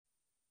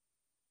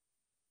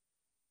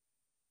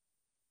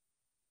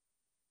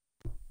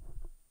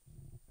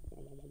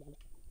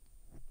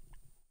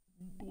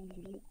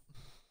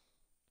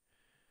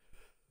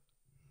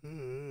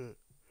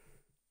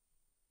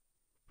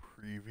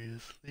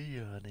Previously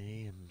on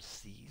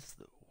AMC's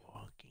The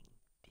Walking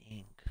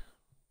Dead.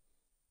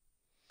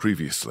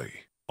 Previously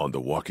on The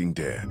Walking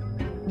Dead.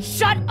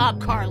 Shut up,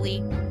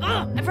 Carly!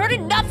 Ugh, I've heard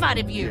enough out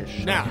of you!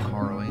 Now,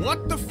 Carly.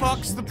 what the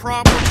fuck's the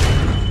problem?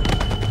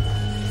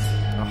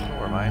 Oh,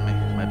 remind me.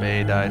 My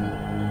bae died.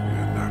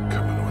 You're not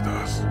coming with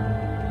us.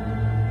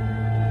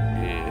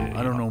 Yeah,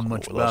 I don't know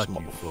much about you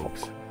motherfucker.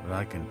 folks, but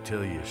I can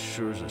tell you as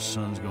sure as the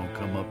sun's gonna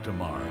come up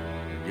tomorrow.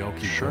 If y'all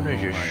keep Sure going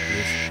as your like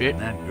this, shit.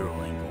 that girl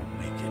ain't gonna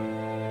make it.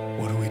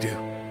 What do we do?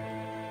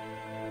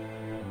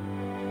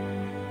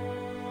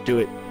 Do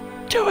it.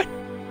 Do it!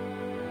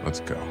 Let's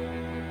go.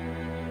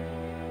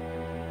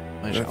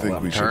 I I think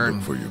we should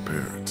look for your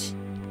parents.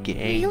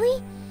 Gay.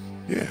 Really?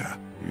 Yeah,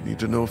 you need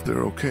to know if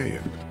they're okay,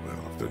 and, well,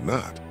 if they're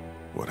not,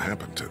 what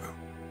happened to them.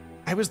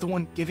 I was the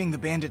one giving the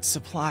bandits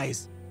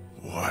supplies.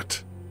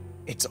 What?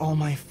 It's all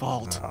my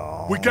fault.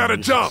 Oh, We gotta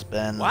you jump!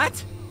 suspend.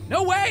 What?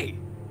 No way!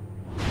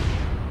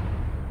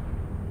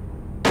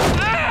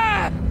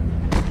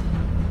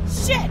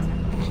 Shit!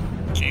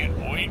 Can't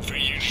wait for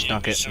you to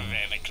Snuck get it. to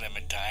Savannah,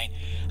 Clementine.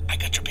 I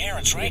got your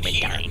parents right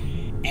here.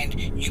 And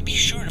you be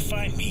sure to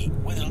find me,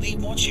 whether Lee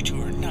wants you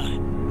to or not.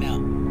 Now,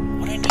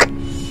 what I need...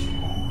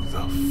 Who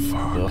the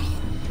fuck? Ugh.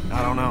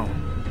 I don't know.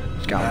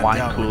 It's got I wine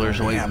doubt we're coolers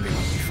gonna be waiting. happy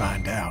when we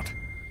find out.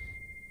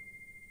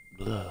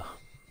 Ugh.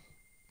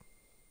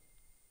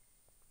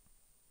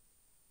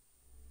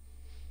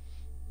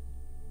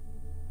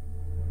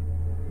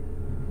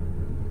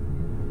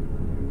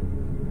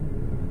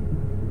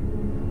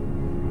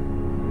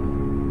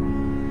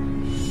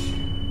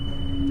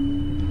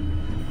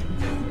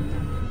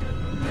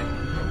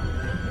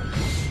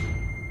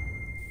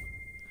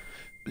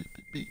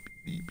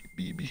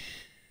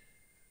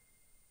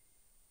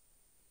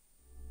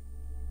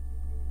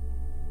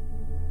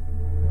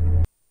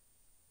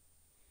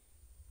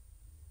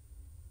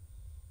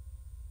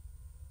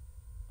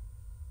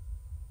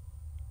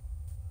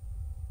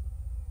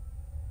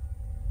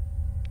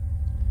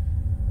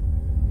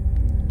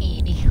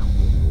 Edie.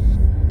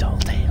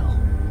 Dulltail.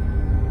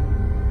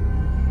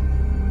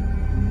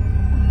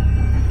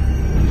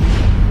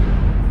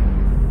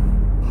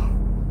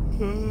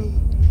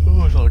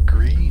 Oh, it's all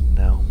green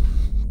now.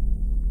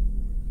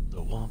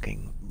 The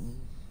walking.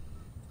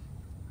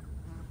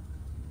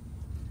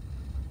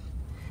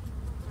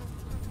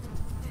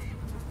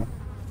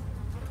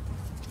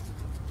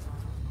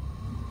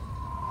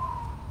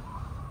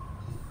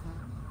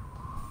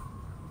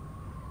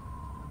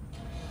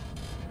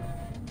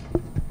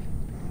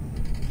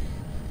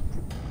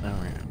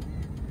 Oh, yeah.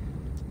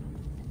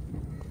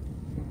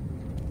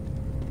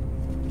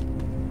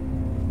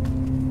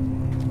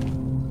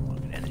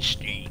 Walking down the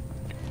street.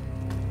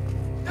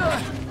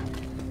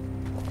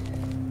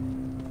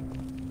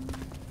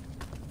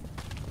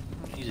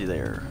 Easy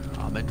there,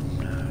 Ahmed.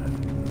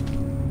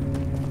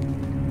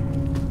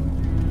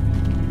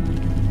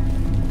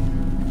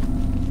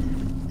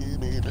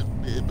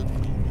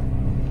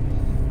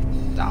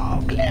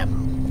 Oh,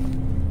 Clem.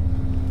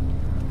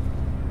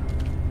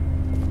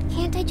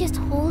 Can't I just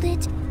hold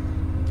it?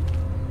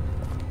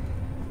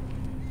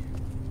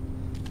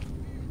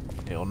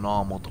 Hell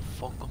no,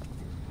 motherfucker.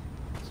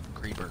 It's a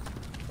creeper.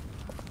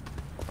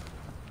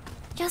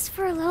 Just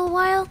for a little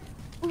while?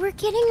 We're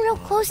getting real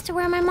close to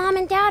where my mom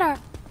and dad are.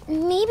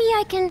 Maybe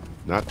I can...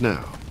 Not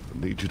now. I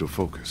need you to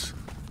focus.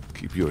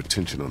 Keep your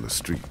attention on the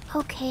street.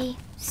 Okay,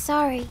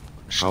 sorry.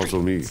 How's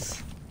O'Neill?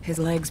 His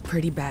leg's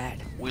pretty bad.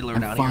 We learn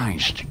I'm out fine.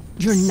 here.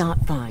 You're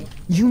not fine.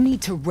 You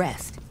need to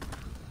rest.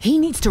 He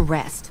needs to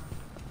rest.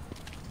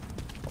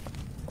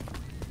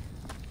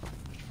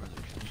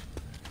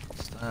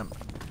 It's time.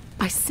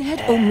 I said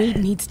Omid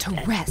needs to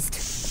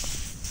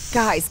rest.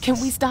 Guys, can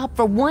we stop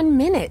for 1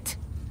 minute?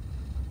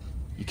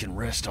 You can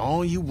rest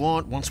all you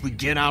want once we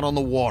get out on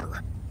the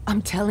water.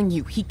 I'm telling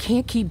you, he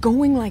can't keep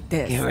going like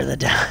this. Give her the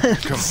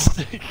dance. Come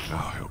on. I'll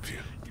help you.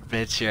 You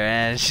bet your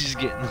ass she's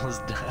getting those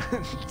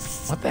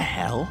dance. What the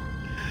hell?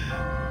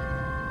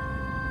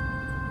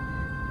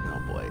 Oh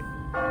boy.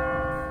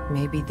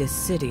 Maybe this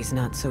city's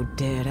not so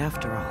dead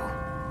after all.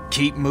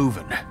 Keep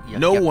moving.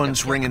 Yup, No yup, one's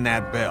yup, yup. ringing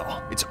that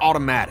bell. It's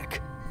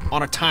automatic.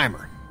 On a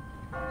timer.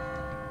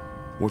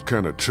 What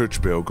kind of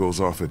church bell goes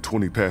off at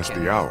 20 past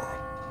the hour?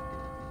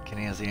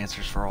 Kenny has the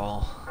answers for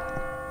all.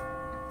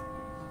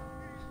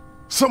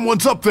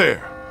 Someone's up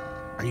there!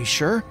 Are you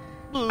sure?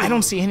 I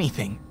don't see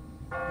anything.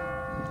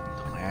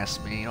 Don't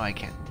ask me, I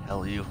can't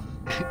tell you.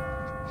 If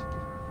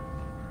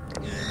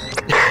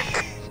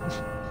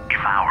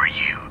I were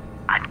you,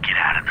 I'd get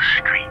out of the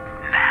street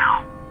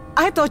now.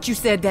 I thought you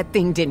said that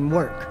thing didn't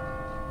work.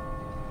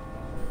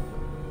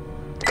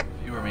 If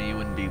you were me, you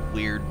wouldn't be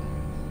weird.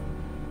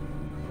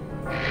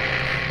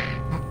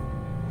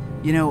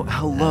 You know,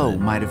 hello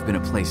might have been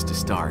a place to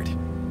start.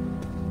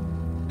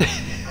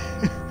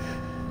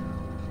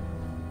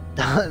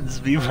 Let's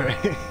be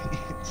right.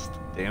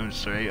 Damn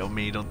straight, oh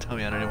me, don't tell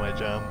me how to do my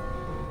job.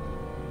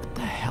 What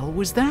the hell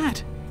was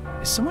that?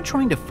 Is someone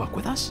trying to fuck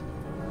with us?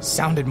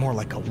 Sounded more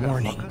like a Trying to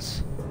warning. fuck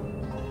us?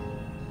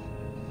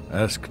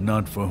 Ask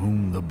not for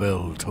whom the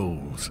bell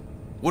tolls.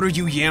 What are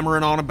you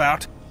yammering on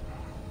about?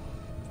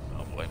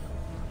 Oh boy.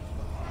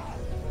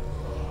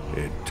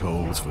 It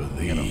tolls for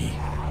thee.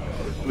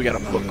 We got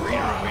a book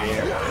reader over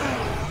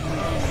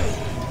here.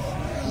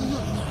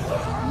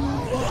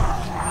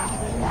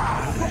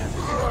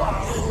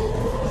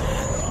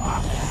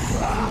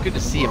 Good to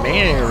see you,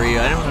 man.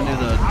 Area. I didn't want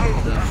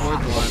to do the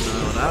fourth one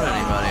without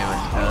anybody.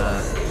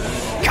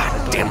 But,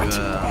 God damn it!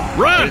 I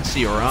Run! didn't see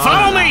you around.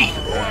 Follow me!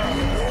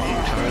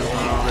 Charles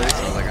went all day,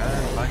 so I was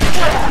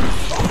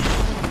like,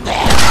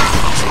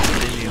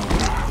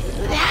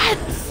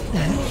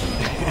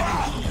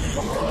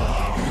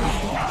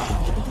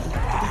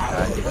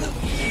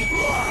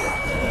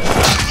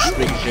 Just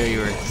making sure you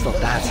were still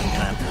dancing,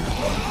 man.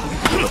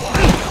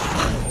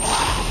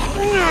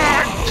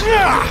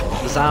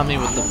 The zombie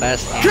with the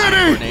best hand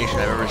coordination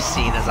I've ever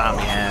seen a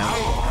zombie have.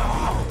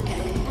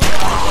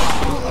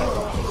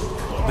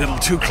 A little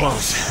too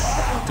close,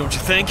 don't you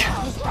think?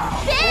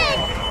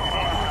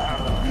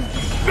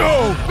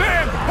 No!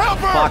 Ben! Help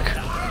her! Fuck.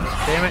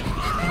 Damn it.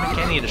 Damn it,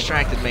 Kenny, you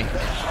distracted me.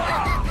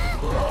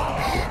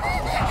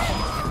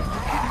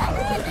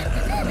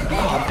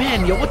 Oh,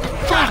 Ben, yo, what the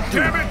fuck,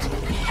 dude? Damn it!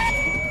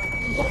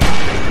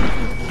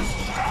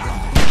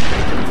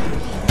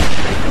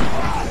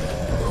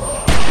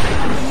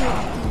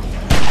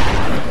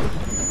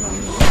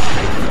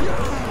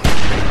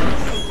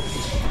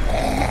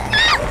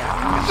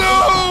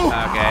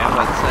 Okay, I'm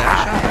about to say, I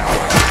shot that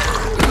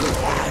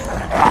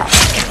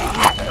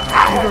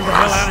Get her the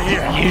hell out of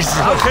here! one. Useless.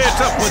 I'll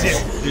catch up with you!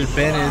 Dude,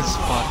 Ben is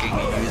fucking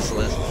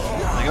useless.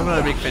 Like, I'm not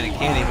a big fan of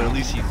Kenny, but at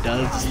least he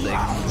does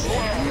things.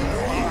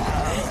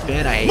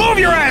 Ben, I hate Move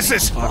your him.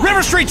 asses! Fucking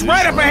River Street's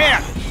right up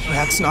ahead!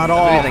 That's not If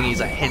all. anything, he's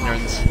a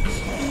hindrance.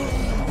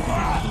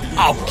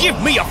 Oh, give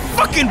me a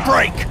fucking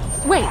break!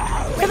 Wait,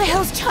 where the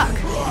hell's Chuck?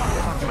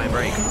 Fuck my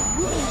break.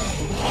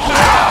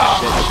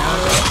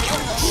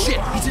 Shit,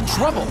 he's in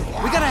trouble.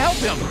 We gotta help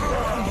him.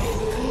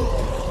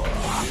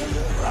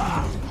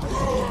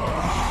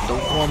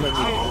 Don't form it.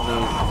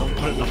 Don't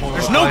put it in the form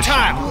There's of a no question.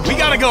 time! We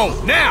gotta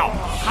go, now!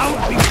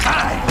 I'll be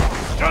fine!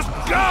 Just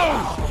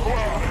go!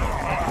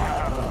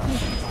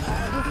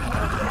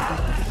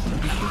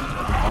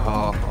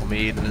 Oh,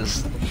 me in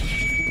this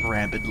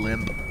rabid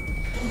limp.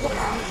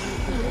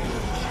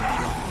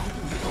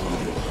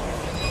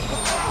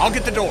 I'll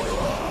get the door.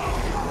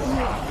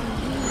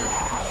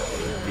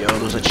 Yo,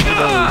 those are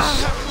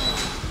Chivos.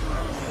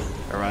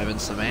 Arrive in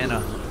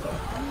Savannah.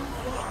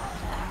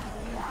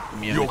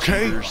 You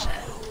okay? Cheaters.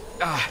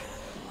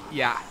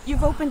 Yeah.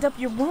 You've opened up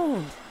your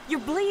wound. You're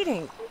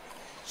bleeding.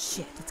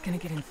 Shit, it's gonna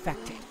get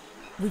infected.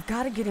 We've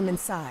gotta get him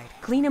inside.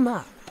 Clean him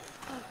up.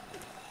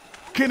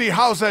 Kenny,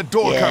 how's that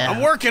door coming?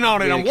 I'm working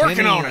on it, I'm working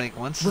Kenny, on it. like,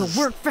 once We'll his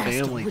work faster,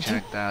 family would you?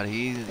 checked out,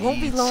 he Won't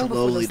be long before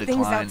slowly those things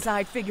declined.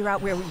 outside figure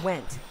out where we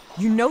went.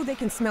 You know they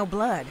can smell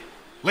blood.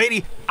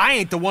 Lady, I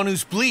ain't the one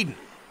who's bleeding.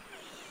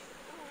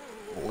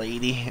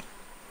 Lady.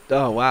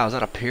 Oh, wow, is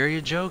that a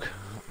period joke?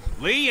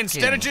 Lee,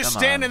 instead Kenny, of just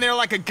come standing on. there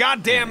like a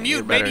goddamn Kenny, you're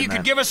mute, better maybe you than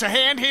could that. give us a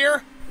hand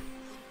here?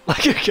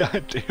 Like a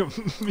goddamn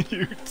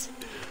mute.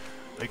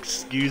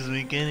 Excuse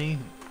me, Kenny?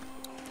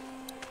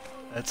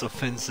 That's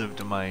offensive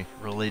to my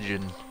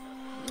religion.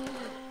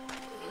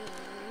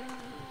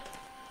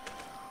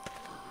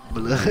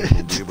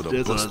 Blood. Be able to That's what I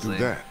bust was through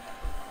saying. that.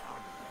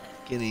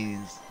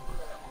 Kenny's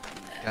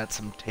got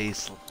some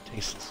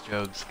tasteless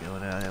jokes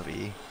going on over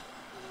here.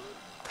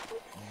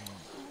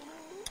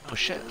 Oh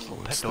shit, there's a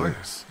little What's pet door.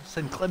 this?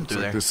 Send Clem It's through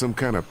like there. there's some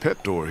kind of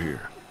pet door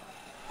here.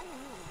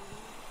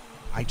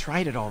 I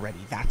tried it already.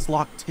 That's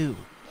locked too.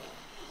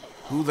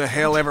 Who the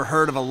hell ever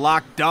heard of a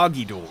locked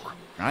doggy door?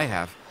 I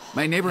have.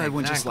 My neighbor had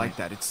one just Exactly. like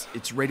that.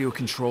 It's radio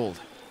controlled.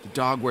 The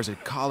dog wears a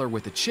collar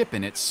with a chip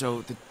in it,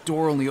 so the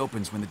door only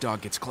opens when the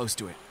dog gets close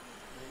to it.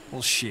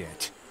 Well,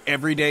 shit.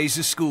 Every day's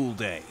a school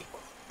day.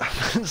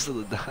 So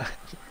the dog.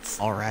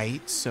 All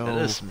right, so That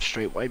is some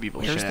straight white people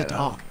where's shit. the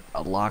dog?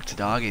 A locked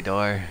doggy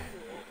door.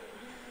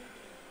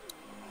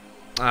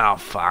 Oh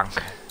fuck.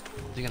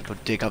 Is he gonna go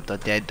dig up the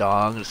dead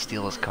dog to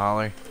steal his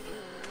collar?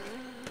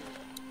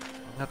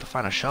 I have to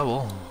find a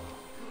shovel.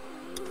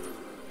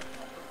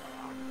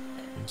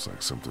 Looks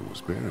like something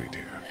was buried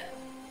here.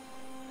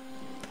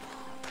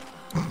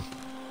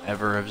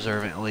 Ever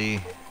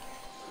observantly.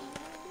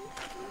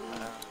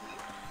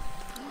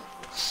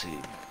 Let's see.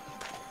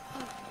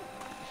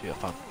 See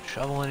if I find a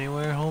shovel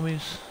anywhere,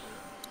 homies.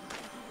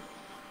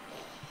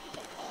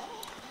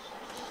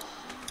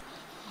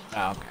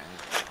 Oh, okay.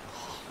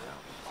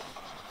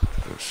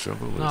 The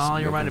shovel is No,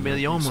 you never reminded me of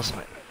the not homeless useful.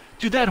 man.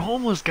 Dude, that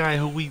homeless guy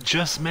who we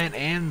just met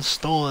and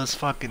stole his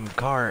fucking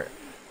cart.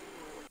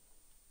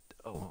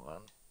 Oh, hold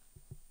on.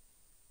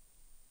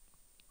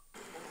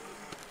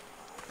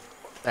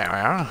 There we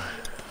are.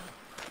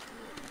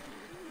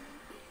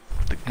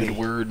 The good Hey.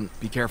 word.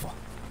 Be careful.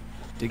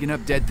 Digging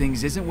up dead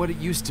things isn't what it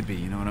used to be,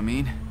 you know what I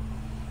mean?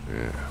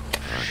 Yeah,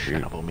 I Shut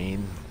hear. up, I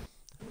mean.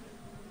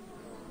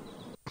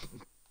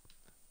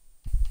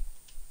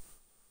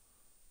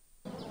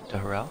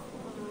 Darrell?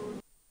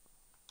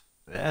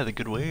 Yeah, the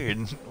good word.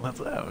 What's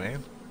up,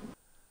 man?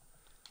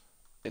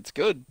 It's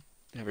good.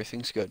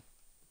 Everything's good.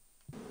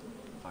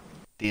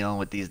 Dealing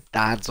with these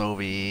dots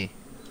over here.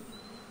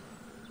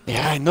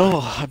 Yeah, I know.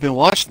 I've been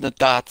watching the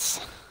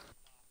dots.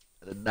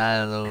 The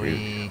dots over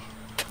here.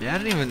 Yeah, I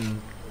didn't even,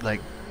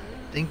 like,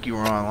 think you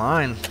were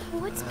online.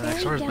 What's That buried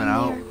story's down been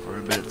out there? for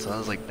a bit, so I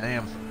was like,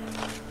 damn.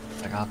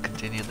 Like, I'll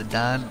continue the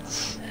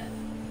dance.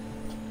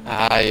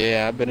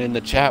 Yeah, I've been in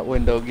the chat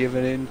window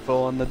giving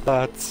info on the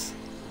dots.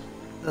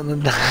 And the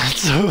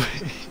dance over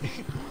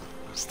here.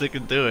 I'm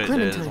sticking to it,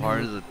 dude, as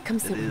hard as Come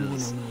it sit with me, no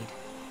is. need.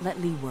 Let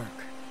Lee work.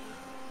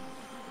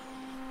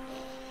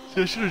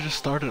 See, I should have just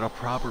started a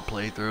proper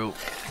playthrough.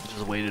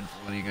 Just waited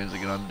for one of you guys to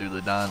get on and do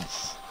the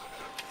dance.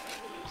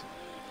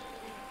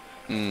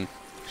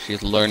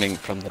 She's learning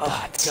from the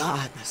dots. Oh,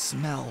 God, the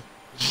smell.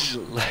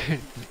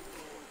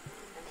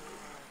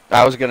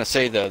 I was gonna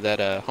say, though,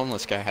 that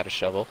homeless guy had a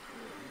shovel.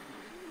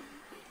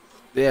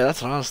 Yeah,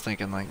 that's what I was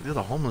thinking. Like, there's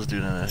a homeless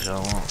dude in that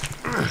show.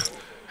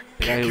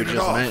 The guy who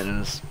just met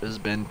and has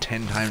been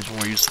 10 times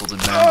more useful than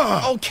me.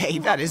 Okay,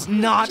 that is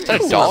not Is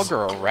that a dog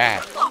or a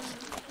rat?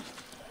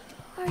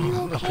 Are you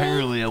okay?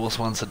 Apparently, it was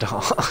once a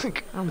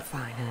dog. I'm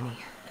fine, honey.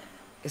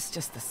 It's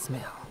just the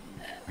smell.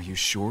 Are you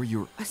sure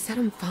you're... I said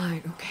I'm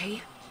fine,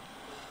 okay?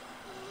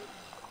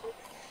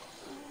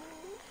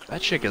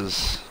 That chick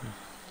is...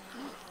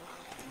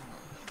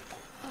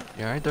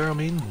 You alright there,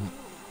 Omid?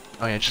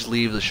 Oh yeah, just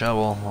leave the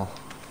shovel. Well,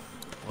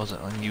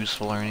 wasn't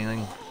unuseful or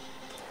anything.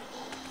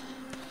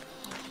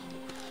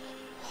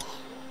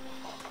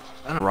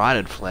 That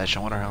rotted flesh, I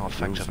wonder how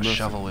effective a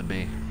shovel would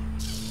be.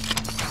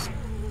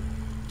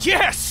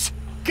 Yes!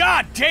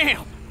 God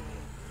damn!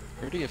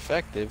 Pretty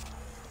effective.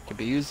 Can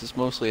be used as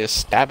mostly a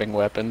stabbing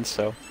weapon,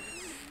 so...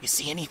 You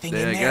see anything Yeah,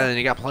 in and there?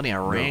 you got plenty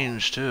of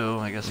range too.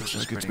 I guess it's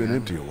just Like it's pretty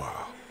been good. empty a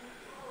while.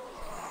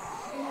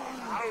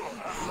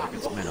 Like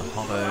it's been a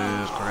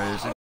hollow,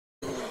 crazy.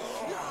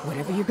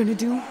 Whatever you're gonna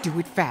do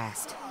it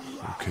fast.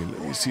 Okay, let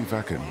me see if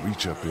I can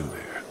reach up in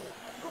there.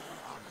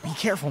 Be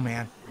careful,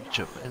 man. Reach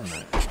up in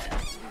there.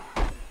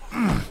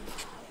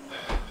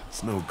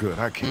 It's no good.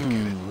 I can't get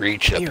it.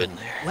 Reach up Here, in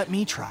there. let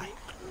me try.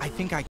 I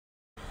think I...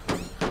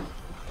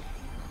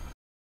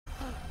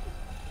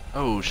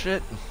 Oh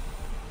shit.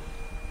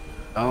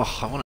 Oh,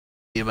 I want to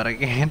see you, but I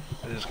can't.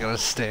 I just gotta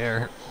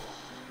stare.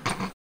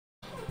 Ta-da!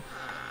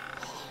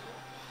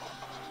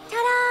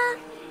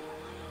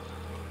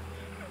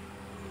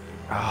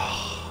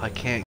 Oh, I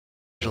can't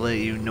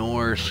congratulate you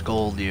nor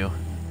scold you.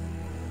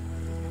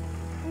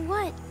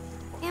 What?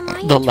 Am I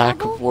in The lack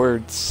trouble? of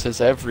words says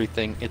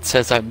everything. It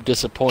says I'm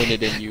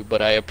disappointed in you,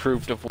 but I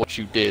approved of what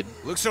you did.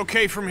 Looks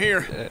okay from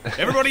here.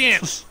 Everybody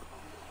in.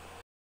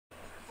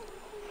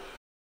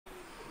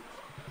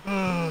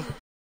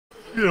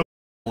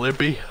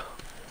 Lippy.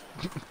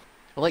 I feel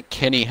like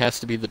Kenny has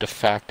to be the de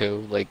facto,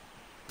 like,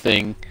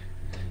 thing.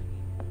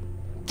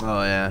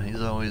 Oh yeah,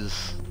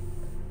 he's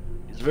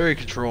very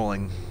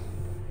controlling.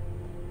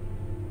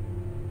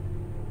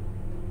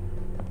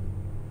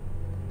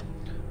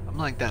 I'm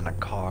like that in a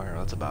car,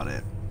 that's about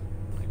it.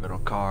 I go to a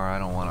car, I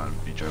don't want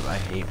to be driven. I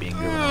hate being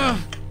driven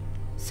around.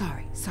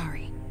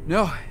 Sorry.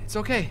 No, it's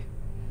okay.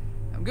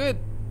 I'm good.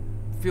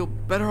 Feel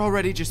better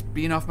already just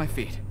being off my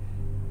feet.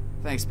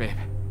 Thanks, babe.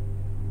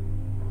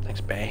 Thanks,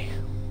 Bay.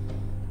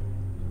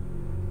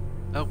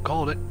 Oh,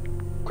 called it.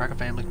 Crack a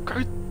family.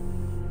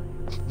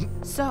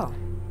 So,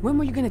 when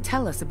were you gonna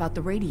tell us about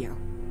the radio?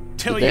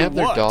 Tell Did they you have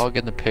their what. dog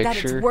in the That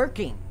picture? it's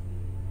working.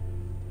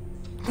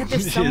 That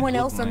there's It someone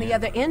looked else on the like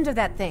other end of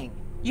that thing.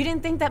 You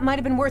didn't think that might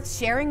have been worth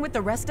sharing with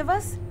the rest of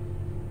us?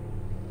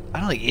 I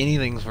don't think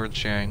anything's worth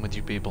sharing with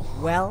you people.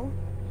 Well,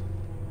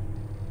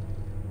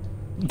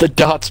 The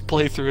Dots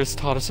playthrough has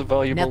taught us a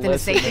valuable Nothing to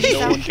lesson say for that no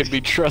yourself? one can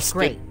be trusted.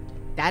 great.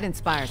 That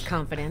inspires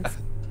confidence.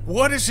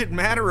 What does it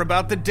matter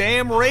about the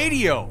damn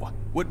radio?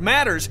 What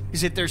matters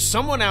is that there's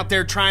someone out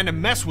there trying to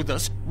mess with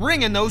us,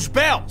 ringing those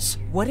bells.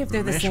 What if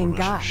they're the Mesh same was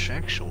guy?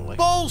 Sexually.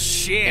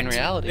 Bullshit! In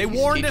reality, they he's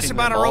warned us teaching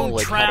about them our all, own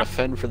like, trap. how to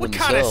fend for What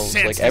kind of themselves.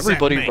 sense Like, does that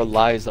everybody make?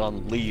 relies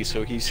on Lee,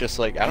 so he's just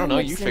like, I don't know,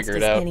 How you much figure sense it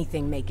does out.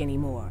 anything make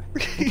anymore?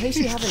 In case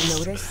you haven't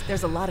noticed,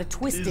 there's a lot of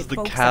twisted He's the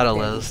folks out there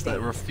these catalyst that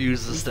days.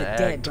 refuses At least to the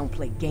dead act. don't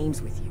play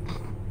games with you.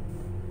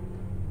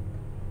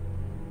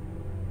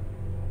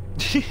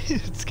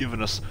 It's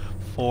given us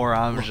 4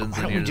 options Why in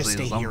don't here we to just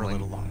say stay here a something.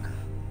 little longer?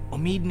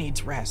 Omid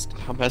needs rest.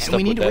 How messed And up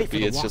we would need to wait that for be?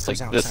 the It's just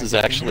walkers like, this outside is to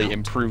clean actually out.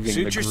 improving the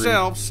Suit group.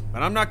 yourselves,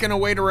 but I'm not gonna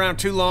wait around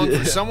too long Yeah.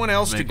 for someone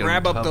else to Make 'em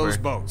grab up tougher. those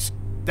boats.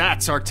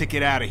 That's our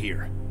ticket out of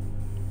here.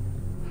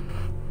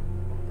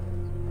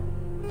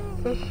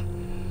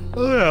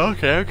 Oh yeah,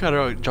 okay, I kind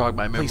of jog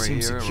my memory Place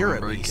seems here. secure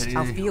at Remember least. Kenny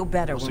I'll feel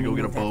better wants when to we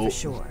go know get a that for boat.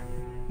 sure.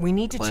 We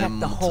need to check Clem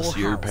the whole to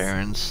see your house.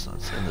 parents.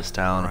 That's in this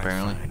town, All right,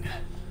 apparently. fine.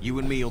 You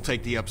and me'll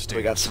take the upstairs.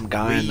 We got some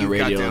guy Lee, in the you got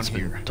radio down that's been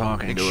here.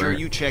 talking Make to sure her.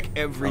 you check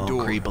every Oh,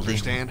 door. creepily.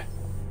 Understand?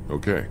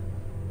 Okay.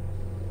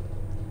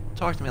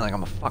 Talk to me like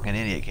I'm a fucking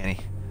idiot, Kenny.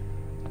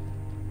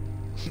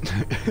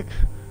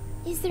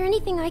 Is there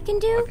anything I can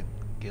do? Fucking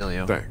kill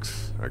you.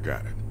 Thanks. I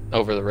got it.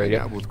 Over the radio.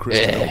 Hang out with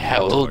Chris and How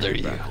I'll old call are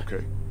you? back,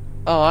 okay?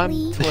 Oh, I'm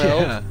Lee?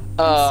 12. Yeah.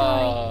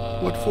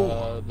 sorry. What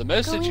for? The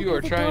message Going you through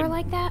are the trying, door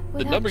like that the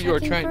without number you are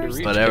checking trying to first?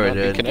 reach Whatever, cannot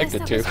be dude. Guess connected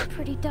that was to.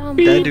 pretty dumb.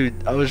 That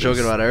dude, I was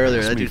joking about earlier.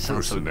 Ask That me dude sounds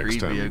first so the next creepy.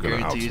 time I you're gonna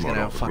guarantee he's outsmart gonna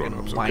all have the fucking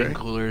grown-ups, wine okay?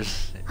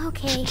 coolers.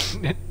 Okay.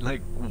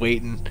 Like,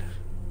 waiting.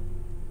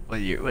 What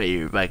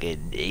you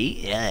fucking eat?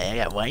 Yeah, I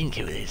got wine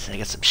coolers. I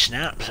got some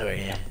schnapps for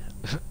you.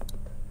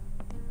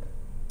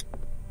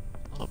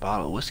 A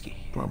bottle of whiskey.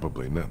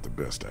 Probably not the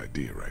best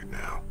idea right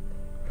now.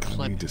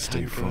 I need to stay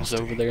Clementine goes frosty.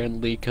 over there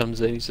and Lee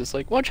comes in. He's just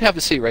like, why don't you have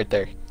a seat right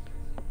there?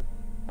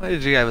 Why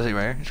did you have a seat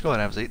right here? Just go ahead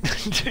and have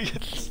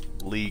a seat.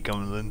 Lee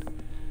comes in.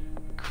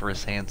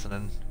 Chris Hansen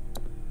in.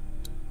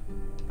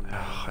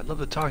 Oh, I'd love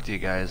to talk to you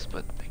guys,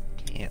 but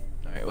I can't.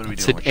 Alright, what are we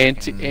It's doing? an We're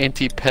checking-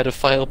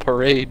 anti-pedophile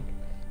parade.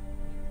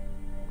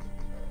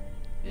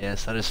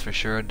 Yes, that is for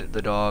sure.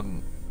 The dog.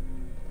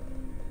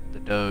 The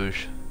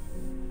Doge.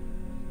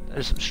 That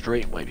is some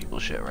straight white people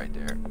shit right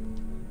there.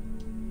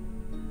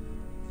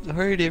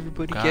 Alright,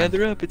 everybody God.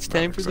 gather up. It's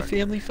time Not for the exactly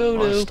family my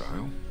photo.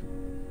 style.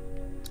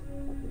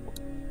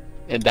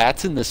 And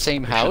that's in the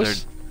same Picture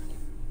house?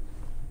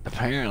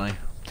 Apparently.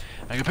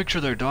 I can picture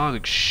their dog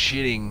like,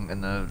 shitting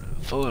in the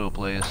photo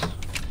place.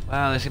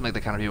 Wow, they seem like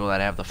the kind of people that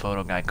have the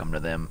photo guy come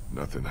to them.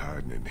 Nothing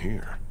hiding in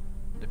here.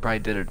 They probably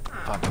did it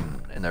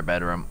fucking in their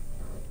bedroom.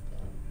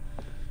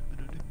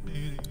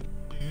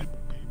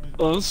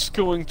 Us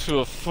going to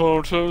a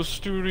photo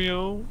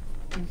studio?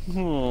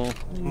 Oh,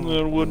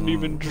 I wouldn't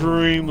even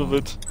dream of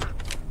it.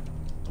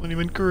 Wouldn't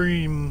even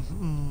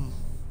cream.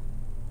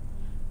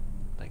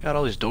 They got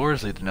all these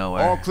doors lead to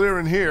nowhere. All clear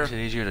in here. Makes it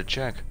easier to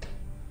check.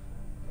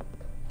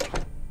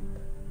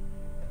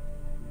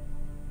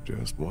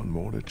 Just one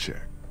more to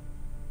check.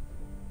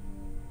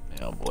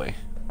 Oh boy.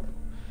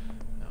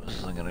 This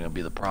isn't gonna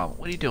be the problem.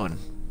 What are you doing?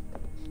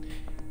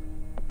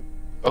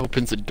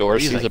 Opens the door,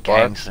 He's sees a a bar.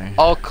 gangster.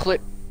 I'll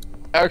click.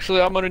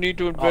 Actually, I'm gonna need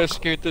to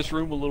investigate this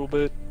room a little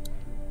bit.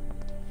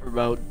 For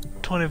about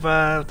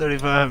 25,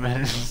 35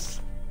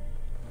 minutes.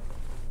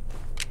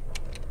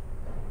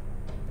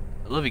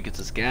 I love he gets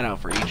his gat out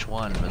for each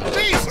one, but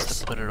then he wants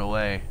to put it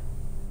away.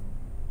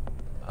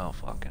 Oh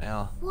fucking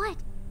hell. What?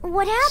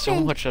 What happened? So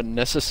much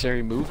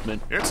unnecessary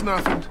movement. It's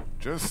nothing.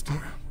 Just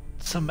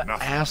Some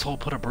asshole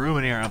put a broom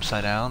in here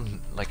upside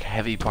down, like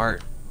heavy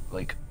part.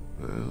 Like,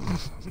 well,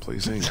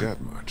 place ain't got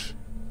much.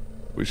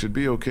 We should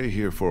be okay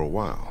here for a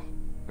while.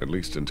 At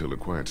least until it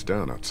quiets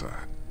down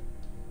outside.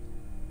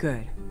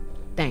 Good.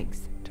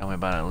 Thanks. tell me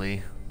about it,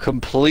 Lee.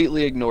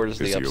 Completely ignores Is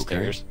the he okay?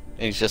 upstairs.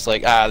 And he's just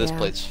like, ah, this Yeah,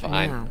 plate's I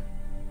fine. know.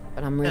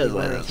 But I'm really Yeah,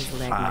 worried that's his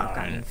leg might have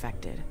gotten fine.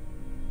 infected.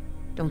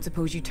 Don't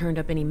suppose you turned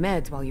up any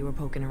meds while you were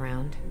poking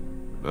around?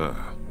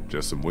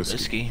 Just some whiskey.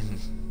 Whiskey?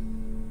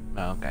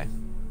 Oh, okay.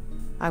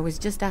 I was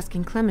just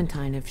asking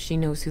Clementine if she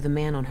knows who the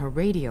man on her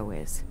radio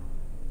is.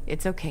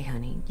 It's okay,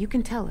 honey. You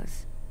can tell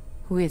us.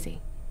 Who is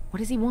he? What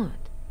does he want?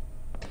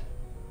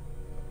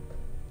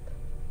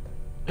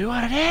 We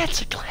want an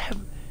answer,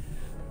 Clem.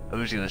 I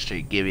was gonna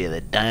straight give you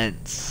the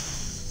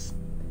dance.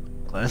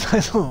 Clem's a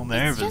little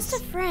nervous. It's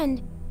just a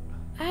friend.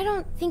 I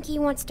don't think he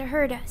wants to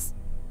hurt us.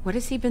 What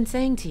has he been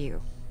saying to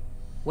you?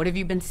 What have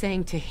you been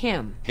saying to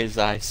him? His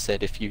eyes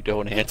said, if you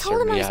don't I answer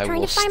told him I me, was I trying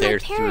will to find my stare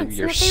through parents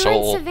your and that they were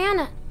soul. in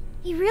Savannah.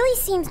 He really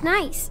seems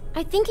nice.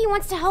 I think he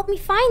wants to help me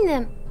find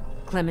them.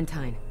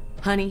 Clementine,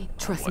 honey,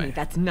 trust me, boy.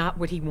 that's not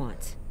what he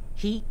wants.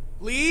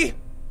 Lee?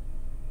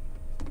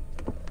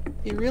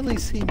 He really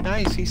seemed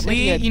nice. He said Lee,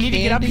 he had you need to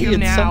get up candy here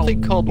and now.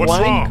 something called What's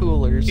wine wrong?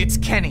 coolers. It's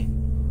Kenny.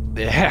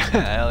 Yeah,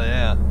 hell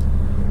yeah.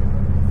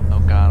 Oh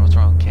god, what's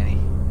wrong with Kenny?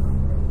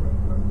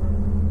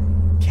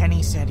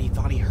 Kenny said he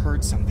thought he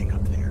heard something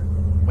up there.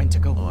 Went to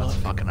go Oh, look. that's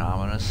fucking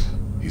ominous.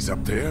 He's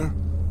up there?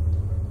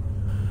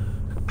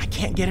 I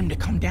can't get him to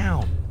come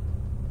down.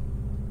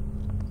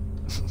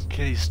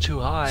 Kenny's too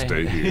high.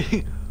 Stay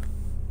here.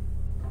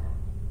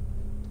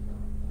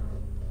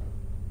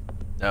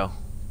 No.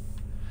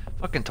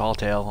 Fucking Tall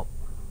Tale.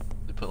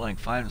 They put like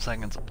 5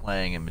 seconds of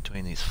playing in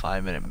between these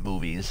 5-minute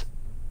movies.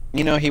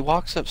 You know, he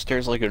walks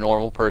upstairs like a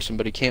normal person,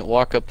 but he can't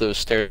walk up those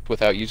stairs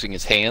without using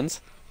his hands.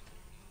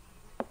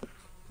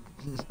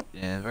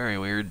 Yeah, very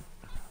weird.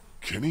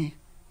 Kenny?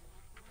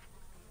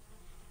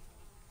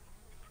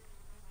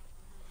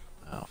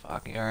 Oh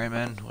fuck, you alright,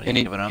 man? What are And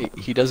you giving up?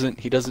 he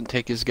doesn't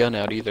take his gun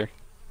out either.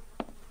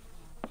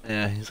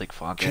 Yeah, he's like,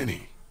 fuck it.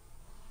 Kenny?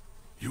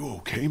 You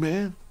okay,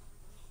 man?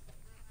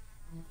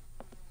 What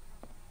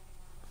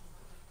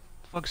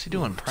the fuck's he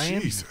doing?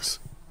 Praying? Jesus.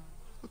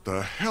 What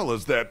the hell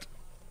is that?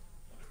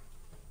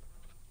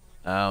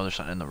 Oh, there's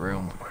something in the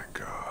room. Oh my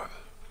god.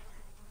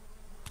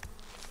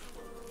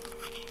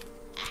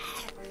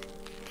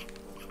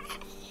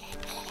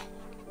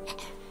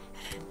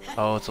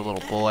 Oh, it's a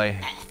little boy.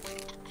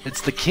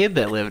 It's the kid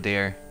that lived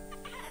here.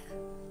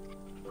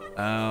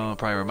 Oh, it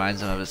probably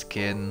reminds him of his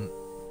kid.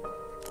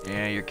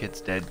 Yeah, your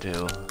kid's dead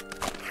too.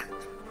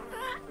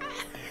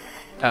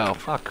 Oh,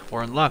 fuck.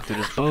 We're in luck, dude.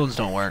 His bones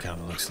don't work.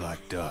 Kinda looks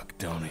like Duck,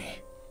 don't he?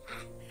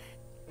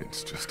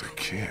 It's just a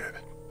kid.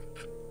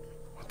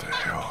 What the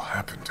hell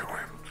happened to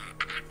him?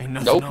 Ain't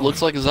nothing Nope, on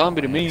looks him. like a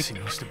zombie to me. Guess he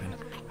must have been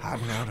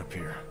hiding out up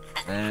here.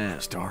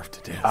 Starved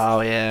to death.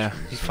 Oh yeah,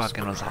 he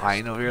fucking was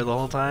hiding over here the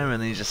whole time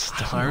and then he just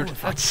starved.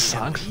 That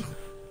sucks.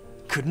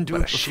 Couldn't do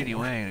What a it before. shitty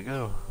way to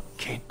go.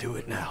 Can't do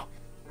it now.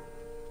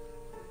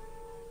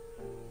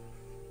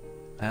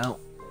 Well,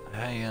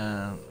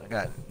 I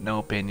got no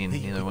opinion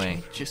either way.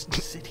 Can't just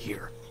sit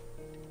here.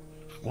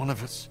 One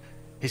of us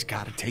has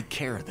got to take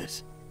care of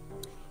this.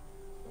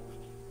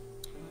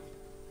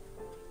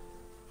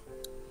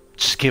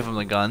 Just give him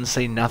the gun.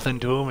 Say nothing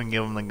to him and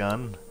give him the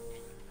gun.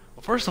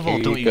 Well, first of all,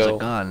 Here don't you use go. a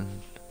gun.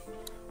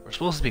 We're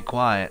supposed to be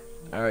quiet.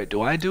 Alright,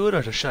 do I do it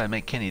or should I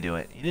make Kenny do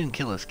it? He didn't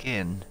kill his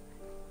kid.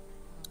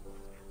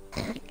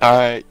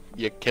 Alright,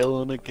 you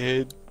killing a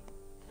kid?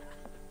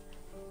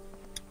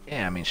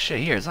 Yeah, I mean,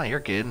 shit, here, it's not your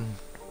kid.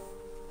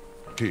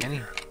 Kenny?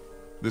 Here,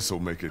 this'll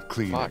make it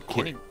clean Fuck, and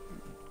quick. Kenny.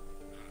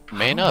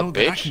 Man I don't know up,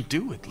 that I bitch. can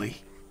do it, Lee.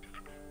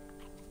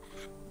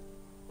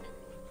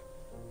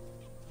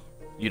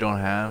 You don't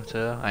have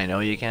to? I know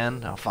you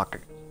can? Oh, fuck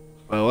it.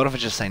 Well, what if I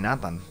just say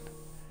nothing?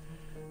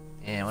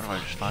 Yeah, what if I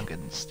just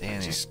fucking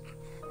stand here?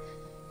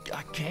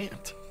 I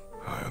can't.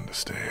 I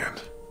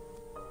understand.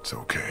 It's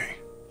okay.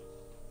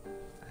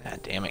 God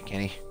damn it,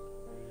 Kenny.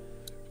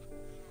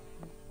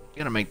 You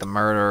gotta make the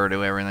murderer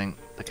do everything.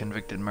 The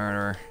convicted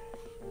murderer.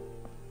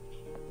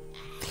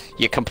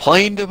 You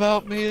complained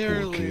about me Poor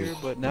earlier, kid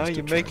but now must you're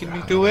have tried making to me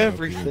hide do out here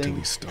Until everything.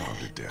 he starved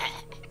to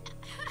death.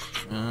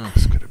 Mm.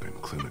 This could have been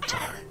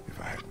Clementine if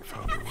I hadn't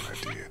found her when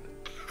I did.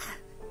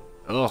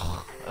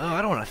 Ugh. Oh,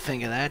 I don't want to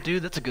think of that,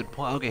 dude. That's a good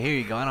point. Okay, here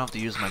you go. I don't have to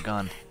use my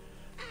gun.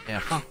 Yeah,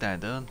 fuck that,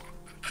 dude.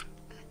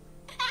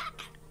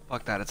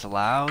 Fuck that. It's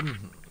allowed.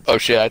 Oh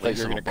shit, I thought Place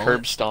you were of a gonna bullet.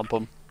 curb stomp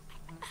him.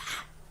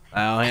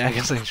 Oh, yeah, I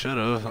guess I should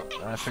have.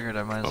 I figured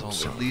I might as well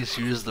sorry. at least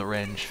use the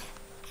wrench.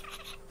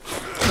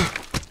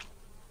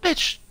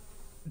 Bitch!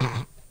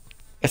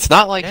 It's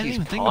not like I didn't he's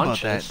even think about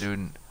that, conscious.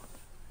 dude.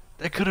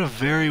 That could have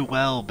very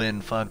well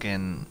been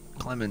fucking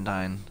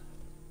Clementine.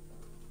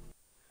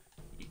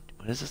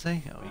 What does it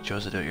say? Oh, you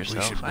chose to do it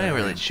yourself? should I didn't bury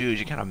really him. choose.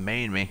 You kind of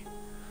made me.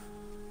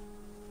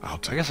 I'll I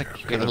take guess I care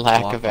of could it. have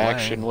Lack walked of away.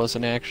 action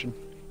wasn't action.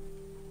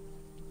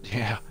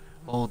 Yeah.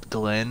 Old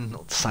Glenn.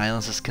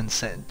 Silence is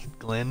consent.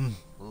 Glenn.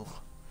 Ugh.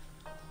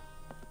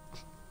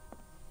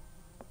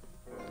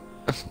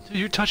 Dude,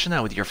 you're touching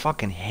that with your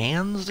fucking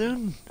hands,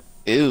 dude?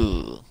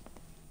 Ew.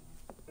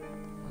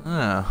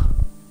 Huh.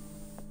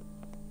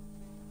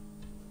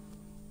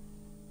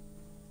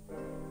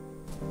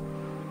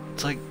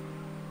 It's like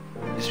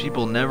these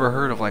people never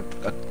heard of like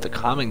the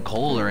common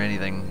cold or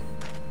anything.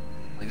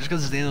 Like just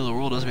because it's the end of the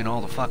world doesn't mean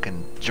all the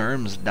fucking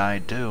germs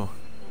died too.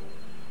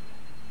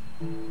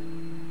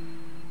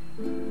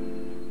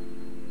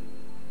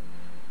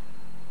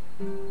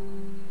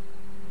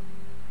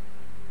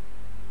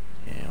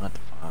 Yeah, what the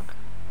fuck?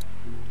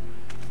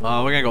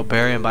 Oh, we're gonna go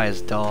bury him by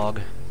his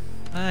dog.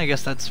 I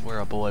guess that's where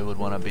a boy would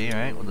want to be,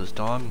 right? With his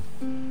dog.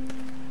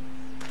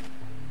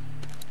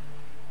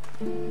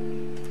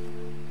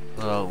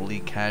 Oh, Lee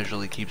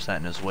casually keeps that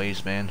in his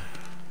waistband.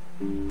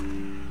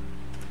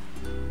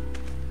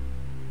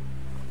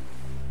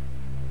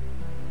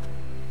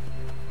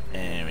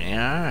 There we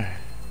are.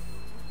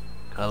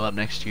 Cuddle up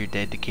next to your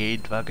dead,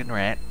 decayed fucking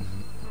rat.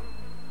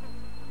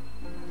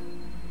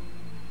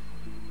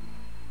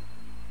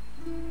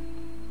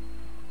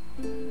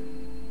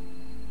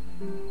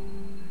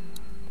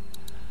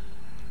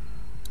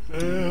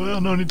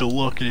 Well, no need to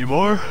look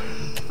anymore.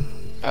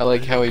 I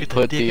like how he Get the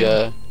put dick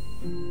the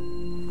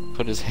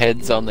put his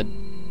heads on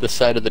the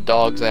side of the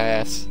dog's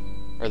ass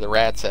or the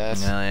rat's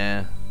ass. Hell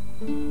yeah.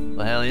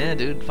 Well, hell yeah,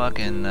 dude.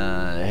 Fucking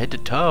head to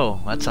toe.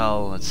 That's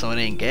all. That's so it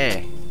ain't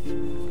gay.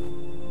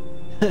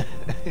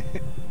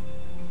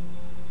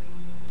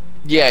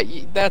 Yeah,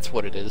 that's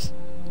what it is.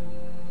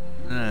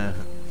 You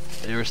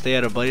ever stay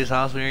at a buddy's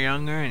house when you were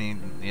younger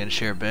and you had to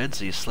share a bed,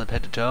 so you slip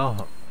head to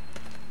toe?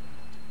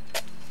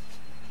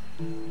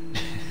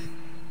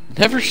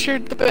 Never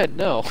shared the bed,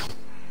 no.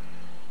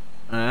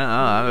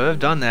 I've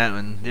done that,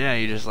 and yeah,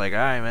 you're just like,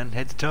 alright, man,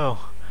 head to toe.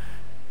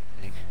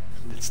 Like,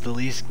 it's the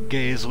least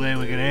gayest way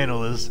we can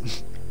handle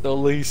this. The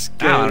least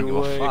gay Now I don't give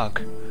way. a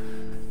fuck.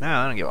 No,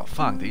 I don't give a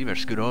fuck, dude. You better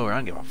scoot over. I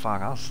don't give a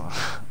fuck. I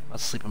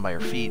was sleeping by your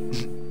feet.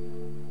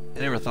 I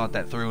never thought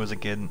that through as a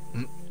kid.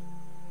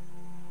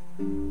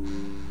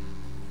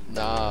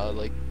 Nah,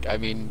 like, I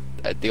mean,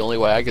 the only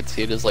way I could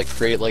see it is like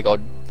create like a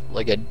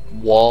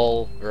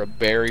wall or a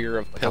barrier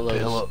of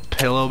pillows.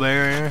 Pillow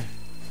barrier?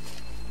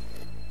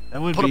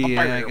 That would Put up be, a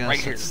barrier I guess, right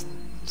here.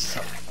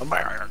 a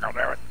barrier,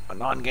 goddammit. A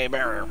non-gay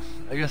barrier.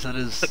 I guess that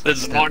is This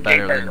is a step non-gay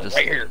better barrier than just...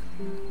 right here.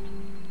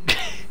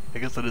 I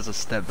guess that is a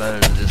step better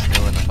than just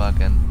doing the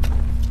fucking...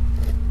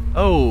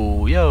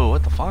 Oh, yo,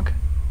 what the fuck?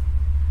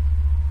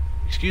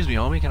 Excuse me,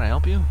 homie, can I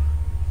help you?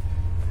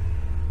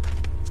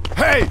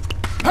 Hey!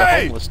 The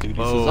Hey! homeless dude, he's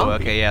a Oh,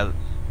 zombie. okay, yeah.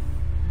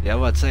 Yeah, I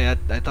was about to say, I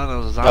thought that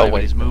was a zombie, Oh, but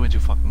wait, he's no. moving too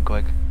fucking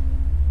quick.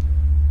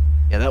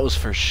 Yeah, that was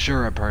for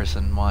sure a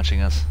person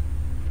watching us.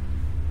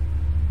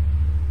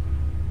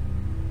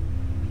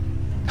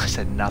 I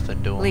said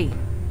nothing to him. Lee,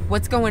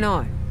 what's going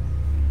on?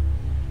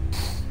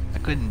 I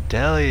couldn't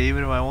tell you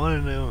even if I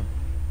wanted to.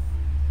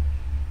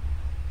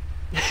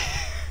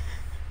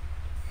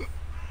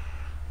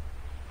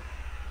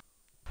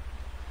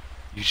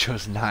 You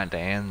chose not to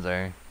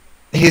answer.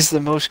 He's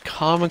the most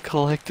calm and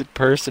collected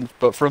person,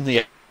 but from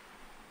the...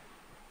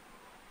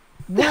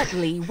 What,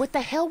 Lee? What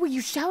the hell were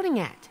you shouting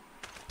at?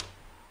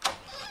 Oh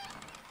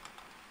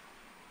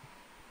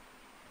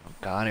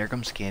God, here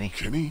comes Kenny.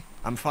 Kenny?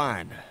 I'm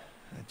fine.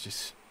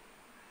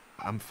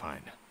 I'm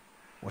fine.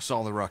 What's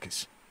all the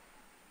ruckus?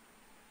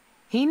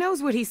 He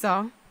knows what he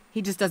saw.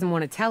 He just doesn't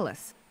want to tell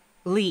us.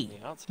 Lee,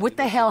 Yeah, I'll tell what you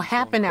the this, hell he's going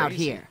happened out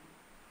crazy. here?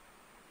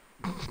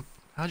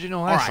 How'd you know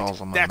All I saw right,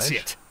 someone? that's bitch?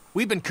 it.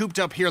 We've been cooped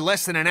up here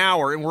less than an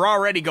hour, and we're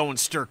already going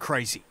stir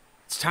crazy.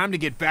 It's time to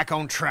get back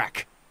on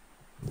track.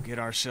 Get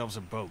ourselves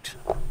a boat.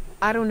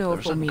 I don't know There's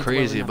if something Omid's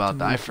crazy well enough about to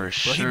that. I move for you.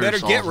 sure Well, he better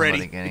saw get somebody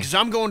ready, Kenny. because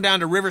I'm going down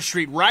to River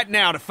Street right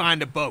now to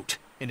find a boat.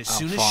 And as Oh,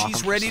 soon as fuck,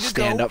 she's I'm ready supposed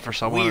to to stand go, up for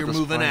someone we're at this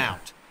moving point.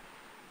 out.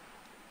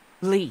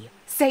 Lee,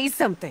 say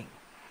something.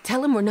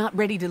 Tell him we're not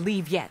ready to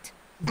leave yet.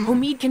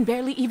 Omid can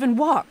barely even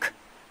walk.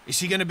 Is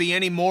he going to be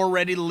any more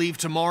ready to leave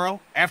tomorrow,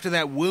 after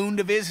that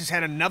wound of his has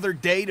had another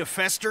day to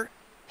fester?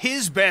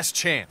 His best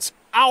chance,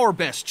 our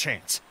best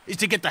chance, is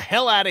to get the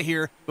hell out of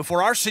here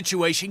before our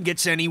situation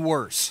gets any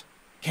worse.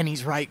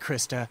 Kenny's right,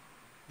 Krista.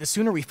 The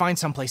sooner we find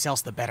someplace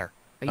else, the better.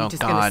 Are you Oh,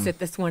 just gonna God. sit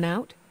this one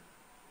out?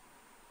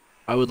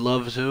 I would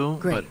love to,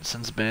 Great. but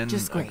since Ben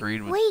Just great.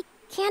 agreed with... Wait,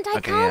 can't I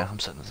Okay, come? yeah, I'm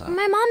setting this up.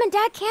 My mom and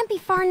dad can't be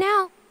far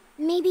now.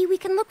 Maybe we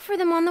can look for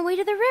them on the way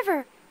to the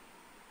river.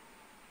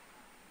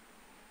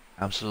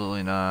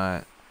 Absolutely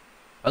not.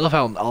 I love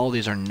how all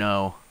these are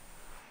no.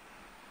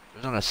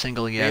 There's not a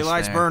single yes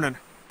Daylight's there. burning.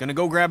 Gonna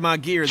go grab my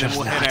gear, then Just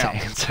we'll not head to out.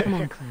 answer. Come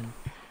on, Clem.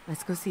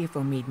 Let's go see if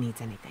Omid needs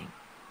anything.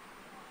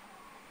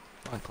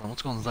 Come on, Clem,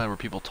 let's go inside where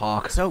people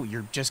talk. So,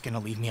 you're just gonna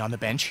leave me on the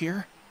bench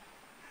here?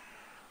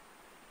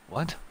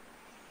 What?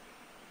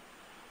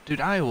 Dude,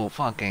 I will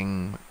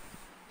fucking...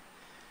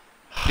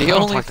 The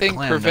I'll only talk to thing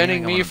Clem,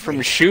 preventing man. me I'm from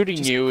gonna- shooting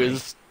Just you wait.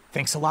 is...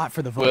 Thanks a lot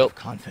for the vote Well, of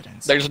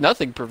confidence. There's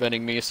nothing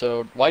preventing me,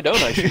 so why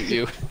don't I shoot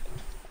you?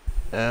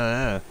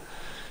 Yeah.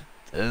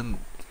 And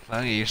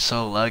funny, you're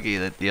so lucky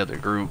that the other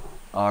group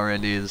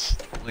already is...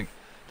 Like,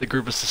 the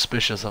group is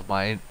suspicious of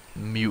my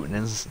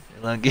mutinous.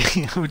 Like,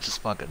 I would just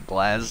fucking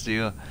blast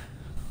you.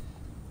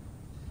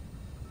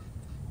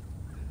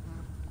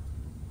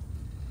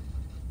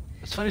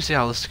 It's funny to see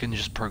how this can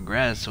just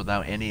progress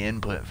without any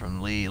input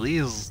from Lee. Lee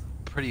is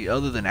pretty,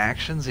 other than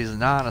actions, he's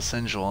not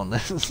essential in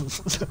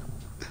this.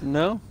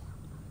 No.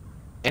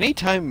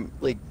 Anytime,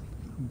 like,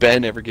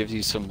 Ben ever gives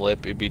you some lip,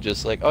 it'd be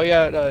just like, oh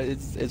yeah,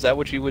 is that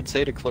what you would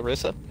say to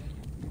Clarissa?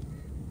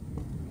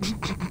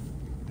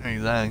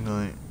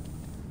 Exactly.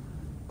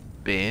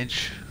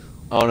 Bitch.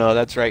 Oh no,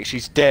 that's right,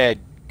 she's dead,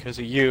 because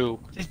of you.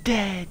 She's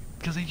dead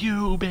because of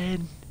you,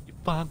 Ben. You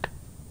fuck.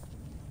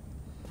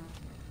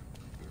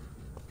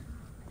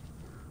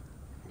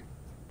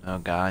 Oh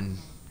god.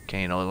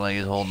 Kane don't look like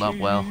he's holding up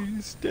well.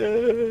 She's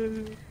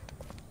dead.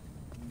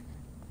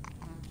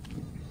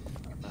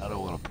 I don't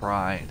want to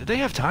pry. Did they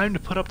have time to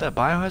put up that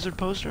biohazard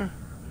poster?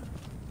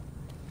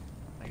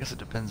 I guess it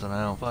depends on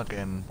how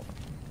fucking...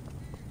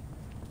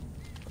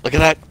 Look at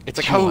that, it's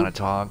a you want code. to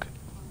talk.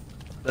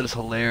 That is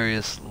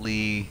hilarious,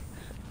 Lee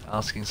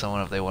asking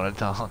someone if they want to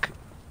talk.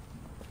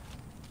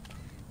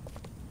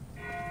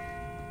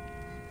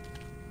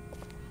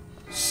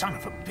 Son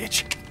of a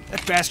bitch.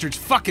 That bastard's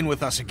fucking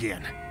with us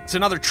again. It's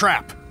another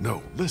trap.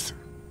 No, listen.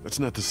 That's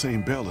not the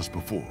same bell as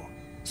before.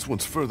 This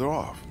one's further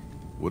off.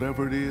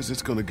 Whatever it is,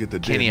 it's gonna get the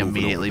dead Kenny moving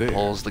immediately over there.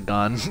 pulls the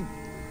gun.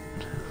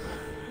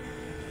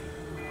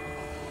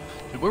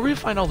 Dude, where do we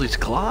find all these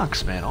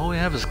Glocks, man? All we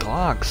have is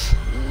Glocks.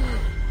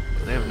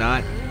 They have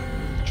not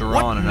drawn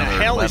What in the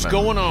another hell is weapon.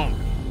 going on?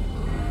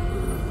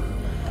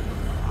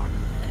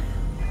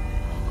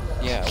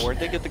 Yeah, where'd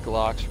they get the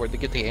Glocks? Where'd they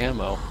get the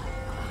ammo?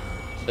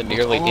 The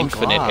nearly all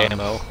infinite Glocks.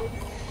 ammo.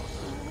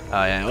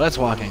 Oh yeah, well, that's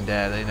Walking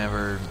Dead. They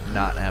never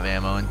not have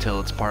ammo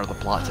until it's part of the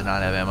plot to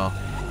not have ammo.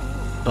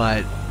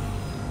 But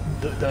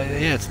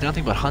yeah, it's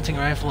nothing but hunting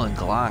rifle and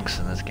Glocks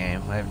in this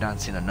game. I have not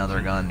seen another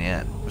gun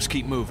yet. Let's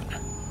keep moving.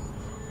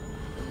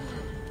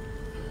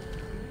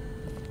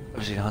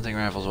 I've seen hunting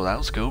rifles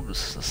without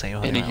scopes. The same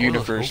hunting In a rifle with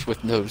universe scope.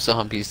 with no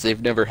zombies,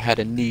 they've never had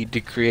a need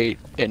to create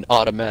an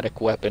automatic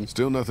weapon.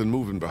 Still nothing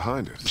moving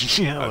behind us.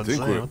 Yeah, I I think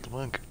we're... what the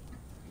fuck?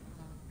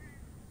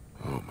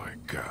 Oh my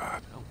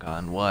god. Oh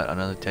god, what?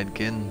 Another Ted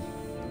Kid?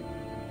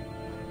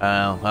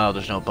 Oh,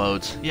 there's no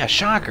boats. Yeah,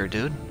 shocker,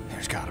 dude.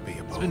 There's gotta be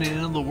a It's boat. been the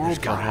end of the world There's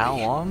for gotta how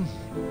be. long?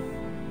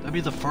 That'd be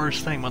the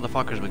first thing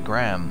motherfuckers would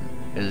grab.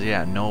 Is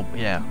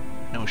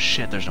no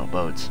shit. There's no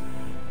boats.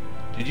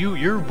 Dude,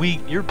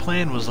 your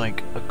plan was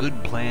like a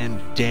good plan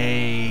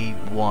day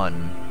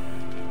one.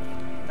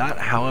 Not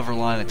however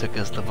long it took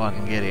us to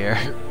fucking get here.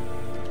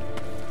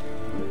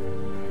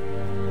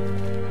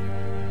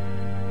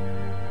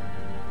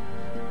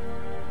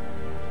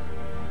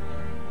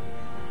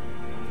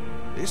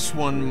 This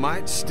one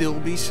might still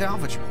be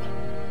salvageable.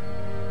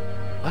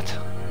 What?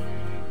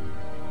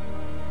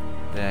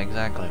 Yeah,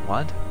 exactly.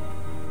 What?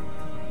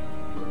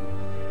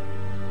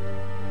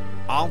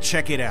 I'll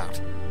check it out.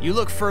 You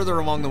look further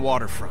along the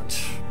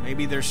waterfront.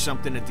 Maybe there's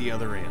something at the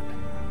other end.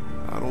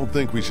 I don't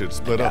think we should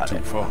split up Got too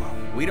it. far.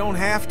 We don't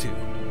have to.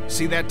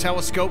 See that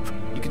telescope?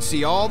 You can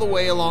see all the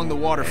way along the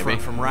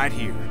waterfront from right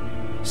here.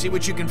 See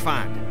what you can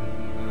find.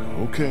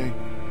 Okay.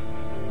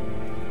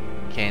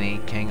 Kenny,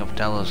 king of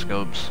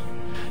telescopes.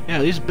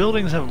 Yeah, these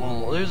buildings have...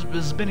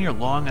 It's been here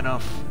long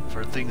enough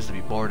for things to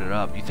be boarded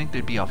up. You think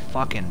there'd be a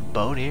fucking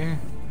boat here?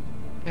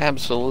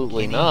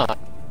 Absolutely Kenny? not.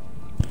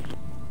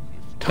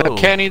 Oh.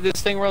 Kenny,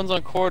 this thing runs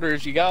on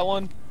quarters. You got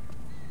one?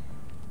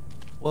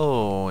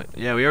 Whoa.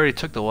 Yeah, we already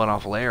took the one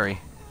off Larry.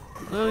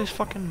 Look at these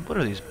fucking... What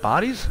are these,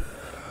 bodies?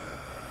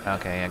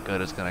 Okay, yeah,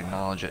 good. It's gonna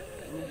acknowledge it.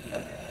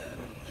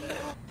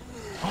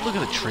 Oh, look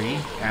at the tree,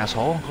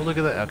 asshole. Oh, look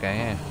at that. Okay,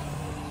 yeah.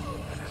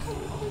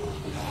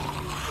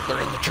 They're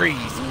in the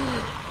trees.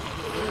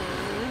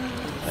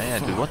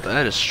 Man, dude, what the...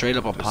 That is straight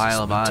up a This pile is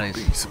of meant to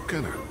bodies. be some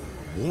kind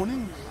of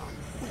warning?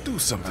 We'll do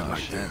something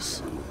like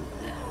this.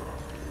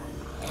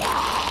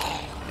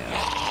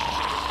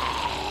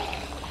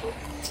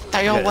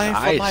 Stay away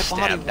from my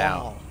body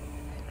wall.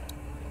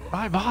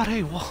 My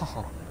body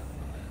wall.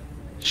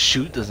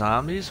 Shoot the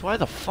zombies? Why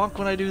the fuck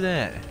would I do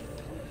that?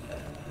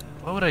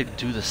 Why would I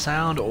do the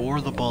sound or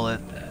the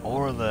bullet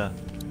or the...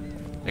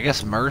 I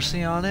guess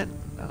mercy on it?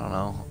 I don't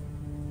know.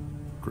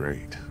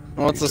 Great.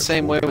 Well, it's the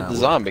same way with the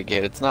zombie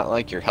kid. It's not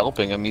like you're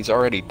helping him. He's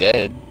already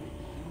dead.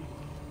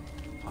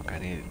 Fuck, I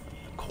need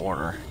a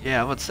quarter.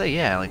 Yeah, I would say,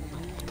 yeah, like,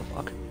 what the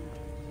fuck?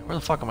 Where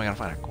the fuck am I gonna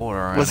find a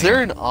quarter? Was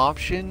there an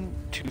option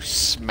to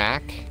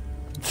smack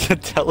the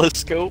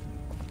telescope?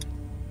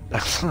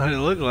 That's what it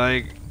looked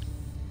like.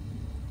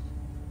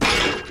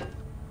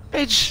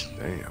 Bitch!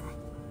 Damn.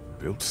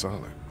 Built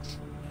solid.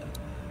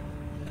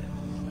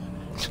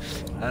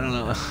 I don't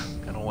know.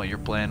 I don't know what your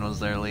plan was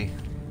there, Lee.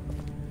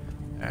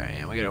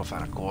 Alright, we gotta go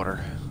find a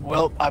quarter.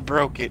 Well, I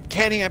broke it.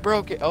 Kenny, I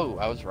broke it. Oh,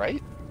 I was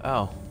right?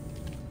 Oh.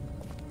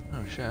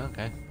 Oh shit,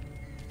 okay.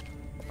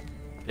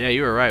 Yeah,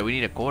 you were right. We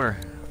need a quarter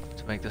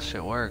to make this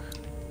shit work.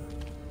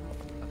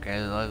 Okay,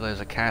 there's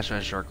a cash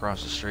register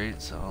across the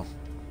street, so...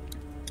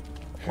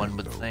 One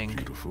would think.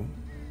 Beautiful.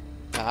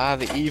 Ah,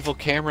 the evil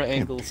camera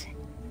angles.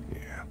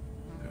 Yeah,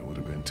 that would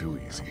have been too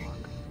easy.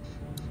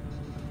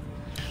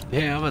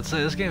 Yeah, I would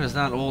say this game is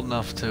not old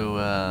enough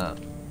to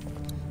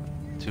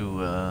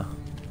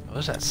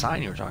what's that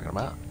sign you were talking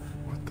about?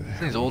 What the This hell?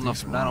 thing's old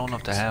enough, not old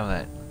enough to have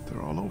that.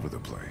 They're all over the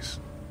place.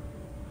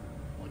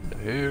 What the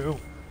hell?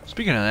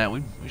 Speaking of that,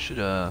 we should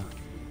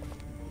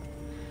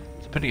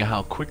depending on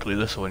how quickly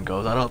this one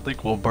goes, I don't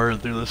think we'll burn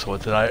through this one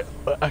tonight.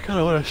 But I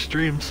kinda wanna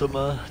stream some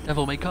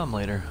Devil May Come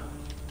later.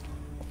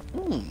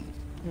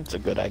 That's a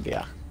good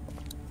idea.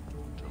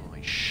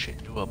 Holy shit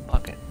into a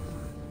bucket.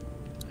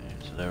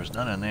 So there was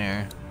none in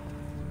there.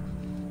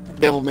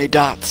 Devil May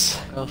Dots.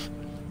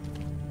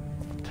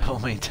 Devil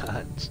May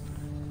Dots.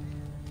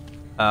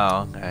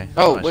 Oh, okay.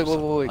 Oh, it's wait, just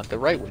wait, wait, the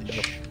right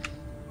window.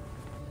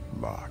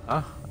 Locked.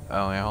 Huh?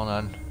 Oh, yeah, hold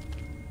on.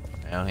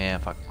 Oh, yeah,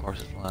 fuck, of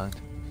course it's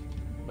locked.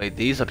 Wait,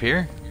 these up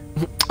here?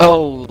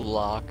 Oh,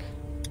 lock.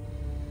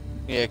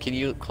 Yeah, can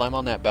you climb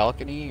on that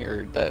balcony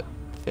or that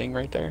thing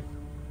right there?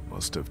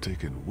 Must have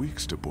taken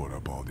weeks to board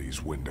up all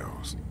these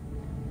windows.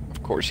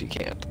 Of course you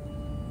can't.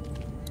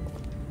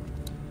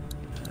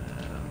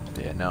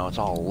 Yeah, no, it's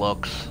all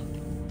looks.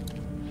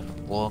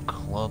 Look.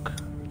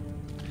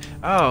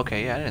 Oh,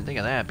 okay, yeah, I didn't think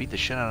of that. Beat the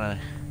shit out of...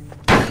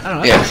 I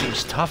don't know, that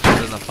seems tougher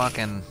than the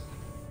fucking...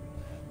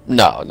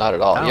 No, not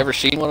at all. Oh. You ever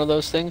seen one of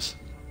those things?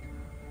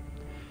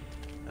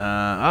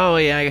 Oh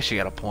yeah, I guess you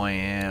got a point,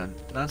 yeah.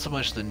 Not so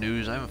much the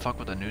news, I haven't fucked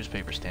with the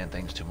newspaper stand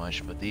things too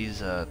much, but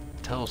these,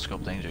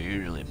 telescope things are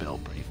usually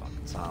built pretty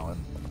fucking solid.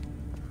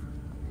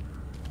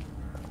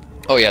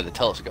 Oh yeah, the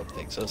telescope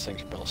things. Those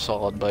things are built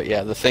solid, but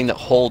yeah, the thing that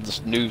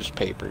holds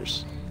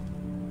newspapers.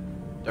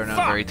 They're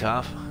not very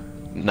tough?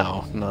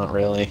 No, not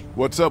really.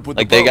 What's up with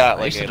like the they boat? got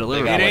I like used to a,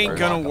 deliver they It got, ain't like,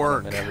 gonna rock on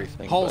work. them and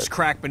everything, Holes but...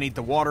 cracked beneath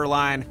the water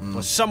line,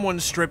 plus someone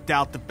stripped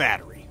out the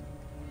battery.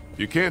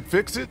 You can't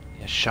fix it?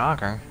 Yeah,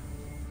 shocker.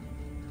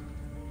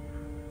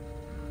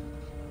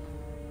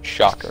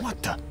 Shocker.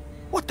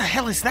 What the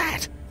hell is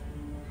that?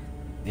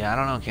 Yeah, I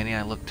don't know, Kenny,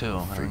 I looked too.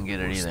 I didn't get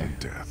it Worse either. than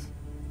death.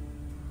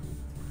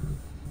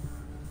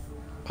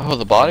 Oh,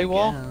 the body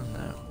wall? Yeah,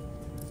 no.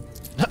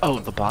 Oh,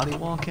 the body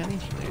wall, Kenny?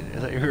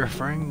 Is that what you're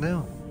referring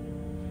to?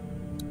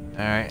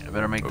 Alright, I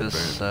better make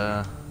this,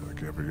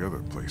 Like every other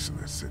place in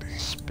this city.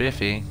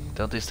 spiffy.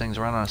 Don't these things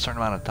run on a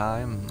certain amount of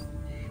time?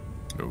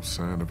 No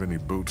sign of any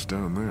boats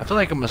down there. I feel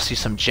like I'm gonna see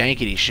some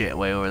jankety shit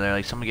way over there,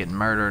 like someone getting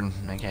murdered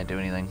and they can't do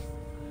anything.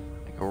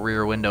 Like a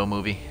Rear Window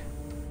movie.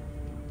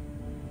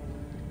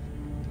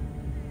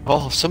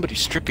 Oh, somebody's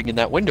stripping in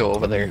that window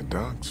over there.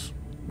 Docks.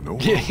 No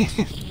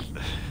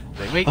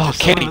Like, wait, Oh,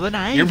 just Kenny, over the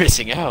night. you're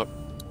missing out.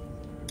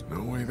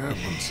 No way that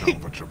one's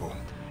salvageable.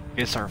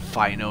 You start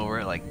fighting over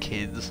it like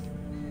kids.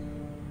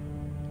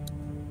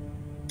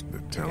 The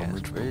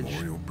Talmadge Bridge.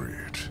 Memorial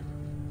Bridge.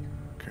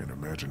 Can't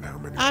imagine how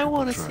many I people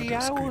wanna tried see, to I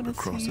escape wanna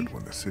across see. it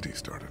when the city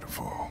started to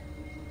fall.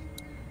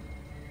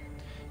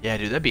 Yeah,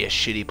 dude, that'd be a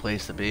shitty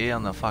place to be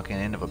on the fucking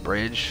end of a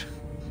bridge.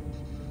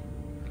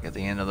 Like at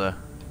the end of the...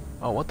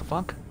 Oh, what the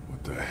fuck?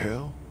 What the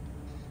hell?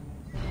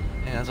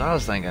 Yeah, that's what I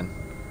was thinking.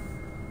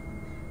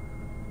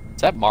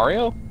 Is that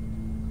Mario?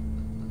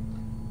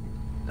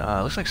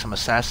 Looks like some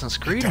Assassin's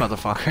Creed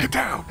motherfucker. Get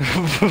down!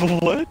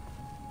 What?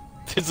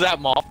 Is that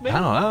Mothman? I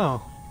don't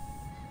know.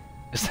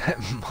 Is that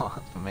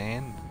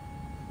Mothman?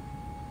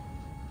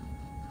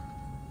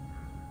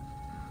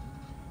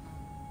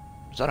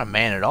 Is that a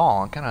man at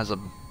all? It kind of has a...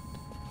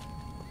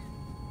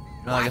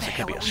 No, I guess it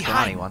could be a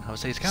scrawny one. I would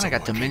say he's kind of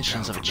got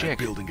dimensions of a chick.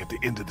 That building at the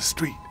end of the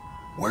street.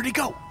 Where'd he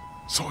go?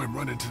 Saw him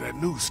run into that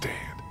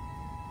newsstand.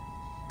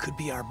 Could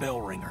be our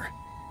bell ringer.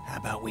 How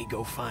about we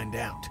go find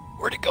out?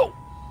 Where'd it go?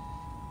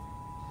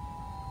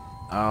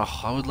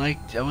 Oh, I would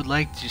like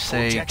to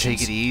say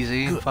take it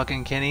easy, Good.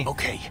 fucking Kenny.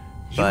 Okay,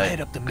 you But head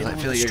up the middle I of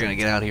feel the like you're street. gonna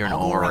get out here and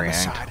I'll go around the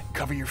overreact. side,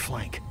 cover your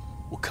flank.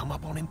 We'll come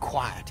up on him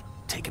quiet,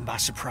 take him by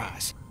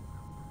surprise.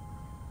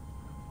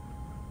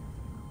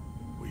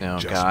 We Oh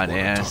just God,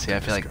 wanna yeah. talk See, to I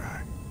feel this like.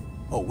 guy.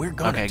 Oh, we're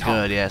gonna Okay, talk.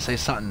 good. Yeah, say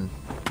something.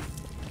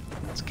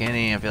 It's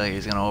Kenny. I feel like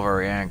he's gonna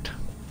overreact.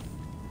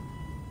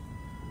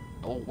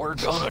 Oh, we're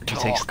gonna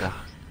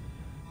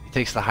He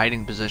takes the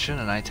hiding position,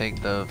 and I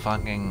take the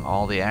fucking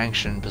all the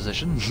action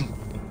position.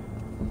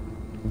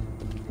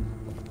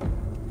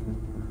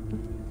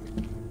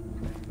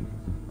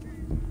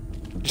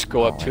 Just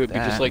go up Not to like it, be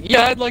just that. like,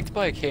 yeah, I'd like to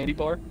buy a candy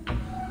bar.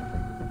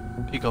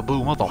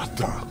 Peekaboo, mother. What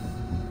the?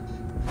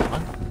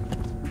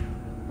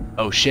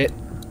 Oh shit.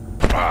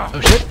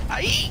 Oh shit.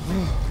 Aye.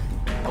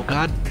 Oh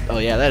God. Oh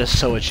yeah, that is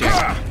so a chick.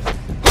 God.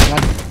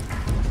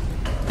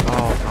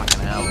 Oh fucking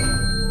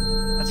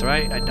hell. That's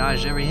right. I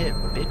dodged every hit,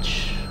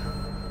 bitch.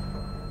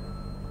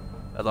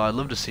 Although I'd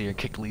love to see her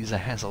kick Lee's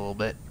ass a little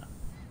bit.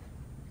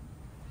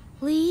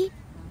 Lee?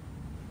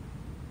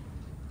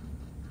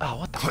 Oh,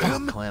 what the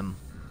Clem? fuck, Clem?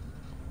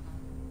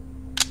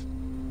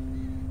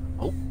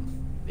 Oh.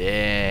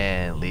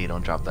 Yeah, Lee,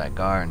 don't drop that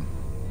guard.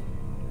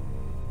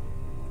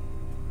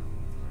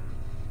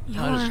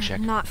 I'll just You're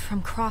check. not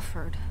from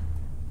Crawford.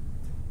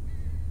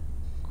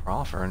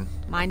 Crawford?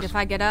 Mind if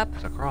I get up?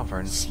 It's a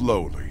Crawford.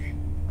 Slowly.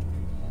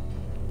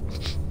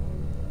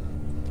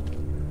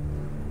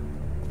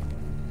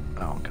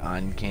 Oh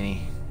God,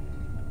 Kenny.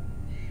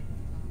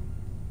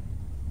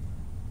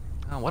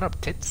 Oh, what up,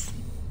 tits?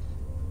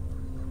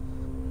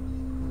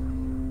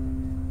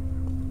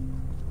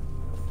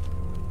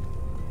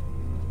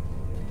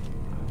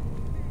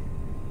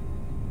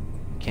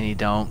 Kenny,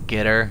 don't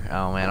get her.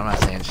 Oh man, I'm not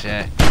saying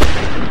shit.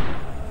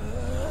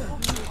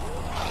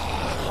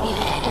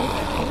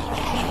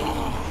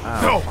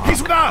 No,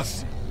 he's with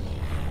us!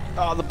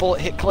 Oh, the bullet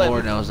hit Clem.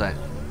 Lord knows that.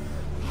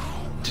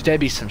 Dude, that'd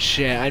be some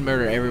shit. I'd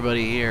murder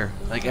everybody here.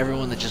 Like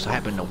everyone that just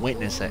happened to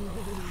witness it.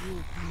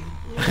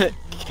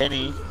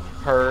 Kenny,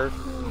 her,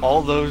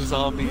 all those Who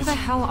zombies. the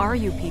hell are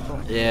you people?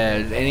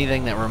 Yeah,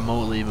 anything that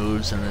remotely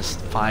moves in this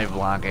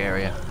 5-block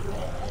area.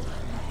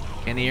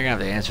 Kenny, you're gonna have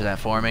to answer that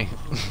for me.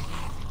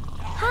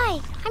 Hi,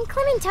 I'm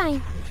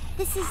Clementine.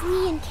 This is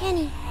Lee and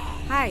Kenny.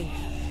 Hi,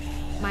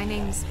 my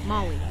name's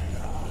Molly.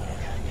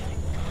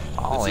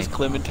 This is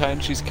Clementine,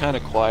 she's kind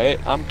of quiet.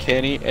 I'm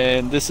Kenny,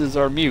 and this is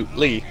our mute,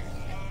 Lee.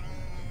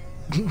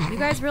 You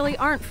guys really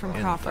aren't from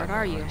Crawford,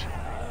 are you?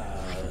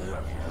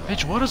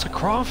 Bitch, what is a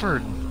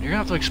Crawford? You're gonna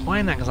have to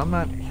explain that, because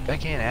I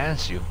can't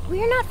ask you.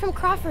 We're not from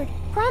Crawford.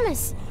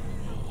 Promise.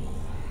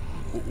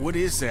 What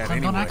is that Clem,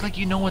 anyway? don't act like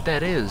you know what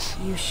that is.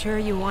 You sure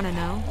you want to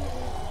know?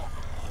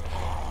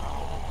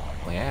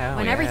 Well, yeah,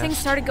 When we everything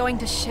asked. started going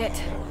to shit,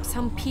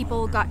 some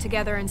people got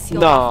together and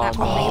sealed No, off that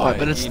one Oh, neighborhood. I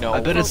bet it's, You know,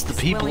 I bet it's the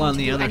Folks people willing on to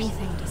the do other...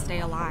 anything to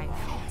stay alive.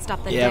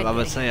 Stop the Yeah, dead I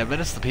would thing. say, I bet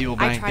it's the people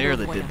I back try to there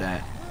that avoid did it.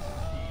 that.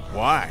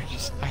 Why?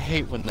 I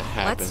hate when that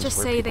happens. Let's just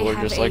where say people they are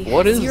have just a like,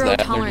 what is zero that? And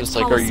they're tolerance just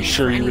like, are you policy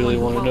sure for you really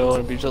anyone want who to know? won't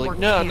And be just or like,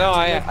 no, can't no,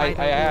 live by I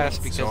the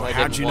asked rules. because So I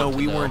how'd didn't you know want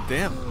we to know. weren't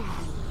them?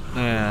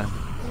 Yeah.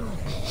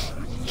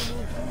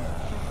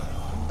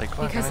 Like,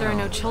 fuck, Because I there are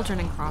know. no children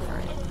in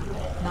Crawford.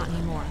 Not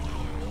anymore.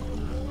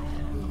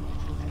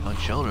 No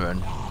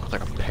children. It's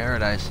like a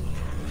paradise.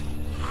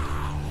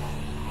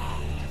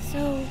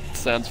 So,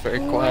 Sounds very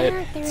why quiet.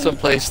 aren't there any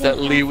Someplace kids that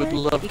in Lee would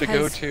Crawford? love to go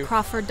Because to.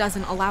 Crawford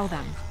doesn't allow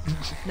them.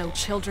 No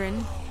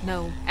children,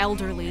 no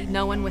elderly,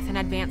 no one with an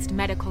advanced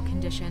medical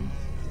condition.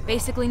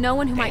 Basically, no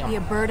one who might be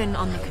a burden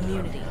on the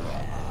community.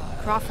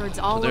 Crawford's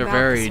all So they're about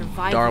very the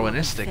survival of the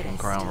Darwinistic in fittest.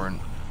 Crawford.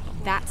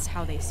 That's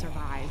how they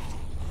survived,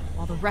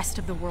 while the rest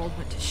of the world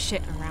went to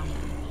shit around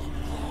them.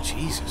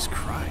 Jesus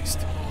Christ.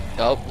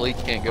 Oh, Lee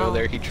can't go Well,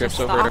 there. He trips just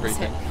the over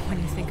opposite everything. when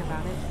you think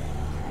about it.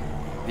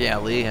 Yeah,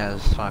 Lee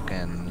has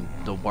fucking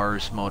the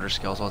worst motor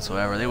skills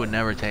whatsoever. They would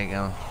never take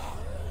him.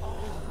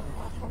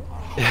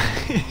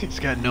 He's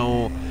got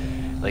no,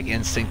 like,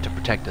 instinct to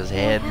protect his what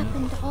head.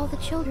 happened to all the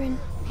children?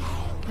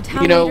 The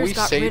town You know, leaders we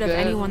got say rid of that,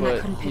 anyone that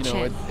but couldn't you pitch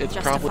know, in. it's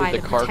justify probably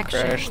the car protection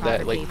crash that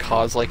Crawford like gave them.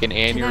 caused like an To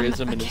them,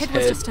 aneurysm a in his kid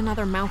was head, just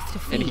another mouth to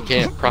feed. and he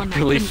can't one that properly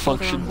couldn't hold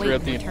their function own weight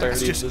throughout the in return. entirety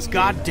That's of just this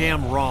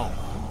goddamn wrong.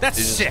 That's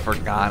They just sick.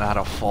 forgot how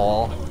to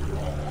fall.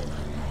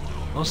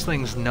 Most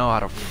things know how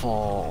to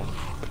fall.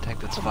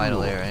 Protect its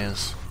vital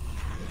areas.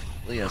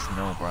 Lee has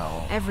no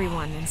problem.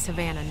 Everyone in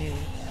Savannah knew.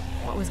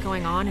 What was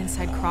going on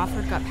inside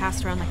Crawford got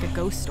passed around like a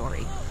ghost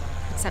story.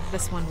 Except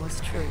this one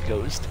was true.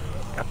 Ghost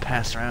got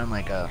passed around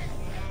like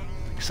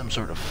some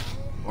sort of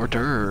hors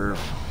d'oeuvre.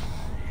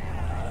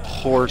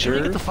 Porter. Should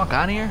we get the fuck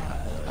out of here?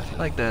 I feel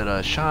like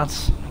that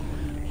shots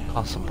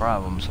cause some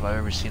problems if I've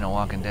ever seen a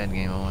Walking Dead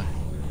game.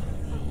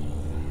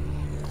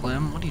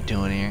 Clem, what are you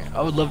doing here?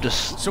 I would love to.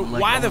 So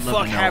why the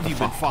fuck have you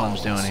been following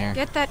us? Doing here?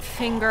 Get that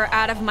finger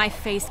out of my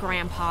face,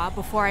 Grandpa,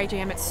 before I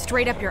jam it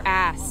straight up your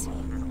ass.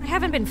 I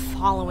haven't been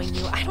following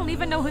you. I don't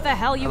even know who the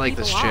hell you I like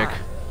people this are. chick.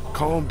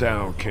 Calm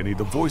down, Kenny.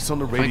 The voice on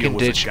the radio If I can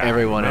was a ditch guy,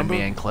 everyone and remember?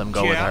 me and Clem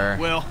go with her.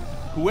 Well,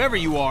 whoever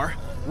you are,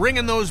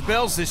 ringing those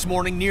bells this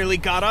morning nearly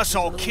got us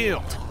all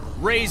killed.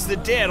 Raised the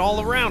dead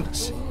all around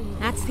us.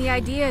 That's the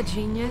idea,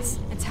 genius.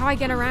 It's how I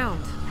get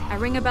around. I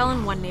ring a bell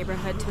in one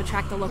neighborhood to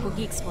attract the local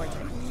geeks towards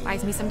it.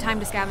 Buys me some time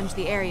to scavenge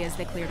the areas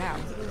they cleared out.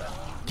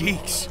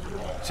 Geeks?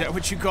 Is that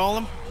what you call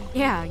them?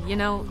 Yeah, you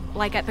know,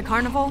 like at the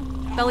carnival,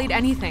 they'll eat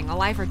anything,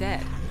 alive or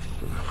dead.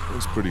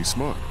 That's pretty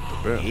smart,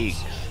 the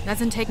bells.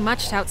 Doesn't take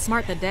much to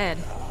outsmart the dead.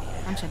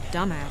 Bunch of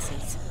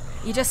dumbasses.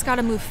 You just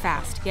gotta move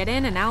fast, get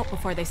in and out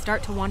before they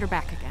start to wander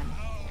back again.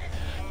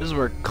 This is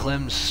where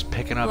Clem's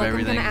picking up Look,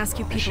 everything. I'm gonna ask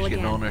you As she's people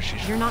getting again. older,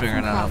 she's You're not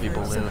figuring from out how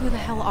people Crawford, so live. who the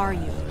hell are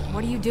you?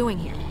 What are you doing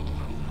here?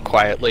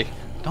 Quietly.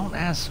 Don't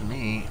ask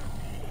me.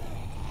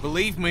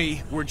 Believe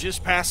me, we're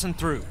just passing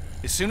through.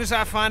 As soon as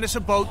I find us a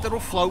boat that'll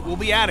float, we'll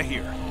be out of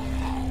here.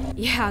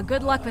 Yeah,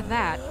 good luck with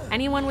that.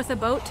 Anyone with a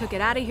boat took it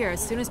out of here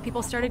as soon as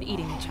people started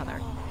eating each other.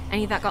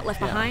 Any that got left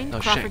behind, no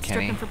Crawford shit, stripped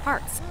Kenny. them for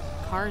parts.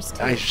 Cars,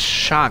 too. I'm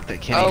shocked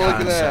that Kenny look at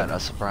Khan that. said a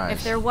surprise.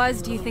 If there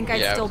was, do you think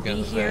I'd Yeah, I still was be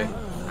gonna here? say.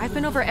 I've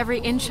been over every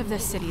inch of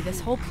this city. This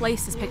whole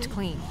place is picked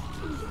clean.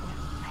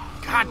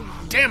 God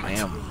damn it!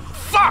 Damn.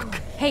 Fuck!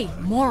 Hey,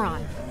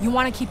 moron. You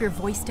want to keep your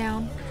voice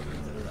down?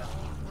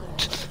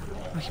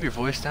 Keep your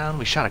voice down.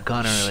 We shot a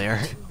gun earlier.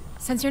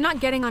 Since you're not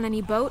getting on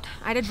any boat,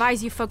 I'd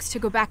advise you folks to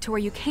go back to where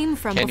you came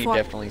from Kenny before...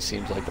 definitely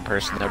seems like the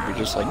person that would be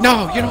just like,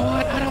 no, you know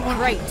what? I don't want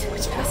Right.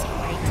 Just right.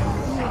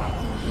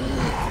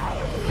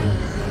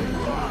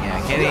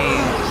 Yeah, Kenny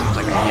seems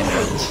like a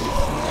hindrance.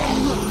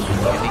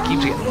 And he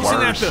keeps getting Isn't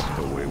that worse. the...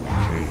 The way we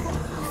came.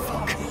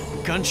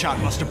 Fuck. Gunshot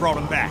must have brought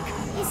him back.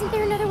 Isn't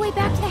there another way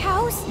back to the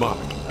house? Mom,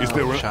 is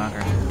there a...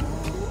 Shocker.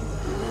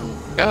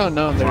 Oh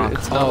no, Fuck,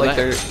 it's all not like that.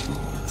 there's.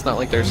 It's not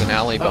like there's an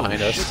alley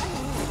behind us.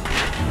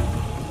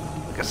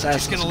 Like Just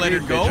Assassin's gonna let her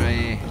Creed, go?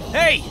 bitch,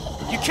 Hey!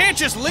 You can't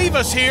just leave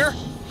us here!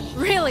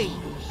 Really?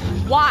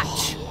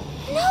 Watch.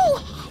 No!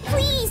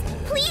 Please!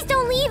 Please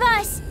don't leave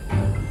us!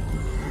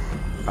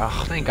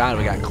 Oh, thank God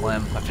we got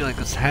Clem. I feel like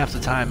that's half the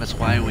time that's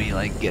why we,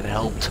 like, get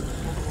helped.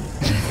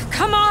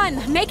 Come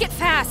on, make it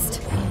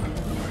fast.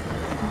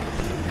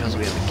 Because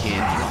we have a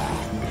kid.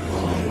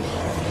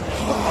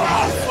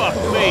 Oh, fuck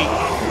me!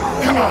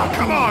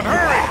 Come on,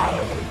 hurry!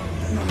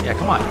 Yeah,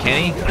 come on,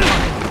 Kenny.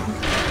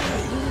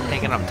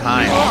 Taking up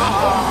time. Lee,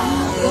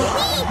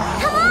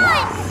 come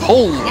on!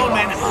 Holy Oh,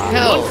 man.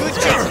 hell! Good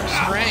That's job. some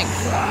strength.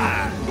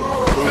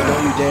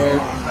 Don't you dare.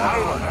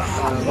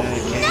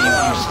 Kenny, you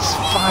useless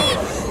fuck.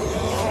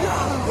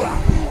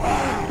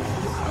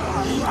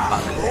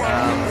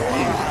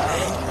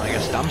 I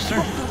guess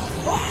dumpster?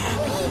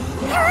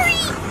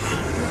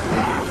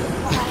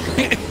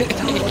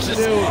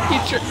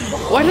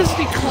 Why doesn't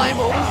he climb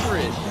over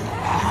it?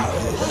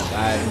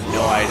 I have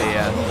no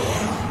idea.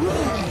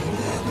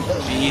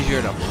 It'd be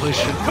easier to push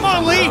it. Come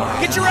on, Lee!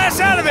 Get your ass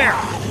out of there!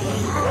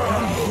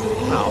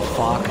 Oh,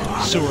 fuck.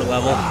 Sewer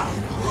level.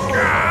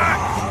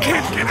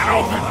 Can't get it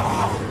open!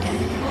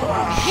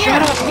 Here,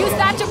 use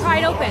that to pry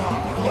it open.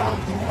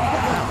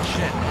 Oh,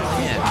 shit.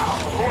 Yeah.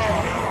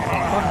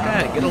 Fuck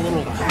that. Get a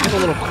little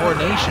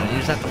coordination. You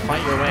just have to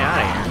fight your way out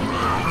of here.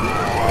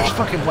 There's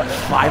fucking, what,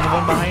 5 of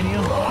them behind you?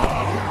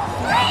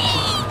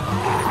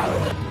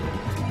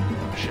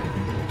 Oh, shit.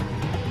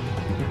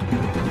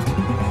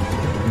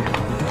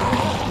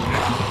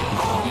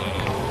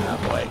 Oh,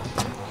 boy.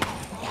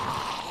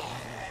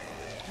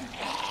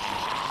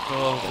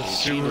 Oh, the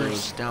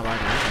sewers down by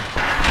the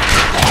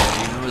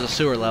river. Even with the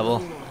sewer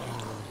level,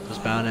 it was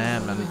bound to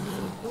happen.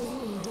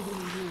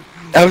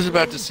 I was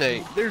about to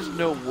say, there's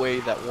no way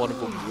that one of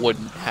them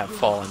wouldn't have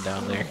fallen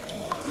down there.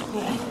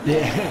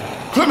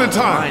 Yeah.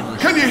 Clementine,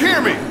 can you hear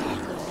me?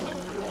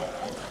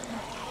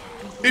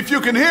 If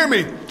you can hear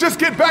me, just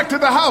get back to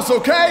the house,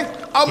 okay?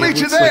 I'll meet you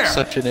He looks there. like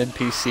such an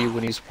NPC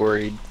when he's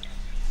worried.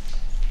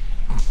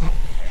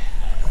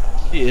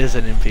 He is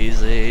an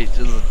NPC.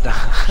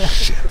 Just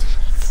Shit.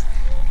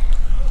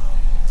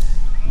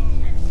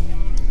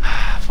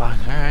 Fuck.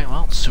 All right.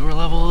 Well, sewer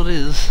level it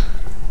is.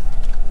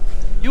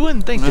 You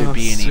wouldn't think there'd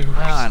be any. Well,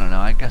 I don't know.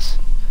 I guess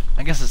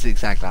it's the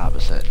exact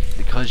opposite.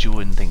 Because you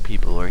wouldn't think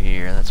people were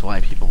here. That's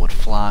why people would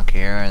flock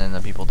here, and then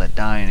the people that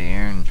died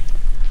here, and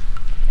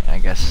I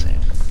guess.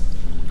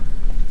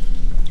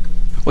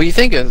 Well, you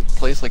think a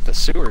place like the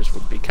sewers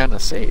would be kind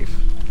of safe.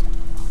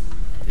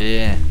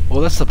 Yeah.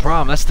 Well, that's the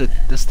problem. That's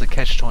the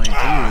catch-22.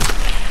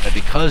 That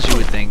because you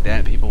would think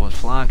that people would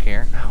flock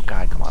here. Oh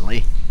God, come on,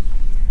 Lee.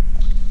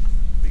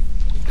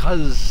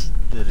 Because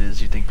it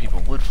is, you think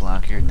people would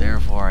flock here.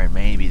 Therefore, it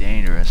may be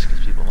dangerous because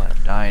people might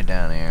have died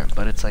down here.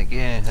 But it's like,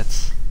 yeah,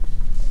 that's.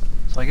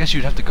 So I guess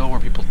you'd have to go where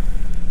people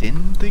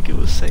didn't think it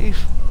was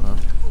safe. Huh?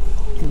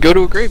 Go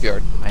to a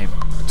graveyard.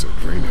 It's a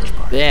drainage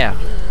pipe. Yeah.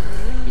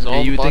 Because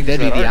all you the would think bodies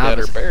that'd be the that are dead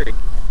opposite. are buried.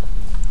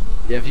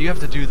 Yeah, if you have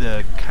to do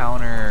the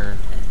counter...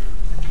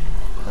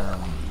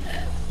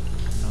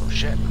 oh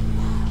shit.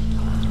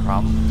 That's a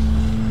problem.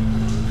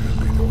 Could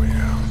be the way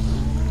out.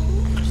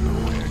 There's no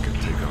way I can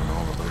take on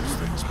all of those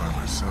things by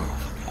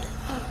myself.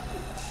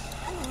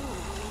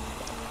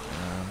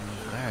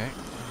 Alright.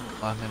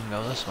 Let him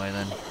go this way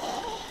then.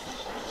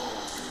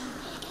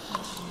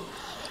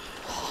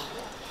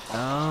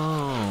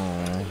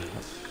 Oh.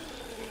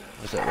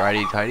 Was it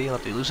righty tighty,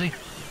 lefty loosey?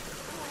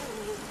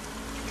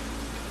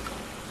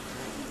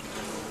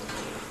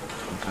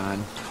 Oh god.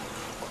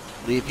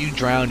 Lee, if you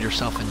drowned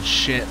yourself in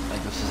shit,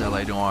 like this is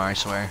LA Noire, I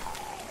swear.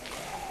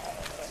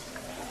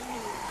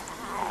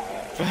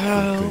 Good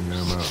thing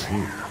I'm out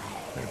here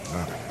and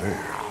not in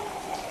there.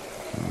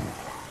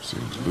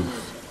 Seems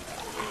loose.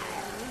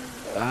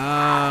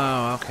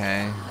 Oh,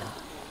 okay.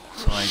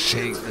 So I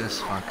take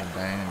this fucking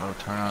thing and go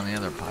turn on the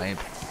other pipe.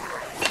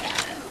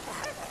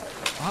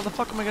 How the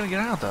fuck am I gonna get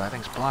out though? That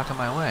thing's blocking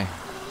my way.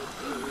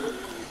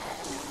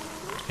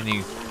 Can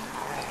you...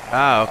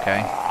 Oh,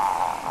 okay.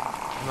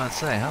 I was about to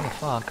say, how the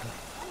fuck?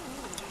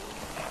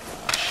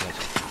 Oh, shit.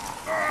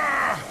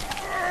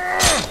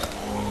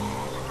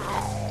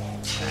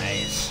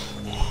 Nice.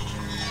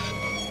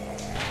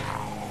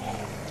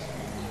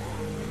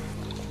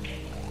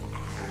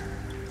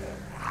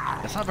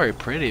 It's not very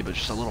pretty, but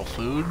just a little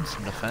food,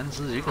 some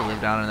defenses. You can live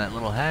down in that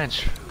little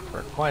hatch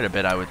for quite a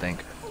bit, I would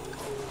think.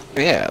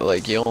 Yeah,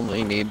 like you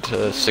only need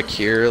to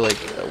secure like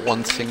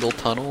one single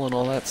tunnel and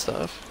all that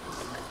stuff.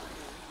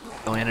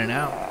 Go in and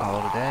out all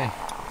of the day.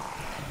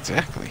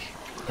 Exactly.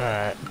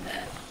 Alright.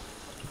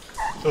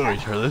 Let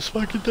me turn this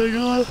fucking thing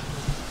on.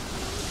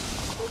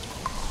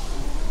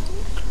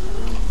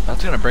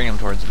 That's gonna bring him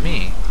towards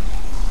me.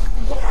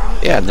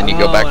 Yeah, and then you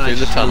go back through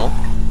the tunnel.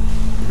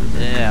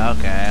 Yeah,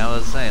 okay. I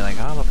was saying, like,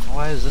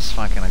 why is this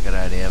fucking a good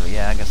idea? But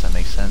yeah, I guess that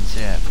makes sense.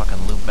 Yeah,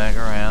 fucking loop back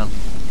around.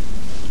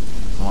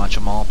 Watch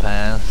them all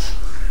pass.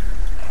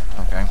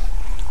 Okay.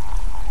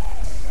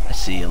 I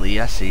see you, Lee.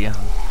 I see you.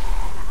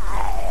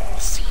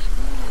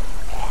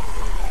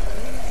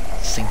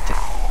 Synced it.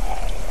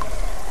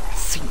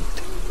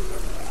 Synced.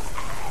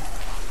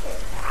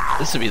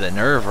 This would be the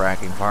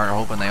nerve-wracking part,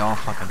 hoping they all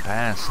fucking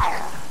passed.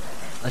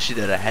 Unless you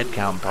did a head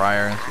count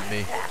prior, this would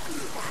be...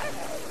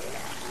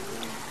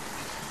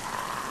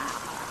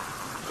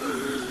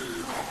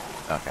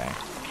 Okay. I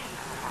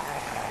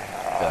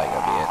feel like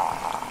that'll be it.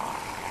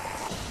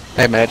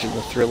 I imagine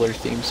the Thriller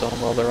theme song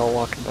while they're all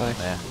walking by.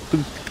 Yeah.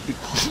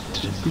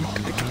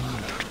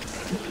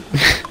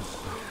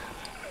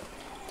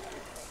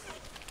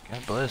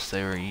 God bless,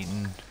 they were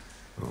eating.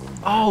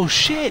 Oh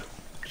shit!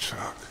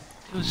 Chuck.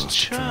 It was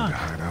Must have tried to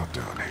Chuck. hide out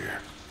down here.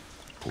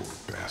 Poor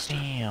bastard.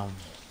 Damn.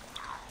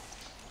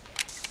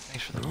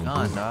 Thanks for the No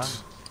gun, dog.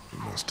 bullets. He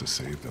must have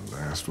saved the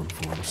last one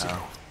for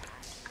himself.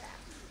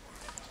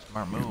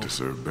 Smart You move.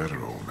 deserve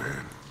better, old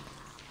man.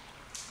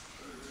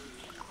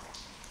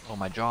 Oh,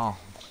 my jaw.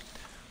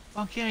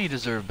 Fuck yeah, you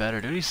deserve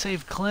better, dude. He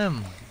saved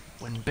Clem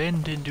when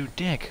Ben didn't do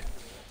dick.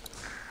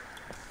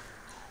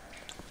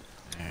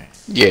 Alright.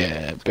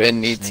 Yeah, Ben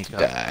needs Sneak to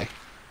up. die.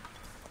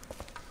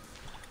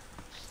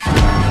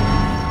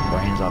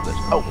 Brains off this.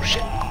 Oh,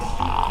 shit.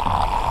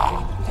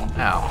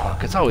 Ow,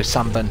 fuck. It's always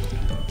something.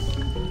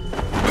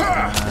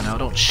 No,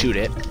 don't shoot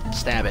it.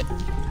 Stab it.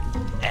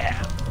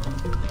 Yeah.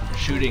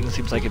 Shooting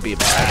seems like it'd be a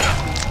bad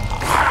idea.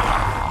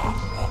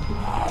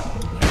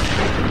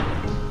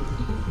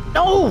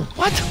 No!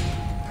 What?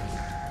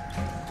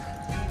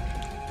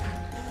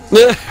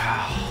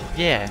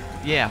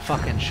 Yeah,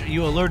 fucking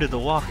you alerted the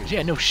walkers.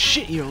 Yeah, no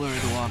shit you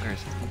alerted the walkers.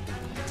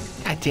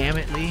 God damn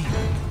it, Lee.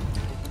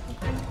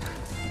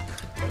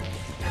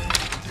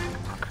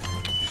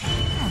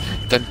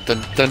 Dun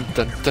dun dun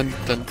dun dun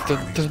dun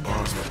dun dun.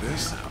 Pause for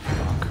this.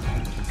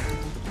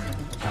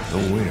 No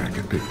way I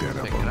can pick that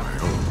up on my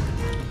own.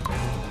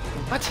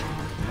 What?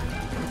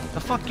 The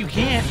fuck you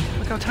can't?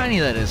 Look how tiny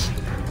that is.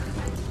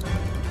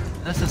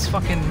 Unless it's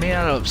fucking made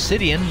out of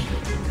obsidian.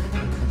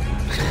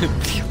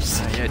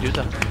 Yeah, do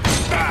the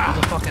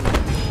fucking...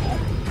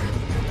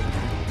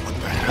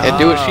 And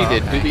do what she Oh,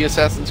 did. okay. Do the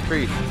Assassin's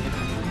Creed.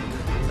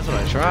 That's what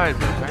I tried,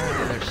 but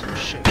apparently there's some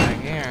shit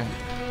back here.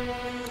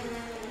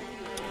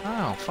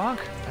 Oh, fuck.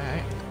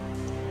 Alright.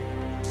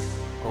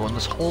 Go in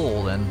this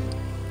hole, then.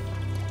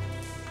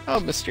 Oh,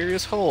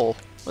 mysterious hole.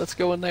 Let's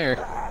go in there.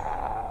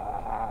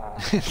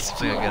 Seems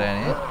like a good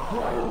idea.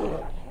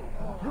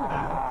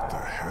 What the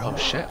hell? Oh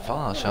shit,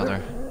 follow each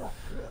other.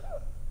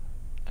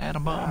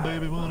 Atom bomb,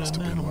 baby, what Must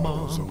an have been atom one of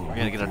those bomb. old We're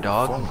gonna get a nuclear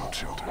dog. fallout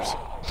shelters.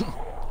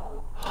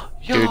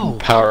 Yo, Dude in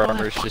power all that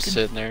armor's just fucking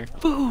sitting there.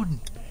 Food.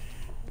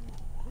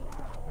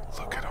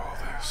 Look at all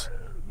this.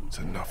 It's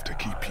enough to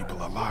keep people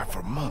alive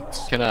for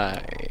months. Can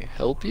I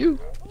help you?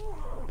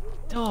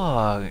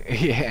 Dog.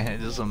 Yeah,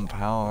 just some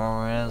power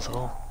armor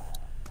asshole.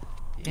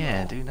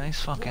 Yeah, dude,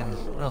 nice fucking...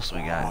 What else we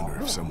I got?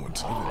 wonder if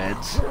someone's living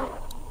Beds.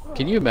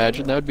 Can you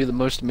imagine? That would be the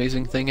most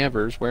amazing thing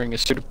ever, is wearing a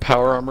suit of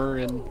power armor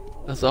in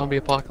a zombie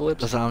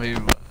apocalypse. The zombie...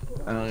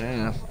 Oh,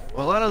 yeah.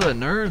 Well, a lot of the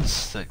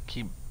nerds that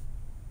keep...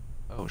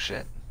 Oh,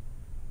 shit.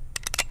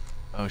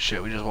 Oh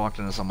shit, we just walked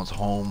into someone's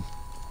home.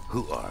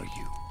 Who are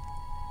you?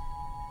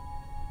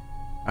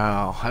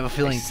 Oh, I have a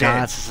feeling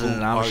Dots is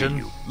an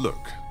option.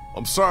 Look,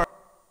 I'm sorry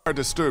I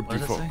disturbed you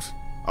folks.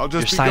 I'll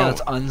just Your be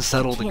silence going.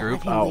 unsettled the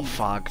group. Oh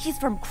fuck. He's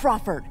from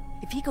Crawford.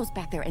 If he goes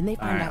back there and they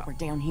find out we're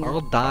down here.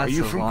 I'll Dots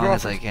as long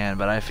as I can,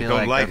 but I feel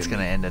like that's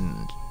gonna end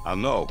in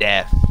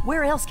death.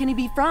 Where else can he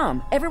be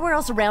from? Everywhere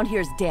else around here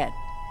is dead.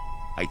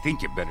 I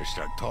think you better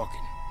start talking.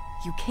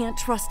 You can't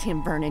trust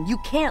him, Vernon. You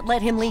can't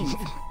let him leave.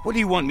 What do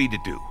you want me to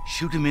do?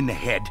 Shoot him in the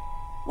head?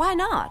 Why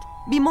not?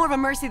 Be more of a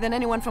mercy than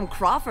anyone from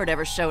Crawford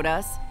ever showed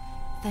us.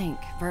 Think,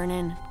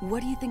 Vernon.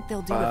 What do you think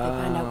they'll do if they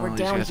find out we're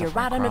down here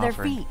right under their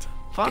feet?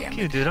 Fuck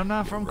you, dude. I'm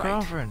not from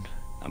Crawford.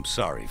 I'm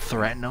sorry.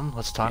 Threaten him.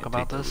 Let's talk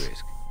about this.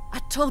 I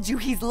told you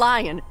he's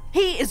lying.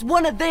 He is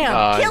one of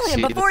them. Kill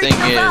him see, before the he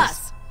thing kills is-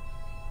 us.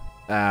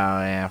 Oh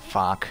yeah,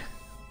 fuck.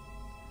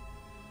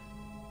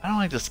 I don't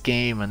like this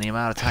game and the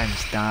amount of times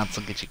Dots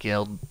will get you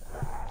killed.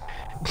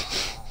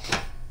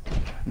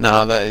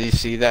 No, that you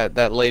see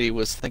that lady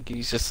was thinking.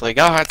 He's just like,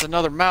 oh, it's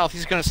another mouth.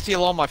 He's gonna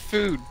steal all my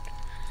food.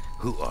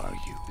 Who are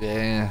you?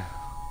 Yeah.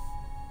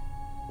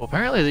 Well,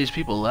 apparently these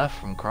people left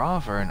from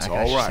Crawford, and It's I guess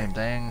all the right. same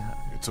thing.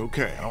 It's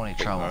okay. I don't want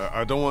any trouble.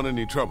 I don't want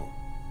any trouble.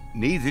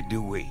 Neither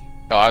do we.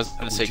 Oh, I was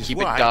gonna say Which is keep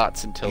it why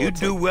Dots until you it's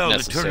do like, well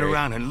necessary. to turn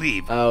around and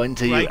leave. Oh,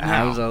 until you right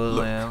now.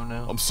 Look,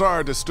 I'm sorry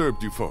I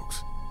disturbed you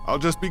folks. I'll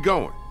just be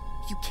going.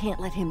 You can't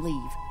let him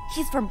leave.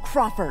 He's from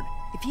Crawford.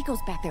 If he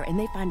goes back there and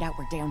they find out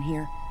we're down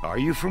here. Are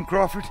you from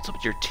Crawford? What's up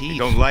with your teeth?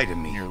 Don't lie to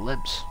me. And your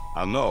lips.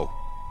 I'll know.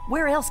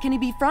 Where else can he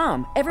be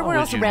from? Everywhere would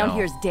else you around know?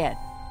 here is dead.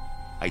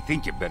 I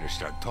think you better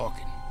start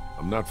talking.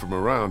 I'm not from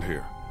around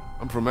here.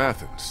 I'm from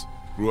Athens.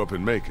 Grew up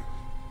in Macon.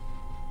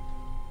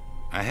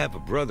 I have a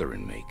brother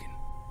in Macon.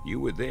 You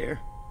were there?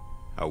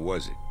 How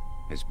was it?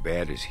 As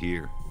bad as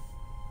here?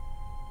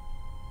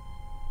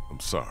 I'm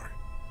sorry.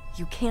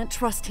 You can't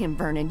trust him,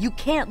 Vernon. You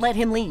can't let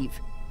him leave.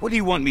 What do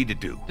you want me to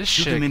do? This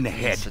Shoot chick him in the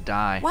needs head? to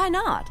die. Why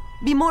not?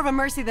 Be more of a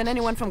mercy than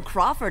anyone from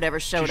Crawford ever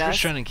showed She's us. just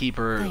trying to keep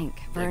her,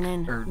 Think,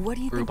 Vernon. her What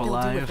do you group think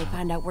they'll do if alive. they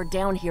find out we're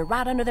down here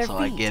right under their So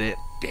feet? I get it.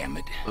 Damn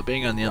it. But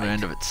being on the other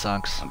end of it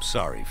sucks. I'm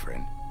sorry,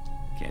 friend.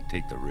 Can't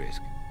take the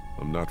risk.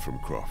 I'm not from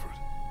Crawford,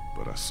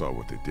 but I saw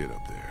what they did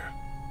up there.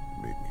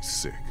 It made me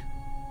sick.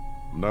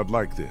 I'm not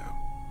like them,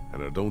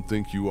 and I don't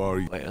think you are.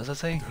 Wait, what does that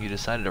say? You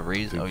decided to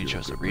reason. Think Oh, you you're a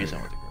chose to good reason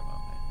man. with the group.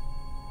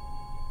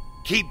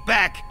 Keep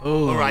back,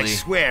 Oh, or I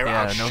swear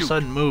yeah, I'll no shoot.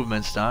 sudden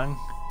movements, dog.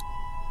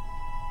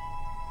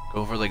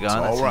 Go for the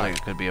gun. That all seems right. like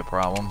it could be a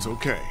problem. It's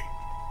okay.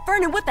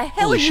 Vernon, what the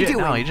hell Holy are you shit!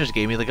 doing? No, he just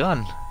gave me the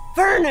gun.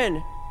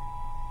 Vernon!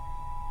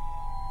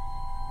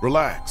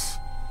 Relax.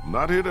 I'm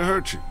not here to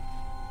hurt you.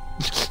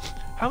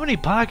 How many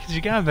pockets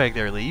you got back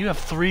there, Lee? You have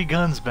 3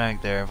 guns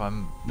back there, if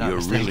I'm not You're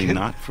mistaken. really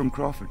not from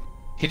Crawford?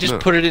 He just No.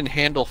 put it in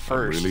handle I'm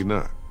first. really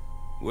not.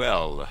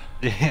 Well,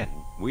 Yeah.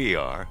 we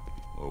are,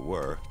 or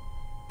were.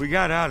 We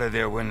got out of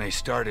there when they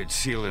started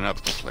sealing up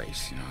the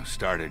place,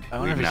 started I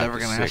wonder if weeding he's out ever the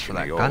gonna sick ask for and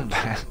that the gun old.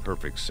 back.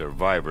 Perfect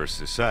survivor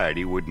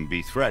society wouldn't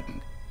be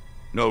threatened.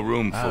 No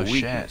room for Oh, shit.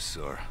 weakness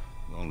or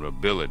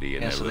vulnerability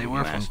in Yeah, their so they little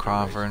were from master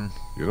Crawford.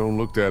 You don't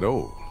look that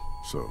old,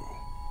 so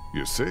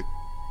you're sick? race.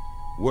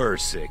 We're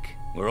sick.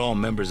 We're all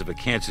members of a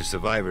cancer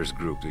survivors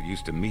group that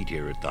used to meet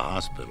here at the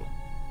hospital.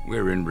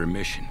 We're in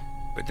remission.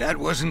 But that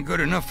wasn't good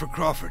enough for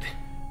Crawford.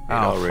 They'd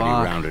Oh, already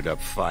fuck. rounded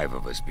up 5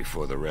 of us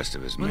before the rest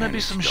of us Wouldn't that be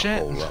managed some to shit?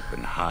 hole up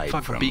and hide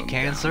Fucking from beat them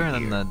cancer down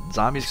and here. then the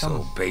zombies This come.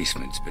 whole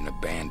basement's been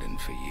abandoned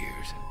for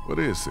years. What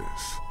is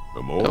this? The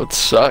That morgue? would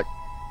suck.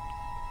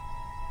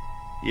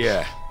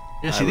 Yeah.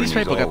 Yeah, see, these Irony's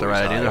people got the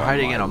right always idea. high They're on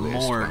hiding my in a list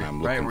when morgue,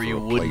 I'm right looking where for you a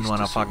wouldn't place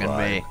want to to fucking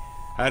survive. be.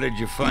 How did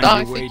you find No,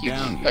 I your way think you.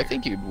 down here? I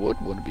think you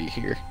would want to be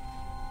here.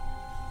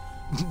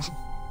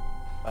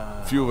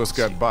 A few of us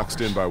got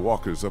boxed in by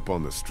walkers up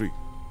on the street.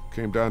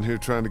 Came down here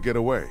trying to get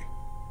away.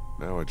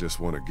 Now I just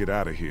want to get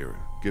out of here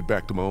and get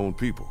back to my own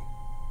people.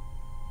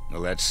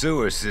 Well, that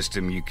sewer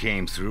system you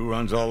came through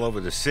runs all over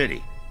the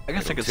city. I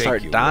guess I It'll could take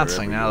start you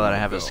dancing wherever now you that I wanna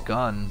have this go.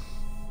 gun.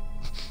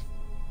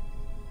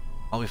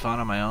 I'll be fine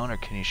on my own, or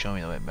can you show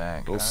me the way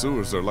back? Those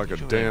sewers are like a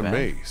show me the way damn back.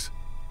 maze.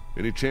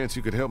 Any chance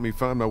you could help me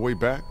find my way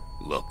back?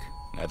 Look,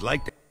 I'd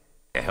like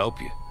to help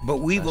you, but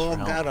we've Thanks all for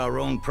help. got our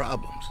own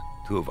problems.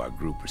 2 of our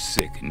group are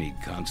sick and need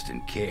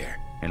constant care,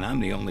 and I'm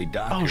the only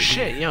doctor. Oh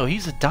shit, here. yo,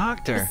 he's a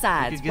doctor.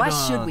 Besides, We could why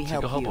get, should we take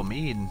help a help you? of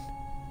Mead.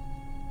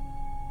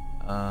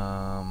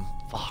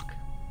 Fuck.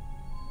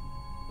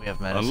 We have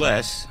medicine.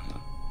 Unless,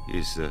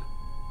 is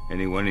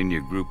anyone in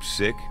your group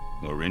sick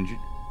or injured?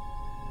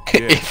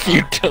 If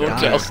you don't, Yeah,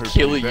 I'll I heard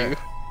kill pretty you. bad.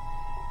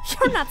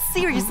 You're not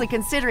seriously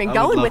considering I would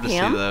going love with to see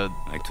him.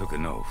 I took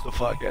an oath. the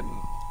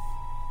fucking.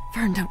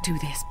 Vern, don't do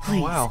this, Oh,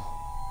 please. wow.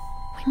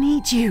 We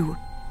need you.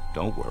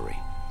 Don't worry,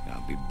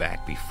 I'll be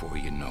back before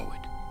you know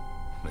it.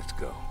 Let's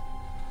go.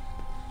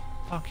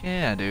 Fuck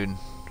yeah, dude.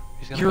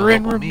 He's gonna You're go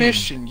in help Mead.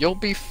 remission. You'll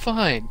be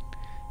fine.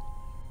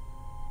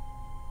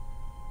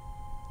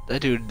 That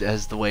dude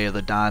has the way of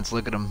the dots.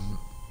 Look at him.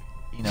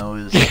 He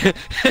knows.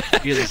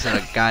 He hasn't said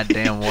a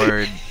goddamn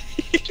word.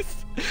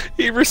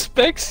 He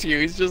respects you.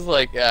 He's just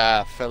like,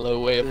 ah,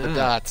 fellow way of the Yeah.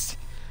 dots.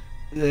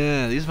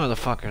 Yeah, these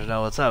motherfuckers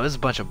know what's up. There's a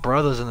bunch of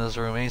brothers in this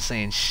room, ain't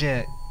saying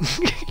shit.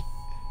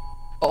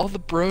 All the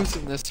bros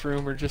in this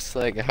room are just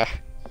like,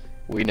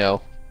 we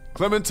know.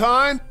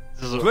 Clementine?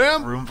 This is a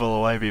Clem? room full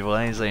of white people,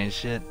 I ain't saying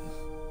shit.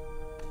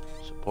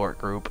 Support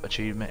group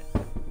achievement.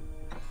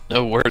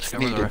 No words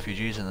Discover needed. the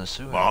refugees in the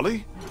sewer.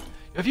 Molly?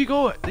 If you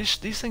go, these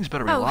things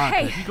better be Oh, locked.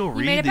 hey, If you go you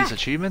made read it these back.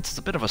 achievements, it's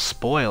a bit of a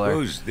spoiler.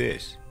 Who's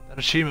this? That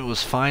achievement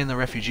was find the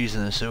refugees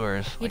in the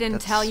sewers. He didn't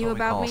that's tell you what we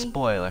about call a me?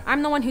 spoiler.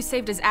 I'm the one who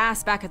saved his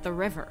ass back at the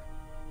river.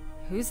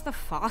 Who's the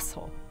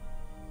fossil?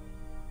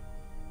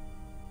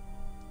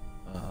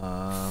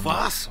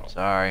 Fossil?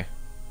 Sorry.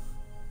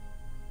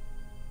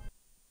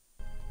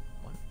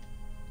 What?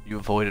 You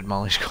avoided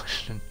Molly's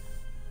question.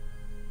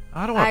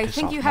 I don't want to I piss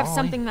think off you have Molly.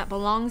 something that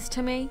belongs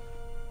to me.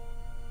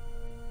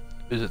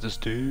 Is it this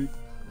dig?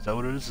 Is that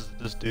what it is? Is it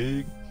this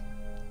dig?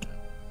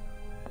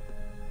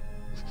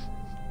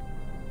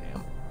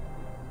 Damn.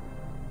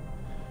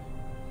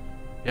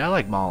 Yeah, I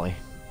like Molly.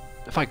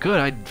 If I could,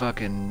 I'd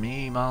fucking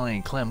me, Molly,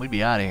 and Clem, we'd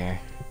be out of here.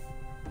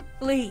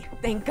 Lee,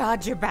 thank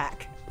God you're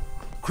back.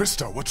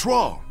 Krista, what's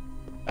wrong?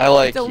 I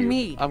like Don't you.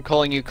 me. I'm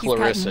calling you He's gotten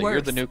Clarissa. You're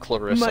worse. the new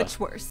Clarissa. Much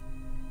worse.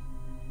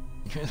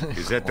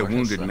 Is that the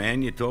wounded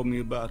man you told me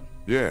about?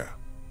 Yeah,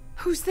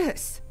 Who's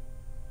this?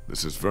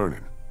 this is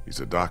Vernon. He's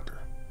a doctor.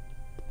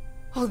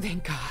 Oh,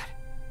 thank God.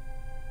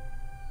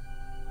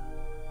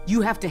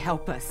 You have to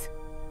help us.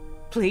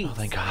 Please. Oh,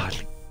 thank God.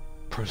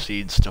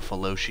 Proceeds to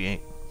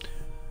fellowshiate.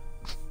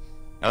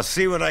 I'll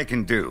see what I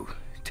can do.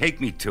 Take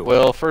me to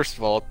Well, it. first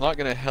of all, it's not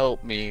gonna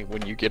help me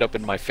when you get up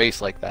in my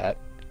face like that.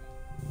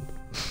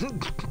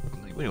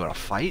 What, do you want to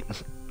fight?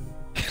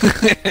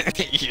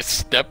 You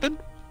stepping?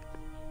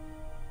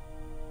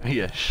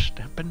 Yeah,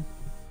 stepping.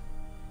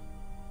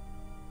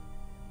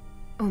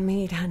 Oh,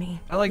 Mead, honey.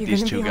 I like You're these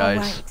gonna two be guys.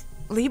 all right.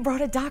 Lee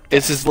brought a doctor.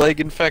 Is his leg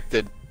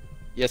infected?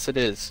 Yes, it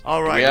is. All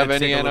Do right, we have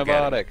let's any take a look at him.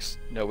 antibiotics?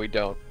 No, we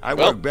don't. I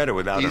Well, work better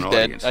without he's an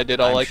dead. audience. I did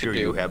all I'm I sure could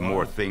do. you have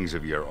more things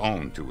of your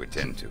own to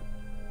attend to.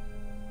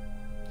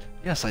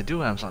 Yes, I do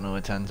have something to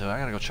attend to. I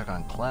gotta go check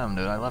on Clem,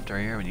 dude. I left her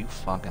here with you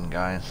fucking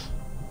guys.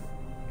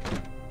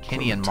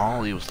 Kenny and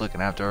Molly was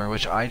looking after her,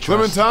 which I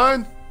trust.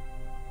 Clementine?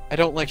 I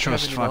don't like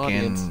trust having an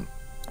audience. fucking.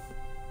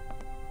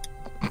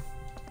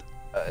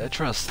 I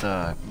trust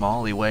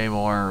Molly way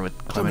more with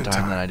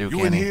Clementine than I do you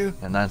in Kenny, here?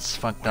 and that's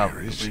fucked up.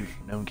 Where is she?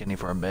 We've known Kenny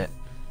for a bit.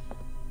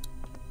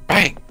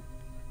 Bang!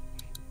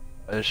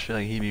 I just feel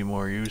like he'd be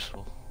more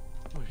useful.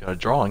 Oh, we got a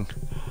drawing.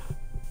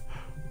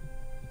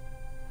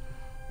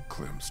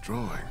 Clem's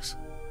drawings.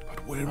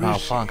 But where is Oh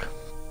she? fuck.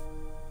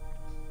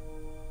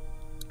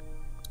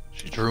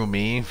 She drew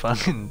me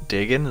fucking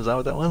digging. Is that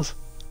what that was?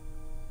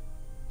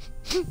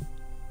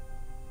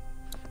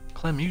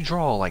 Clem, you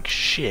draw like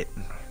shit.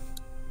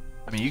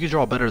 I mean, you can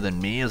draw better than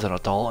me as an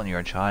adult and you're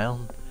a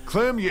child.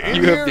 Clem, you in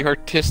You here? have the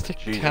artistic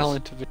Jesus.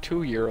 talent of a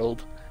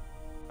 2-year-old.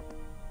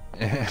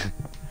 I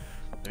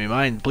mean,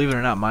 mine, believe it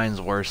or not, mine's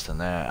worse than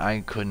that.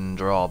 I couldn't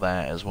draw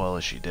that as well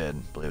as she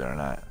did, believe it or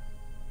not.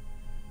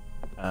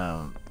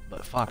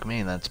 But fuck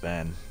me, that's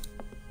bad.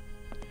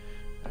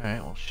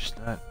 Alright, well, she's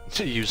not.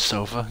 Use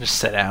sofa, just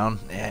sit down.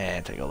 Yeah,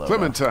 take a look.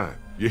 Clementine,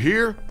 you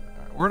here?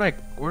 Where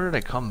did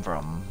I come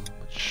from?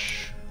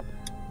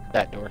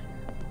 That door.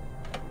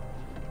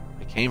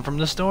 I came from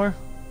this door?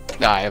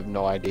 Nah, I have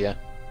no idea.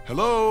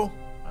 Hello?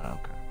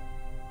 Okay.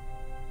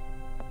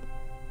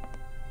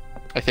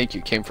 I think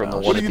you came from the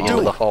What one are at you the end of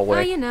the doing? Well,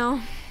 hallway. you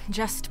know,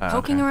 just Oh,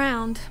 poking okay.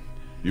 around.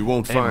 You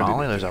won't Hey, find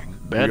Molly, anything. there's a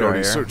bed We already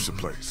right here. searched the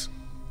place.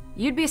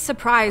 You'd be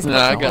surprised Nah,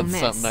 what I you'll got miss.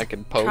 something I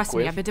can poke Trust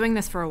with. me, I've been doing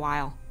this for a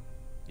while.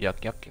 Yuck,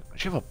 yuck, yuck.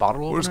 Does she have a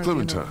bottle Where's opener at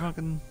the end of Clementine? the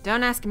fucking...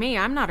 Don't ask me,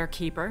 I'm not her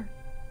keeper.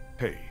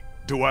 Hey,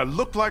 do I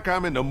look like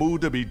I'm in the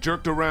mood to be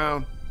jerked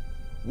around?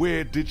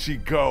 Where did she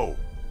go?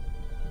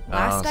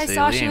 Last I see,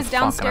 saw, Lee she ain't was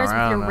downstairs with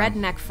fucking your around,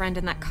 redneck friend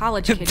and that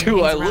college kid who Do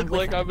hangs I around look with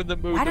like him. I'm in the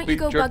mood Why to don't be you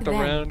go jerked bug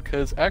them? around?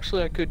 Because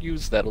actually I could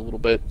use that a little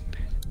bit.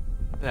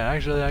 Yeah,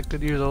 actually, I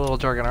could use a little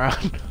jerking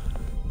around.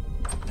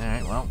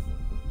 Alright, well.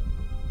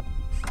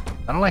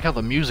 I don't like how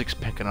the music's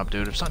picking up,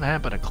 dude. If something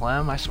happened to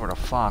Clem, I sort of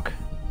fuck.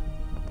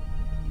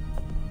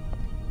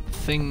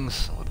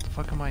 Things... What the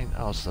fuck am I...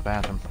 Oh, it's the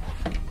bathroom.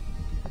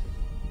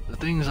 The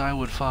things I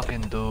would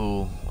fucking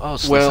do... Oh,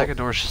 so Well- the second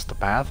door's just the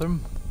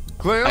bathroom?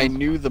 Clem? I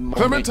knew the moment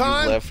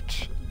Clementine? you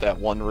left that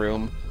one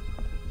room,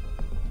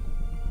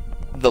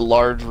 the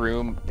large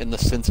room in the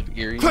sense of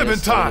eeriness that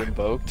Clementine! it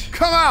invoked,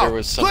 Come out, there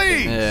was something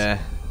please! Yeah.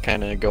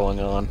 kind of going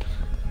on.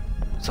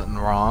 Something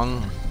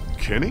wrong?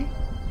 Kenny?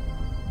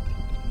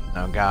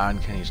 Oh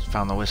god, Kenny's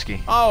found the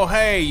whiskey. Oh,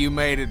 hey, you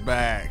made it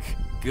back.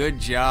 Good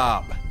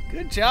job.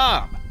 Good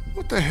job.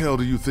 What the hell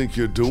do you think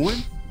you're doing?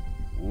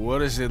 What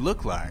does it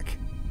look like?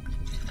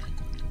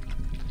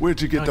 Where'd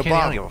you get No, the Kenny, I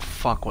don't bottle? give a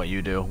fuck what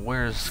you do.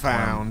 Where's Clem?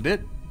 Found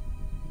it.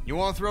 You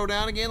want to throw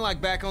down again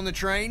like back on the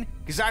train?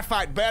 Because I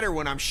fight better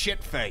when I'm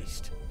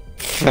shit-faced.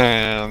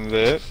 Found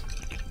it.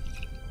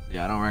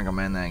 Yeah, I don't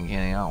recommend that,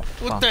 Kenny. I'll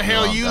What fuck the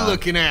hell up, you dog.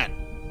 looking at?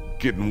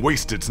 Getting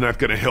wasted's not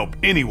gonna help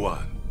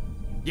anyone.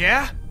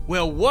 Yeah?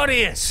 Well, what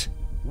is?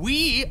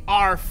 We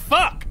are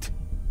fucked.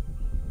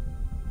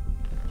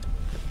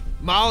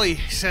 Molly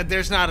said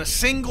there's not a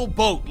single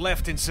boat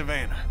left in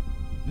Savannah.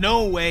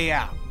 No way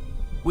out.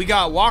 We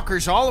got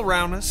walkers all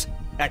around us.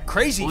 That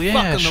crazy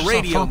fuck on the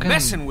radio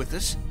messing with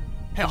us.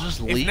 Hell,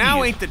 if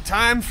now ain't the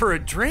time for a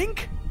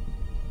drink?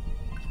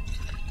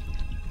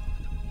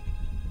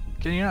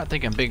 You're not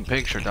thinking big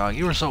picture, dog.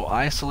 You were so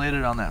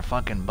isolated on that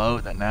fucking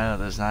boat that now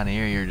that it's not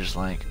here, you're just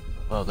like,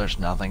 well, there's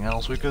nothing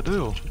else we could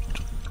do.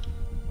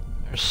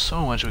 There's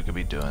so much we could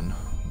be doing.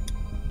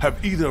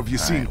 Have either of you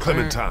seen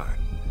Clementine?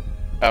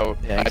 Oh,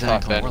 yeah, exactly. I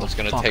thought Ben was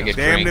gonna take a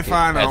damned drink if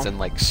I know. as in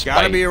like spite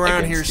Gotta be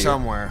around here against you.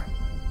 somewhere.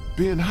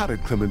 Ben, how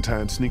did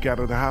Clementine sneak out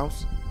of the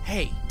house?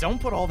 Hey,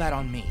 don't put all that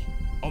on me.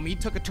 Omid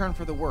took a turn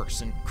for the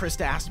worse, and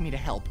Krista asked me to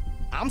help.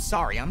 I'm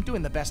sorry, I'm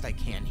doing the best I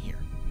can here.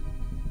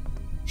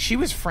 She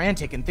was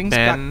frantic and things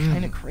got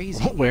kind of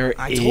crazy. Where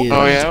I is... told her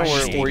Oh to yeah,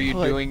 stay were you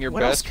put. doing your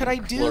what best else could I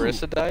when do?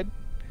 Clarissa died?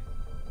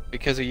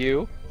 Because of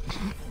you?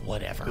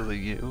 Whatever. Because of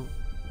you?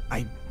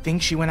 I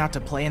think she went out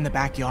to play in the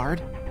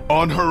backyard.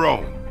 On her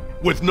own?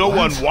 With no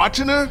one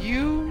watching her?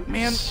 You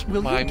Man,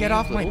 will you get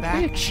off my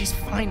back? Bitch. She's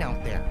fine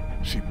out there.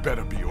 She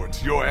better be, or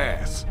it's your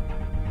ass.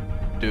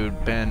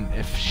 Dude, Ben,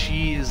 if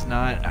she is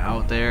not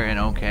out there and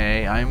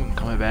okay, I'm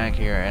coming back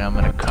here and I'm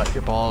gonna cut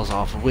your balls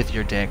off with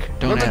your dick.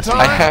 Don't ask me.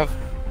 I have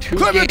two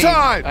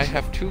Clementine! I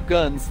have 2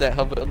 guns that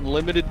have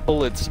unlimited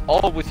bullets,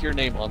 all with your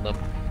name on them.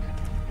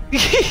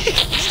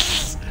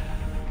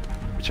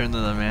 Return to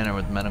the manor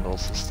with medical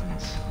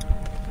assistance.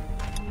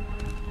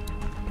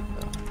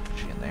 Is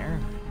she in there?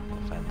 No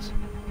offense.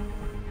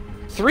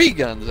 3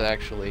 guns,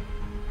 actually.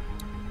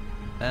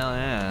 Hell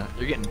yeah.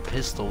 You're getting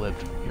pistol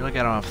whipped. You're like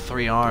I don't have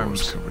 3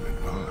 arms. Covered in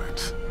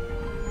vines.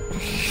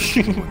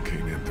 Someone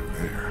came in through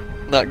there.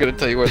 Not gonna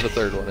tell you where the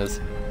 3rd one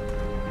is.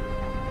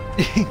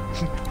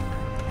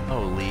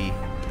 Holy.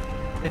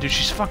 Hey, dude,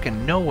 she's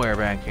fucking nowhere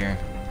back here.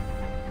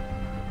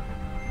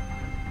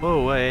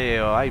 Whoa, wait,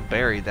 I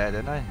buried that,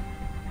 didn't I?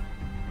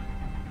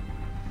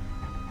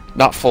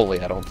 Not fully,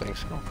 I don't think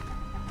so.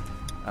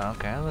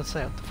 Okay, let's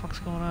say, what the fuck's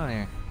going on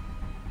here?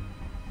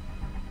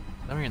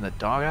 Are you in the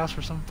doghouse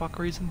for some fuck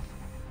reason?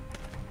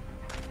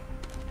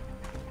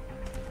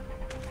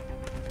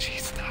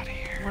 She's not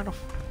here. Where the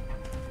f...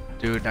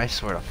 Dude, I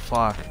swear to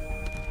fuck.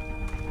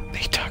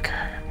 They took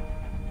her.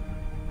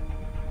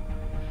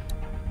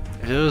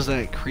 If it was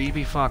that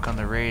creepy fuck on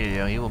the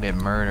radio, he will get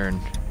murdered.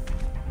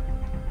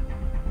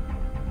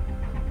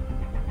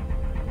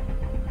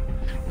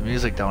 The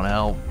music don't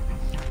help.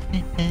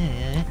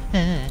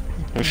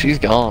 Oh, she's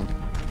gone.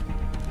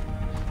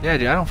 Yeah,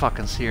 dude, I don't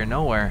fucking see her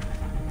nowhere.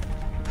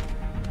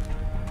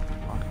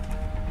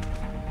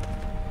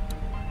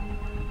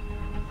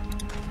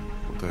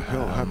 What the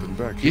hell happened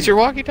back here? Use your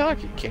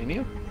walkie-talkie, can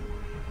you?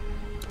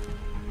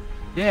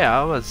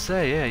 Yeah, I would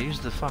say, yeah, use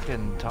the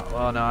fucking...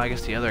 Well, no, I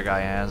guess the other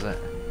guy has it.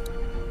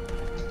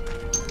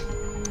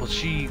 Well,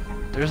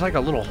 there's like a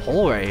little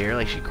hole right here,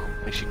 like she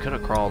could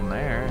have crawled in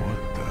there.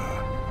 What the?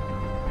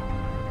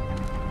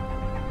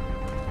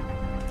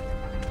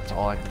 That's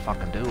all I can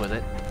fucking do with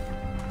it.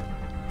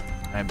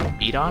 Can I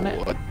beat on it?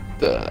 What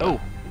the?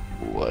 Oh.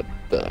 What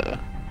the?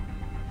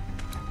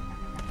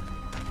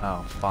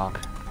 Oh, fuck.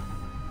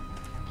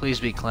 Please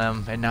be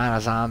Clem, and not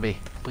a zombie.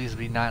 Please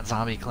be not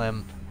zombie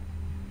Clem.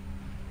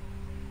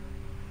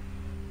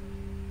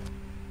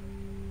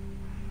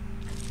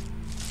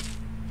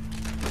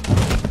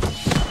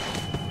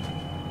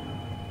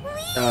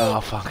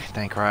 Oh, fuck.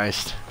 Thank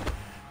Christ.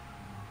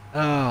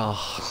 Oh.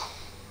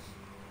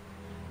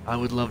 I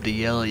would love to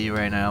yell at you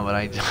right now, but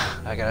I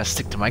gotta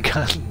stick to my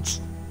guns.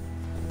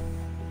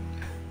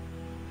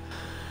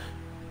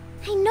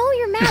 I know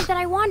you're mad that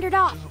I wandered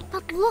off,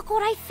 but look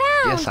what I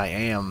found! Yes, I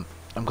am.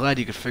 I'm glad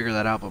you could figure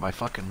that out, but my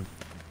fucking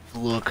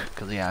look,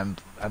 because yeah, I'm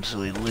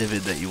absolutely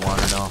livid that you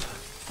wandered off.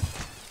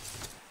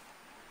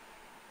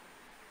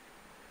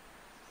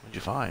 What'd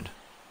you find?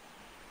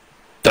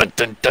 Dun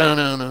dun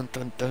dun dun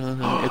dun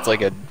dun. It's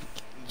like a...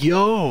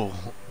 Yo!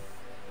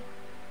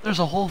 There's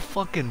a whole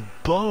fucking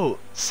boat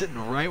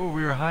sitting right where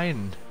we were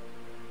hiding.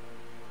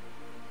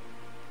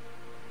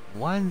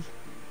 What?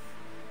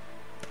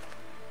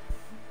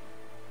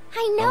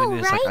 I know, we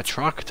need right? like a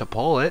truck to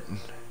pull it.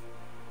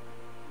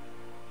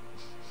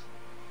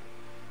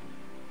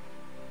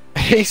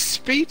 He's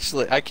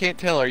speechless. I can't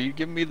tell. Are you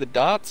giving me the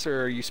dots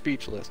or are you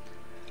speechless?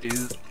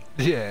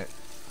 Yeah.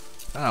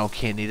 Oh,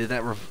 Kenny, did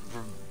that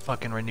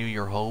fucking renew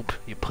your hope,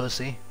 you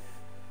pussy?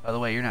 By the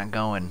way, you're not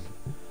going.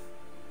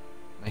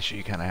 Make sure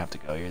you kind of have to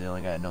go. You're the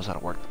only guy that knows how to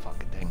work the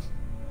fucking thing.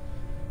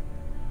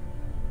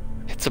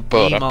 It's a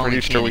boat. I'm Molly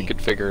pretty sure we Kenny.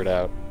 could figure it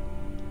out.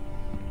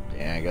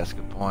 Yeah, I guess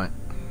good point.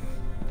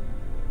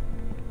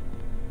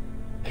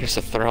 There's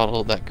a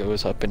throttle that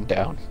goes up and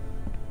down.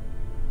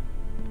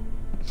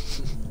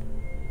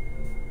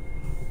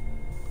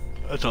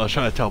 That's what I was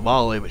trying to tell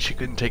Molly, but she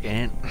couldn't take a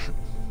hint.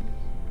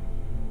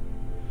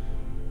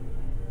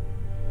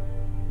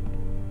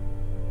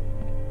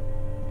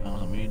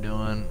 What are you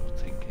doing?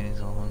 Taking Kenny's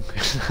home.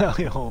 How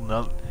you holding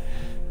up?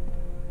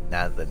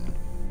 Nothing.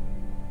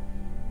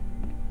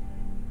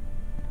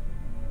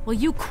 Will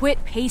you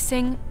quit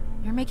pacing?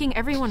 You're making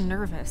everyone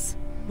nervous.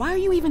 Why are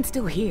you even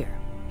still here?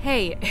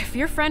 Hey, if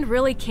your friend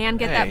really can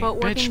get that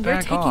boat working,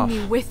 you're taking off.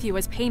 me with you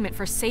as payment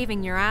for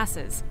saving your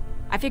asses.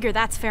 I figure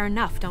that's fair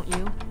enough, don't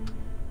you?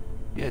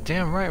 Yeah,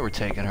 damn right we're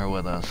taking her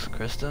with us,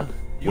 Krista.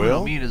 You Well?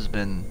 and Omid has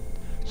been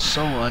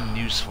so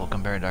unuseful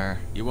compared to her.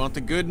 You want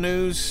the good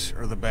news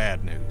or the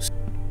bad news?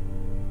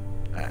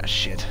 Ah,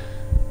 shit.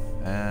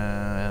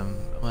 I'm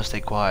gonna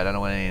stay quiet. I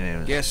don't want any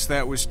news. Guess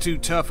that was too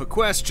tough a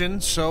question,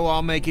 so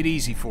I'll make it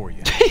easy for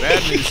you.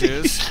 Bad news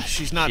is,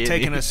 she's not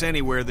taking us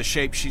anywhere the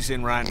shape she's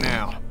in right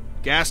now.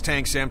 Gas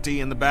tank's empty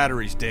and the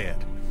battery's dead.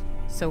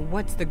 So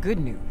what's the good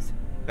news?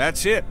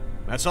 That's it.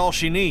 That's all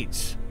she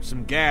needs.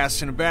 Some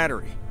gas and a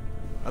battery.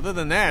 Other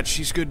than that,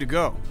 she's good to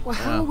go. Well,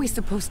 how are we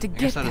supposed to I get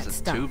guess that that isn't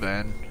stuff? too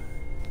bad.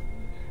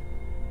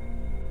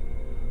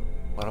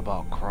 What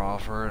about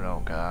Crawford?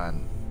 Oh god.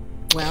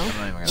 Well, I'm not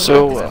even gonna So,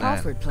 talk this about that.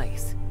 Crawford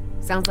place.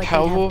 Sounds like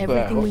How they have about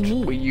everything we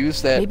need. we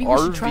use that Maybe we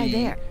should try RV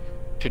there.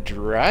 to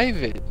drive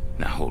it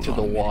Now hold to on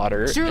the a minute.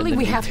 water, Surely and then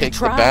we have to take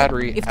try. the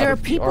battery If out there are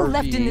of the people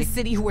left in RV this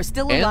city who are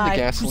still and the alive, who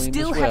gasoline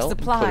still as have well, and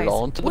put it supplies,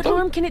 all into the what boat.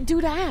 harm can it do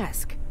to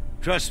ask?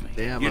 Trust me,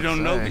 Yeah, you but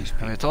don't know say, these I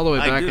people. mean, it's all the way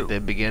I back do. at the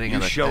beginning You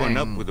of the showing thing,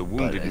 up with a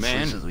wounded but as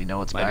man, soon as we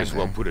know it's might back as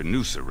well there. put a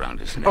noose around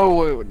his neck.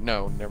 Oh, wait,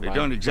 no, never They mind.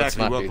 don't Let's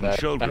exactly not do welcome that.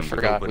 children I with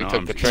forgot open we took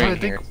arms the and train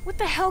feet. here. What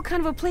the hell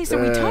kind of a place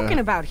are we talking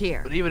about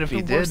here? But even if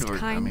he The did, worst I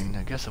kind. mean,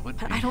 I guess it would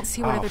be. But I don't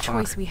see what Oh, other fuck.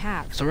 choice we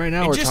have. So right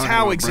now And we're just talking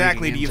how about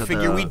exactly breaking do you into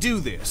figure the we do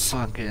this?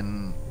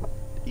 Fucking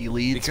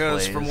elite.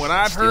 Because from what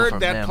I've heard,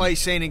 that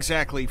place ain't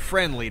exactly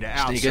friendly to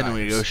Sneak in and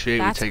we outsiders. negotiate,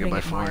 we That's take it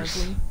by putting it force.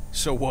 mildly.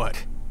 So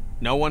what?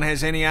 No one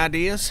has any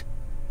ideas?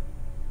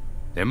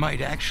 There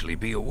might actually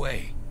be a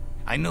way.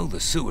 I know the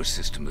sewer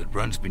system that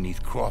runs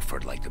beneath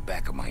Crawford like the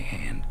back of my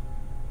hand.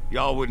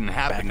 Y'all wouldn't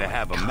happen to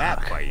have a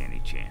map by any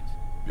chance?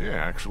 Yeah,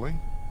 actually.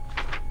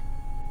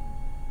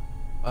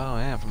 Oh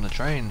yeah, from the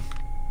train.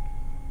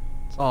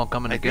 It's all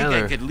coming I together.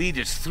 think I could lead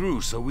us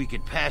through so we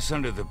could pass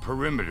under the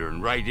perimeter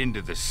and right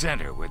into the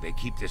center where they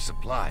keep their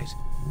supplies.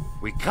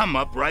 We come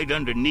up right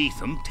underneath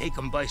them, take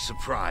them by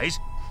surprise,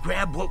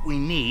 grab what we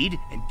need,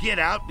 and get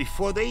out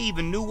before they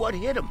even knew what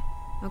hit them.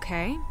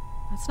 Okay,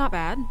 that's not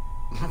bad.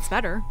 That's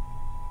better.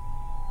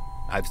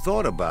 I've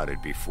thought about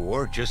it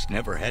before, just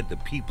never had the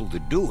people to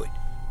do it.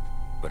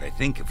 But I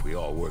think if we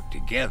all work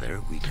together,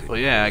 we could. Well,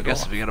 yeah, pull I it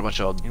guess off. if you got a bunch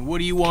of And what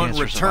do you want in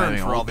cancer return surviving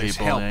for all old this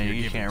people, help then you're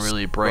you giving can't us?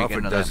 really break Crawford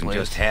into that doesn't place.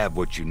 just have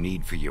what you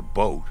need for your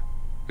boat.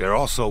 They're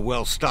also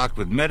well stocked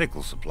with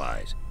medical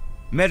supplies.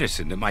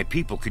 Medicine that my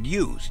people could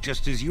use,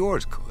 just as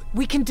yours could.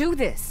 We can do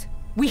this.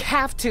 We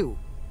have to.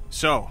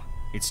 So,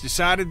 it's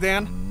decided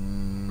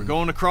then? We're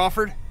going to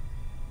Crawford?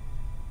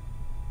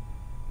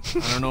 I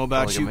don't know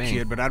about Look at you, me.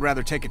 kid, but I'd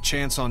rather take a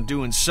chance on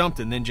doing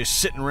something than just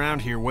sitting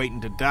around here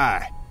waiting to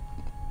die.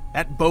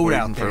 That boat Waiting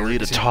out for there Lee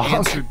to is an talk.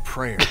 answered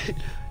prayer.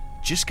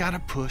 Just gotta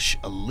push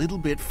a little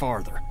bit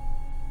farther.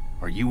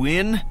 Are you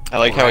in? I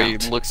like or how he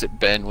out? looks at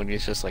Ben when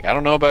he's just like, I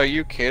don't know about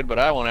you, kid, but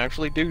I want to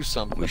actually do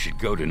something. We should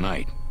go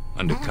tonight,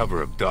 under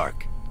cover of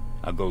dark.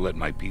 I'll go let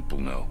my people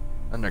know.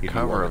 Under Give you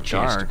cover all a of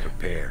chance dark. to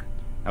prepare.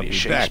 I'll Be be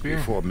back Shakespeare?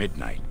 before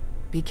midnight.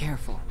 Be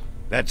careful.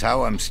 That's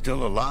how I'm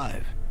still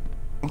alive.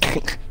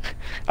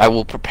 I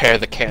will prepare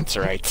the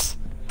cancerites.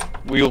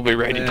 We will be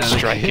ready to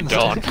strike at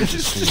dawn.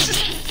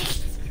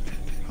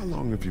 How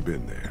long have you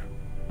been there?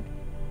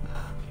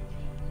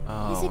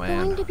 Oh Is it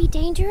man. going to be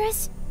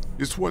dangerous?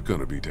 It's what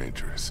gonna be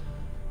dangerous?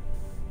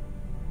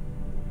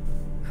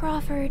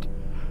 Crawford,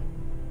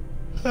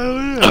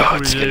 Oh,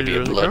 it's gonna be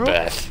a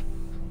bloodbath.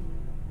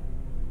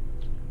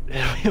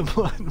 It'll be a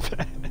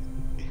bloodbath.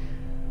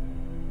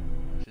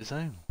 She's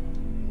saying.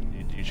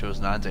 You chose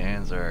not to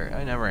answer.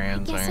 I never I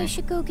answer. guess I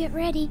should go get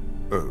ready.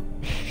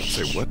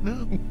 Say what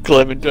now?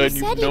 Clementine, You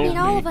you've said you known need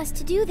all me of us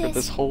to do for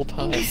this whole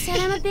time. And you said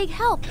I'm a big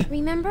help,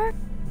 remember?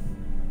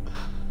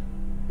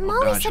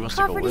 Molly God, she said wants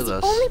to go Crawford with is the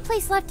us. only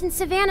place left in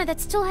Savannah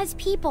that still has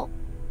people.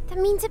 That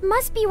means it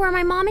must be where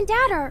my mom and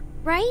dad are,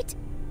 right?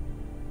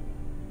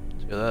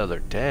 They're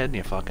dead.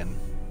 You fucking.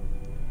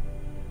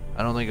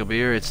 I don't think it'll be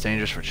here. It's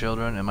dangerous for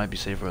children. It might be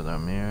safer with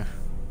them here.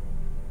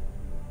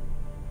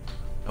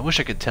 I wish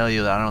I could tell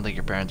you that I don't think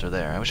your parents are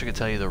there. I wish I could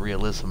tell you the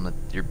realism that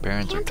your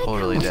parents Can't are I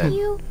totally come with dead.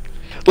 you?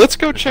 Let's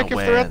go There's check no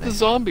if they're way at the they-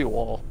 zombie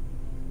wall.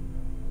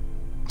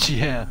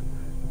 Yeah.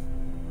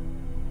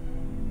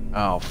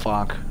 Oh,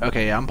 fuck.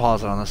 Okay, I'm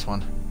pausing on this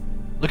one.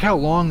 Look how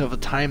long of a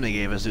time they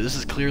gave us, dude. This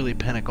is clearly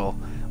Pinnacle.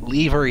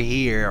 Leave her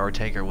here or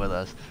take her with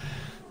us.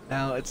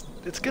 Now, it's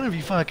gonna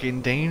be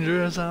fucking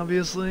dangerous,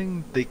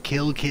 obviously. They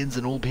kill kids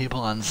and old people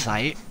on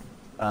sight.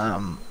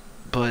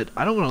 But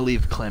I don't want to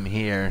leave Clem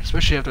here,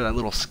 especially after that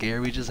little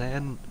scare we just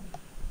had.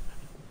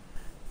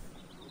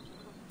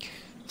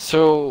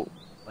 So,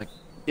 like,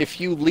 if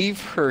you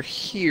leave her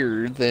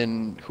here,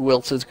 then who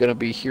else is gonna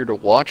be here to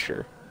watch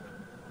her?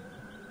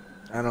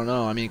 I don't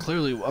know. I mean,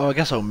 clearly... Oh, I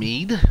guess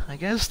Omid, I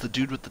guess? The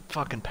dude with the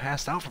fucking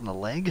passed out from the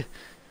leg?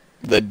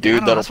 The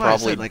dude know, that'll that's why I said,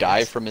 probably like, die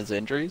it's- from his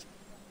injuries?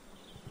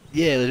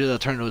 Yeah, the dude that'll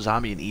turn into a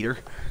zombie and eat her.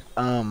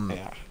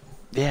 Yeah.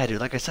 Yeah,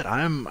 dude, like I said,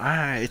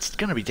 it's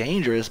gonna be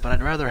dangerous, but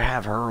I'd rather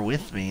have her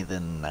with me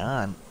than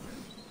not.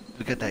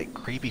 We got that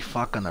creepy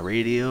fuck on the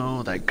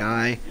radio, that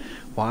guy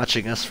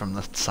watching us from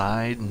the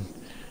side. And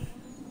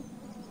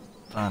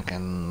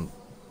fucking...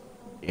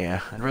 Yeah,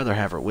 I'd rather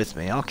have her with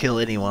me. I'll kill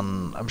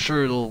anyone. I'm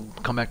sure it'll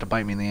come back to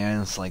bite me in the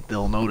ass. Like,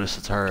 they'll notice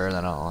it's her, and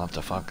then I'll have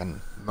to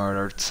fucking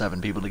murder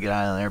 7 people to get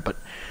out of there. But,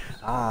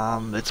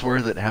 it's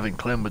worth it having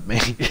Clem with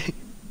me.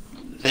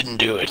 Then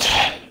do it.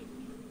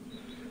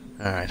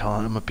 Alright, hold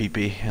on, I'm a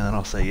pee-pee, and then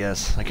I'll say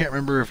yes. I can't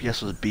remember if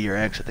yes was B or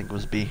X. I think it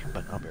was B,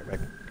 but I'll be right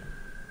back.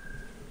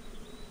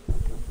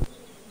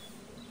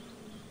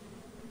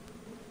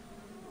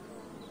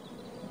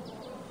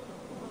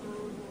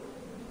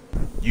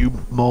 You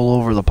mull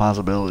over the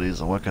possibilities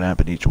of what could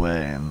happen each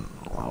way, and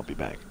I'll be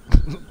back.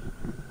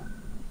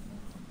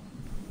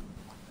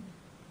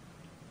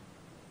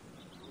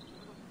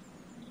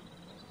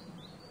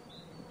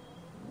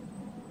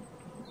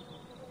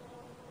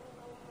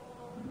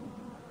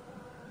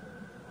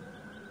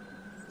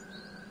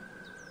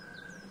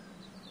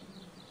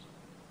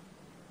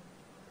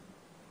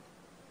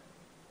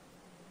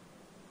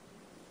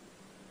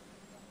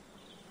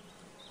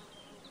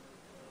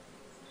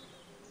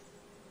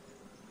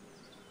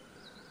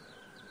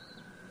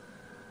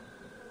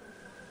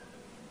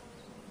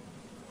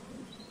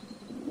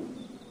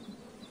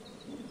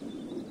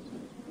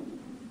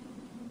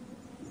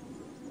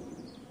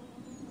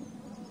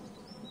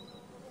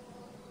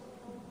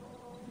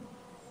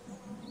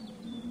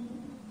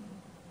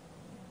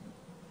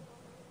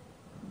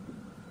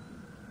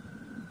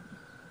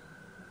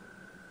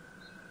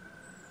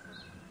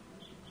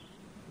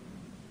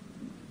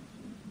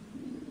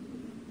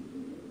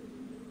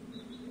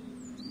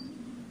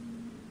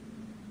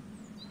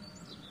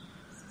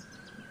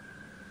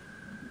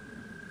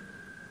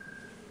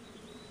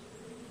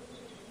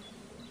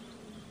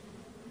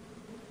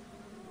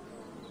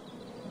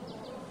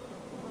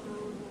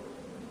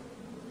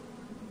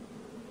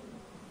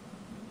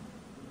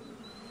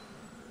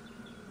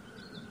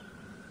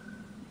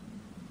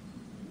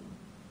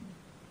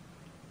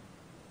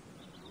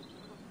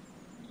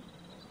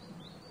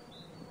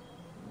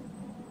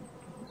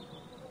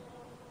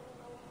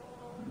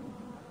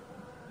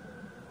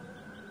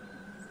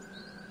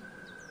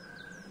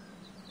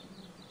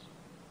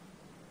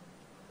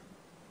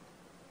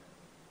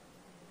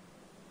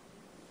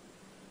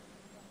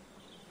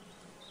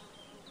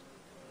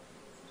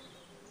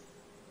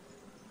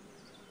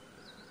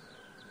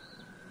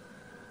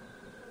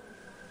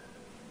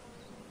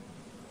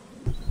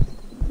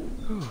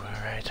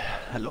 Alright,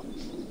 hello?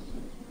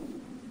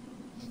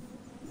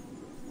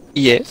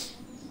 Yes?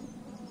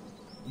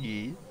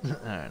 Yeah.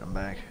 Alright, I'm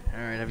back.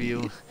 Alright, have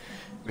you...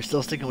 We're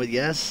still sticking with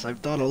yes? I've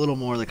thought a little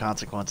more of the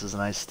consequences,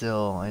 and I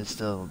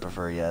still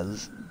prefer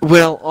yes.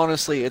 Well,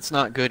 honestly, it's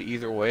not good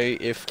either way.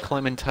 If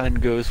Clementine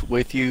goes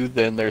with you,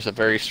 then there's a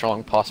very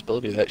strong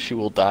possibility that she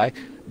will die.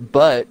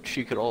 But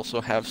she could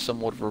also have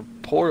somewhat of a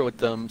rapport with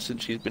them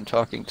since she's been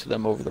talking to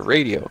them over the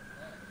radio.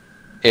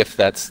 If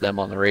that's them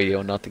on the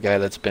radio, not the guy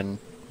that's been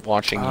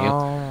watching you.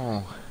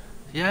 Oh.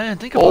 Yeah, I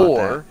didn't think about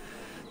that.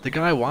 The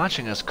guy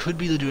watching us could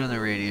be the dude on the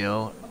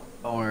radio,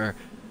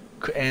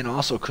 and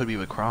also could be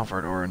with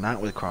Crawford, or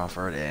not with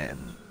Crawford,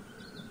 and...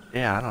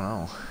 Yeah, I don't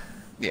know.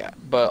 Yeah,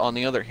 but on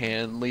the other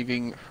hand,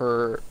 leaving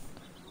her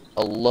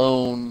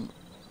alone...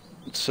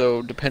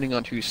 So, depending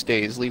on who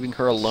stays, leaving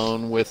her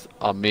alone with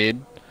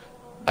Ahmed,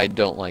 I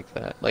don't like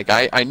that. Like,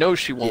 I know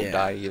she won't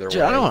die either way.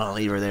 I don't want to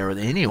leave her there with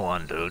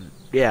anyone, dude.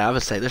 Yeah, I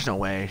would say there's no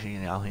way, you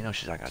know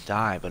she's not gonna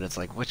die, but it's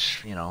like,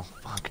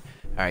 fuck.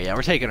 Alright, yeah,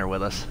 we're taking her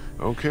with us.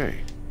 Okay.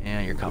 Yeah,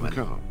 you're coming.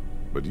 Come.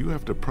 But you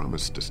have to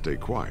promise to stay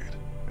quiet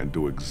and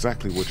do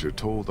exactly what you're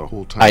told the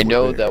whole time. I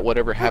know that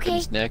whatever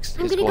happens next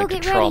is going to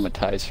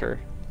traumatize her.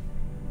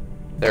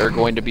 There are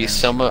going to be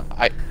some,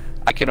 I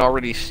can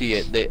already see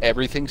it, that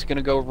everything's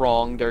gonna go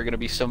wrong, there are gonna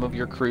be some of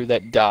your crew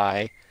that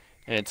die,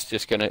 and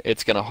it's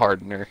gonna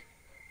harden her.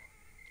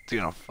 It's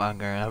gonna fuck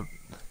her up.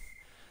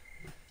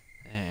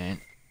 And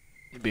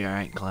you'll be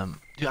alright, Clem.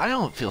 Dude, I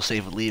don't feel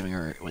safe with leaving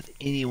her with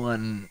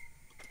anyone.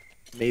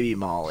 Maybe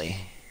Molly.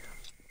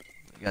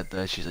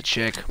 She's a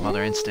chick,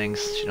 mother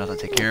instincts. She knows how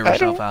to take care of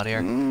herself out here.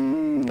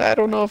 I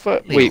don't know if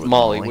wait,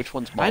 Molly. Which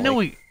one's Molly? I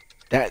know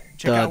that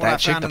chick,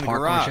 the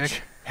parkour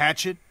chick.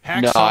 Hatchet,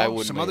 hacksaw, no, I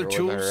wouldn't some other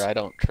tools. I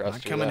don't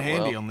trust her. Come in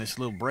handy well. on this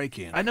little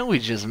break-in. I know we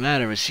just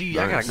met her, but I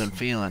got a good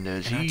feeling,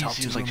 dude. She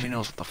seems like she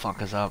knows what the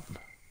fuck is up.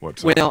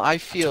 What's up? Well, I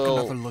feel. I took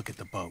another look at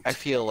the boat. I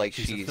feel like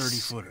she's a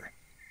 30-footer.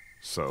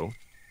 So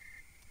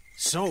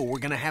we're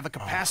gonna have a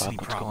capacity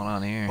problem. What's going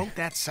on here? A boat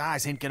that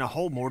size ain't gonna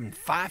hold more than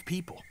 5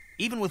 people,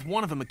 even with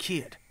one of them a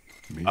kid.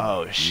 Me,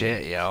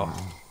 shit, yo.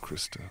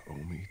 Krista,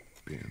 Omi,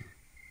 Ben,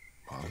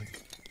 Molly.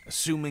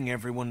 Assuming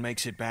everyone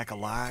makes it back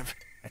alive,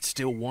 that's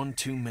still one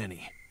too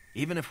many.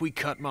 Even if we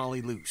cut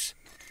Molly loose,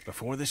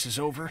 before this is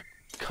over,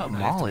 cut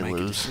Molly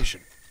loose.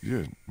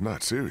 You're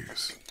not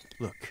serious.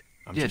 Look,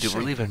 dude,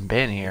 we're leaving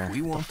Ben here.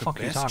 We want the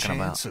fuck are you talking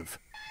about?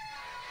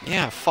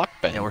 Yeah, fuck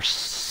Ben. Yeah, we're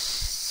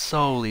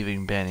so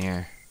leaving Ben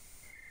here.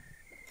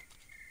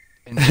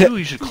 And two,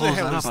 you should close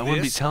that up. I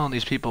wouldn't be telling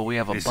these people we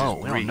have a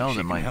boat. We don't know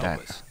them like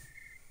that.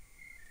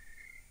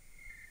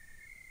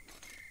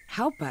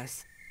 help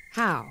us.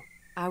 How?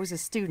 I was a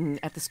student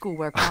at the school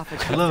where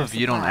Crawford I love if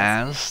you don't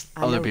ask,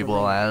 other people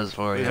will ask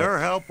for you. With her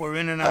help, we're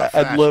in and out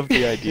I'd love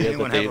the idea that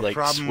Anyone they have a like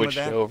problem with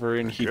switched that? over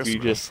and he'd be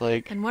just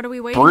like, And what are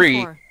we waiting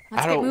Bree, for?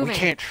 Let's get we moving.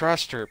 can't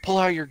trust her. Pull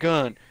out your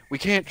gun. We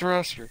can't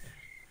trust her.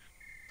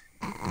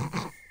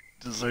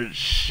 Just start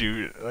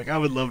shoot. Like, I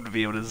would love to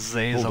be able to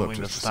say Hold up something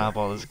to just a stop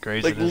all this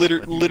craziness. Like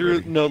but-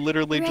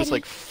 literally just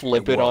like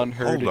flip it on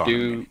her Hold to on a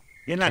do minute.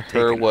 You're not to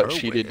her taking what her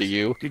she with did to us.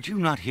 you. Did you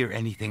not hear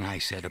anything I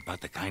said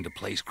about the kind of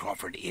place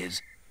Crawford is?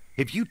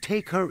 If you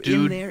take her in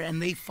Dude, there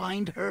and they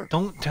find her...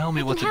 Don't tell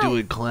me what to can do help.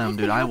 with Clem, I've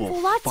dude. been I will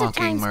helpful lots of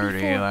fucking times murder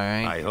you, before.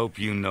 alright? I hope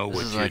you know This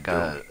what is you're like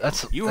doing.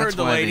 that's You that's heard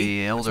the why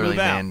lady. the Let's elderly move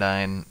out. man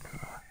died.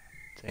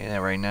 Saying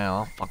that right now,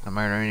 I'll fucking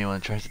murder anyone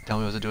that tries to tell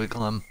me what to do with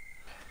Clem.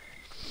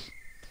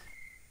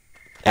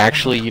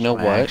 Actually, you know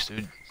Max, what?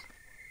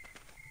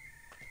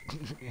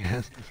 dude.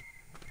 Yes.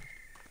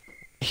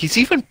 He's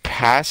even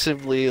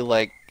passively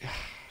like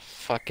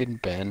fucking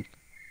Ben.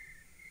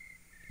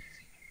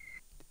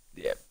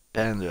 Yeah,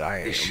 Ben, dude,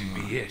 This should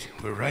be it.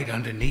 We're right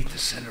underneath the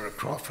center of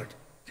Crawford.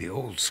 The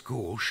old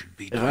school should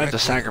be If I have to directly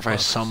sacrifice above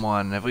us.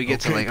 someone, if we get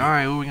to Okay, like, dude.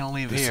 alright, we're gonna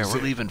leave This here, is we're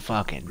it. leaving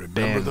fucking Remember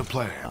Ben. the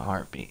plan. A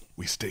heartbeat.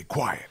 We stay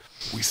quiet,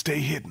 we stay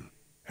hidden,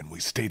 and we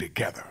stay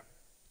together.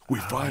 We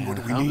find what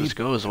we I hope need. this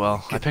goes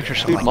well. I picture Dude,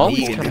 something like Molly's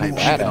Negan kinda type bad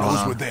shit at going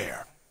knows we're on.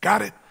 there.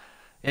 Got it?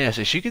 Yeah,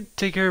 so she could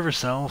take care of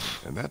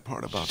herself. And that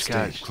part about She's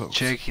staying got close.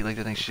 chick, you like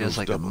to think she has goes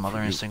like a double mother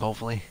for you. instinct,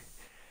 hopefully.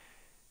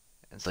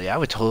 And so yeah, I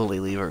would totally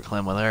leave her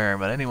Clem with her,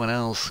 but anyone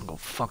else can go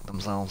fuck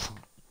themselves.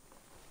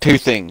 Two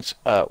things.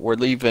 We're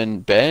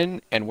leaving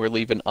Ben and we're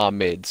leaving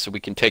Ahmed so we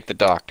can take the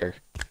doctor.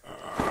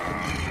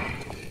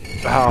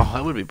 Oh,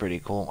 that would be pretty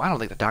cool. I don't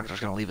think the doctor's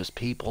gonna leave his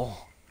people.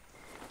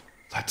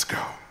 Let's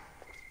go.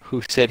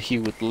 Who said he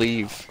would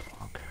leave?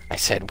 I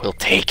said we'll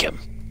take him.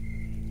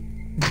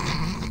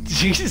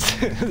 Jesus,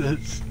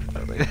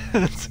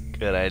 that's a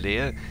good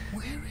idea.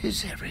 Where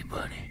is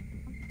everybody?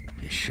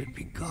 There should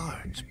be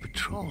guards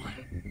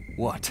patrolling.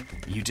 What?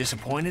 You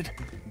disappointed?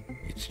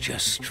 It's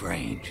just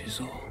strange is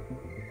all.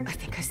 I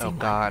think I see Oh one.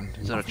 God,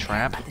 is that a Over there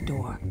trap? by the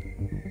door.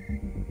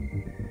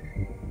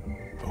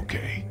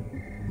 Okay.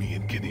 Me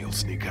and Kenny will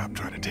sneak out,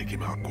 try to take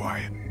him out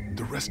quiet.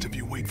 The rest of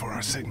you wait for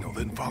our signal,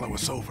 then follow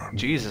us over.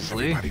 Jesus,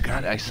 Lee, Everybody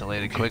got that it?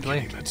 isolated Okay, quickly.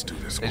 Kenny, let's do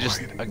this They just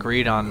quiet.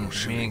 agreed on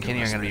me and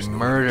Kenny are gonna be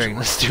murdering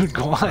this dude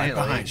Right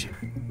quietly. behind you.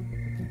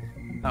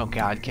 Oh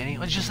God, Kenny,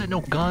 let's just say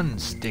no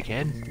guns,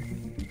 dickhead.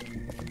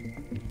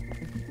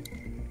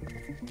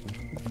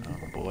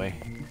 Oh boy.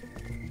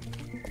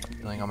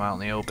 Feeling I'm out in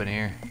the open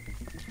here.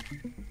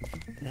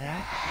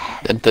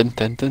 Dun dun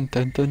dun dun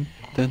dun dun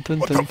dun dun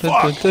What dun the dun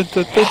fuck? dun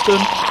dun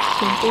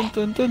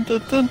dun dun dun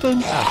dun dun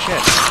dun. Oh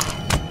shit.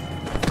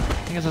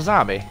 I think it's a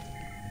zombie.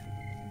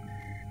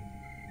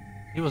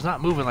 He was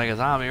not moving like a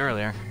zombie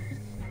earlier.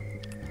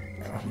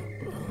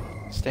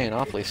 Staying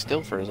awfully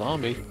still for a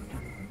zombie.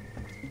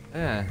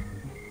 Yeah.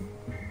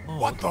 Oh,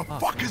 What the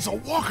fuck is a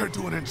walker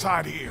doing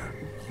inside here?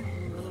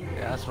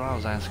 Yeah, that's what I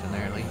was asking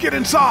there, Lee. Get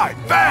inside,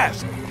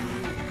 fast!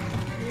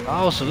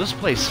 Oh, so this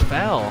place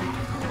fell.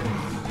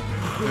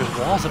 There's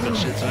walls up and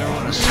shit, so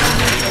everyone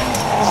assumed it's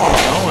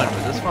still going,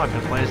 but this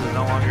fucking place is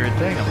no longer a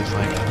thing, it looks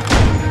like.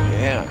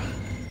 Yeah.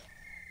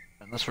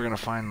 Unless we're gonna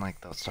find, like,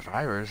 the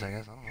survivors, I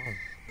guess. I don't know.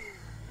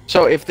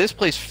 So if this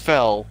place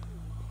fell,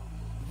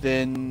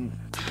 then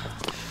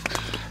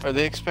are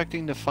they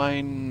expecting to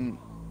find?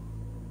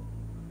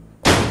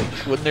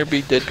 Wouldn't there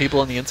be dead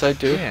people on the inside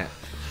too? Yeah.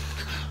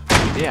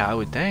 Yeah, I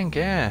would think,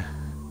 yeah.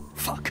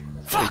 Fuck.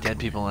 Probably dead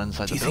people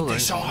inside Do the you think building. they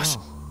saw us?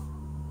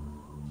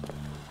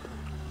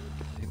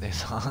 Think they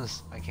saw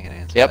us? I can't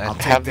answer Yep. that. I'll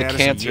take Have the that as a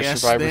cancer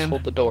yes, survivors then.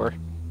 hold the door.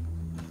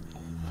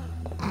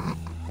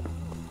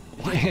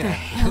 What the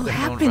hell They're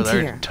known for happened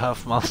their here?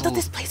 Tough I muscles. thought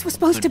this place was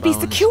supposed to good be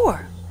bones.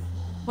 secure.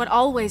 What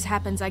always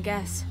happens, I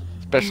guess.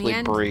 Especially In the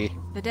end, Bree.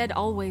 The dead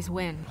always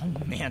win.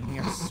 Oh man, we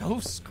are so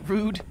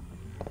screwed.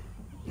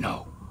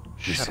 No.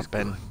 Shut up,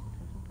 Ben.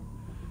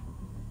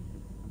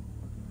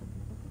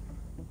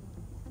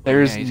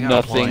 There's Yeah, he's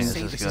got a point.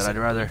 nothing. This is good. I'd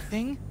rather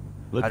Thing?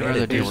 Look I'd at rather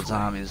it deal this with way.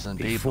 zombies than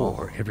people.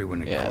 Before,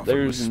 everyone in Yeah,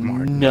 Crawford was there's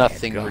smart and had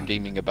nothing guns.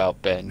 redeeming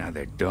about Ben. Now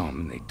they're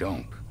dumb, they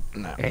don't.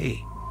 No.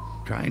 Hey,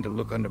 trying to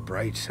look on the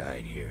bright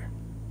side here.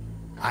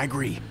 I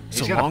agree. He's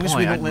So got a long as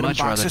we point. don't I'd let him much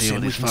box rather us deal in,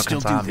 with we these can fucking still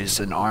do zombies this.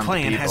 than armed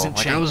Plan people. hasn't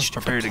Like, I was changed.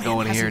 prepared to The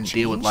go in plan here and hasn't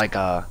deal with changed? like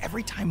a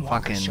Every time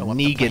walkers fucking show up,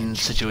 the plan Negan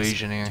changes.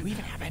 situation here. Do you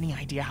even have any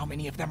idea how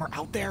many of them are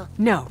out there?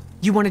 No.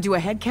 You want to do a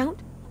head count?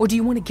 Or do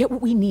you want to get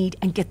what we need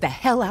and get the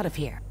hell out of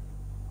here?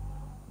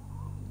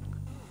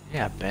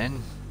 Yeah,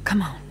 Ben.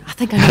 Come on. I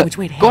think I know which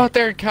way to Go head. out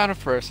there and count it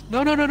first.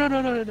 No. You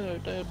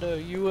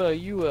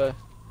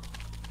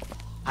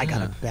I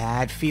got a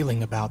bad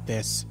feeling about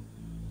this.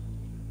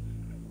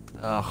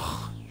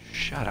 Ugh.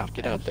 Shut up.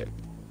 get out there.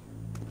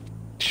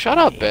 Shut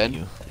up, Ben.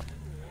 You.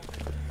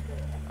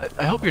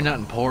 I hope you're not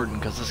important,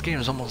 because this game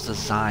is almost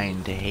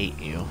designed to hate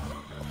you.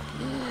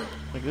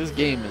 Like this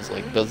game is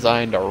like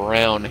designed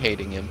around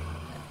hating him.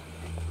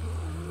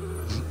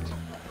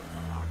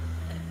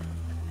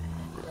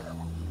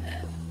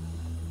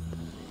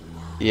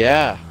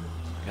 Yeah.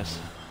 I guess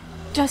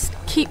Just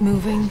keep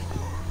moving.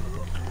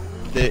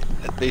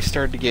 They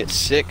started to get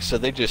sick, so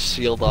they just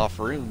sealed off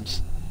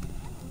rooms.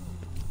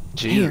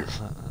 Jeez.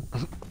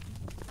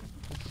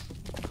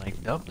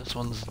 Like, nope, this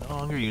one's no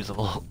longer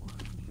usable.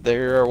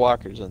 There are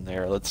walkers in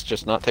there. Let's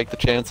just not take the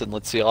chance and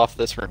let's seal off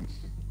this room.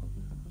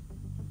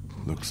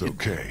 Looks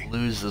okay.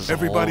 Loses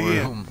Everybody whole in.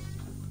 room.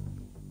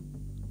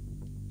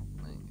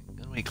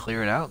 Can we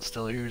clear it out and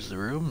still use the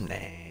room? Nah.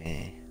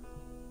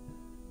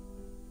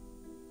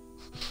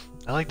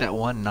 I like that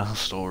one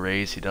nostril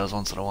raise he does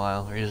once in a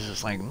while, where he's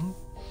just like,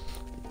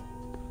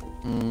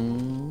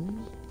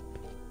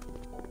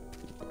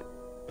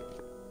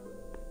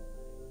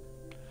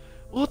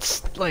 Well,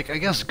 it's, like, I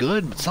guess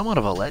good, but somewhat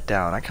of a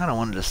letdown. I kind of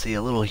wanted to see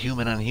a little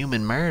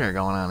human-on-human murder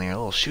going on here, a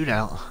little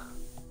shootout.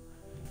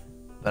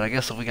 But I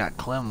guess if we got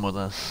Clem with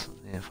us,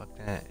 yeah, fuck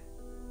that.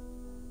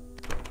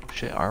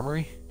 Shit,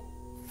 armory?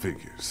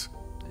 Figures.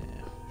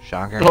 Yeah,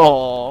 shocker.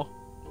 Aww.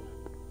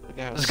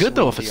 It's good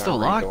though if it's still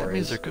locked. That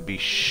means there could be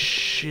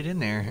shit in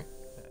there.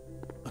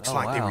 Looks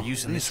like they were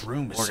using this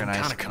room as some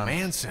kind of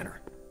command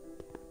center.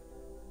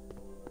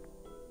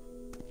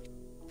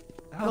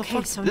 How the Okay,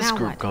 fuck so did this now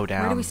group what? go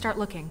down? Where do we start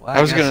looking? Well,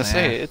 I was gonna guess,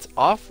 say, yeah. it's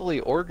awfully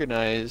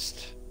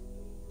organized.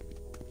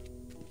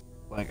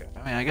 Like,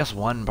 I mean, I guess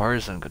one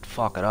person could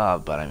fuck it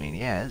up, but I mean,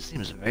 yeah, it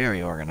seems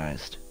very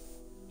organized.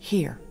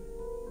 Here.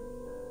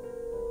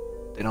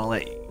 They don't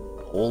let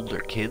older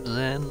kids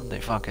in.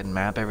 They fucking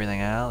map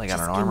everything out. They got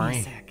Just an give me a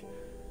armory. sec.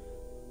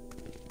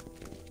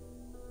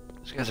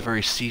 This guy's a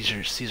very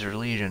Caesar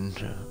Legion.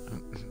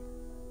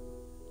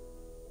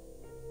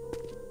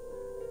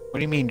 What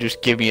do you mean,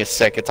 just give me a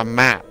sec? It's a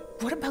map.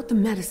 What about the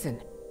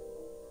medicine?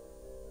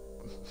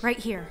 Right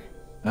here.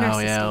 Oh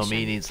Nurse's yeah, station.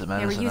 Omi needs the They were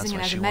medicine. That's using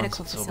why it as she a wants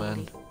medical it so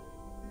facility. bad.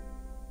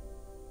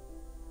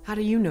 How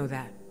do you know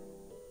that?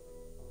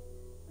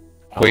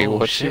 Wait, Oh,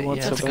 what shit, she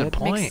wants yeah, that's so a good bad?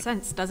 point. Makes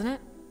sense, doesn't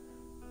it?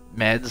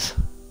 Meds.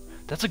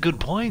 That's a good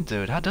point,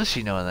 dude. How does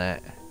she know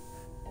that?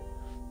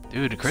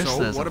 Dude, Krista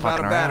So, isn't what about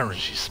fucking a around. battery?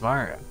 She's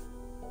smart.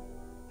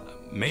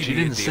 Maybe She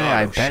didn't at the say,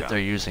 I auto bet shop. they're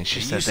using. She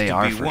There said used they to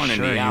are be for one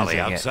sure in the alley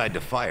using outside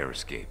the fire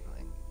escape.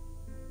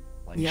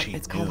 Like Yep, she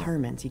it's called knew.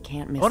 Herman's. You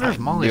can't I miss wonder it. if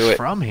Molly's it.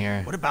 from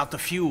here. What about the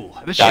fuel?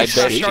 I bet I she's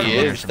bet she from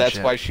here or is. some That's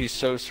shit. why she's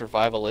so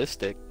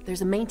survivalistic.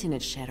 There's a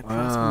maintenance shed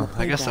across from the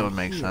playground I guess that would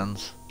make here.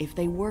 sense. If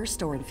they were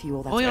storing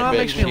fuel, that's Well, you know, what that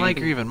bet makes me she- like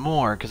her even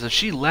more, because if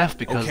she left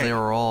because Okay, they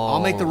were all,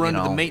 I'll make the run you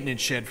to the know,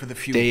 maintenance shed for the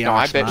fuel. They No, are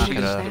I bet not she's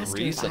gonna- the faster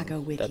reason if I go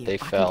with that you. they I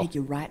can fell. take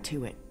you right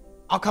to it.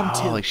 I'll come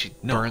too. like she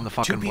No, burned the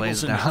fucking 2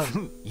 people's place enough.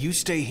 down. You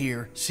stay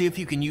here. See if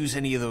you can use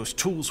any of those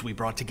tools we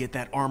brought to get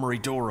that armory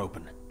door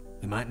open.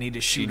 We might need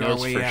to She shoot our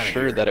knows way for out of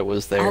sure here. that it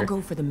was I'll there.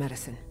 go for the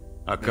medicine.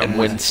 I'll come And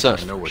when with some,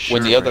 you. I know what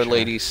when the sure, other for sure.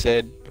 lady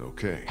said,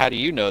 Okay. "How do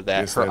you know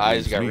that?" Guess Her that eyes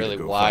leaves got me to really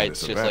go wide. find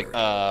It's us a just like,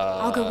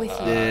 battery. I'll go with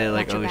you. Yeah,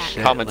 like, Watch your oh back.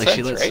 shit. Common Like she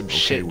sense, let right? some Okay,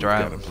 shit we've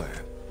got a drive. plan.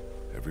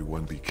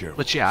 Everyone be careful.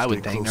 Which, yeah, I would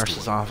Stay think close to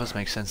nurse's one office another.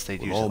 makes sense they'd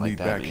We'll use all it like meet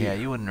that. back But yeah,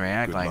 here. you wouldn't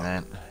react Good like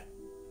luck.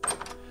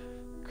 that.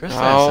 Chris No,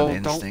 has some don't-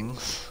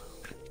 instincts.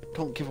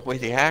 "Don't give away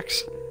the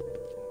axe."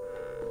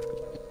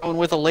 Going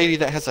with a lady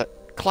that has a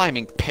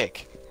climbing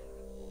pick.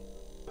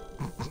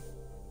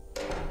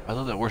 I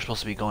thought that we're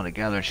supposed to be going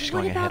together and she's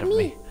What going ahead about of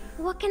me? me.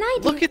 What can I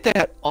do? Look at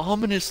that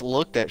ominous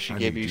look that she I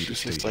gave need you. to She's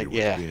stay just here like, with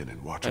 "Yeah, Ben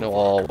and watch I know over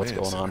all our what's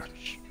command going on." center.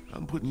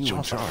 I'm putting you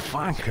in Joseph charge.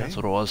 Funk, Okay? that's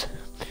what it was.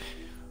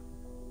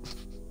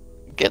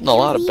 Getting a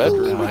lot of You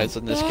bedroom leave eyes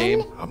in this Ben?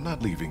 game. I'm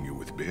not leaving you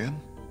with Ben.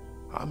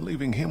 I'm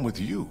leaving him with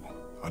you.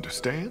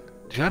 Understand?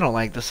 Dude, I don't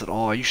like this at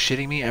all. Are you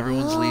shitting me?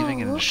 Everyone's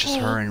leaving and it's just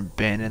okay. her and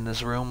Ben in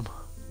this room?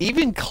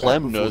 Even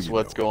Clem before knows you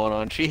what's know it. going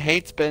on. She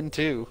hates Ben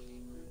too.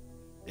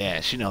 Yeah,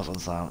 she knows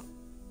what's up.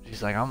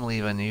 She's like, I'm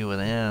leaving you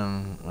with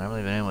him. I'm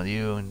leaving him with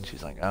you. And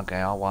she's like, okay,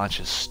 I'll watch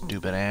his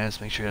stupid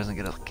ass. Make sure he doesn't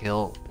get us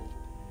killed.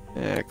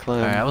 Yeah, Clem.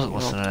 Alright, I wasn't you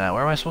know, listening to that.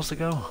 Where am I supposed to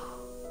go?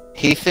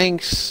 He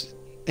thinks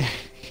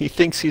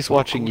he's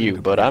watching According you,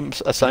 to but Ben, I'm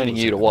assigning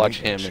he was you to in the watch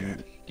him maintenance and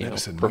shed. you know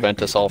Medicine prevent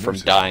might us be all at the from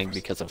nurse's dying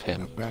office. because of And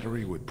him. the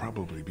battery would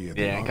probably be at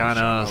the Yeah, auto God shop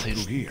knows. out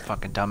He's through here.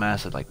 fucking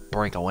dumbass would like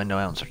break a window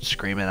out and start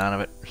screaming out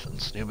of it or something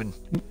stupid.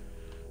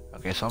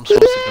 Okay, so I'm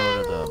supposed to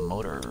go to the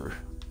motor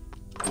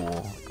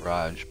pool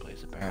garage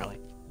place apparently.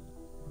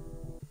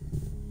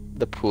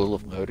 The pool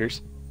of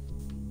motors.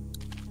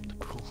 The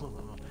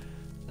pool.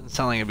 Doesn't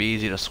sound like it'd be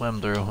easy to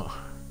swim through.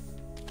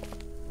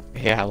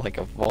 Yeah, like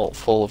a vault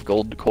full of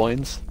gold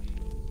coins.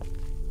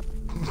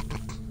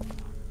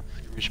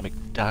 Scrooge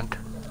McDuck.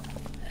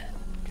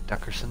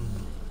 Duckerson.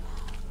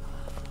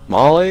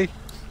 Molly?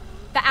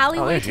 The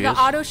alleyway there to she the is.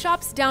 auto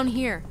shop's down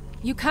here.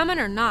 You coming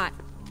or not?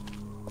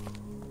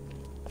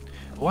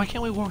 Why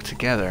can't we walk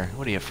together?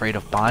 What are you afraid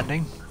of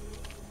bonding?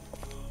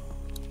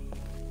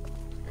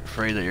 You're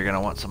afraid that you're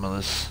gonna want some of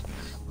this.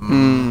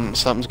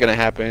 Something's gonna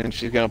happen.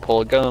 She's gonna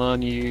pull a gun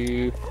on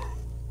you.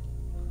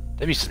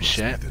 That'd be some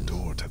shit. The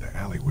door to the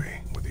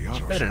alleyway where the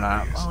auto Better shop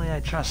not. is. Molly, I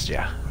trust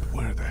ya. But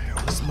where the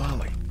hell is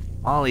Molly?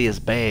 Molly is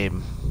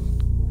Babe.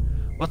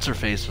 What's her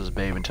face was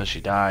Babe until she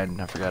died, and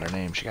I forgot her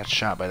name. She got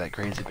shot by that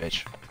crazy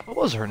bitch. What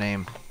was her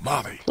name?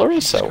 Molly.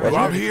 Larissa, You wasn't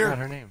out it? I here? forgot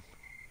her name.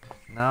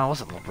 No, it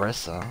wasn't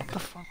Larissa. What the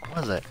fuck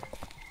was it?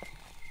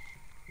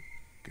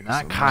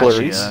 Not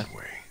Clarice.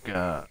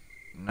 Katya.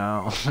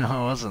 No, no,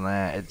 it wasn't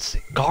that. It's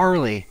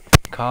Carly.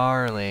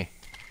 Carly.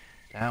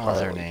 That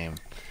was her name.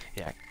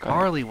 Yeah,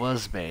 Carly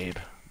was Babe,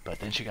 but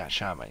then she got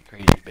shot by a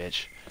crazy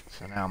bitch.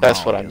 So now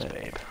That's what I Molly is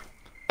meant. Babe.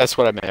 That's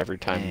what I meant every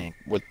time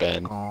with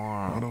Ben.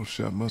 Auto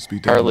shop must be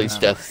down Carly's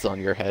that death's on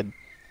your head.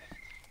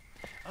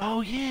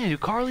 Oh yeah,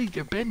 Carly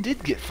or Ben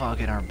did get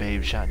fucking our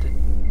Babe shot.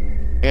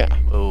 Yeah.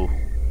 Oh.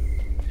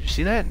 Did you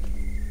see that?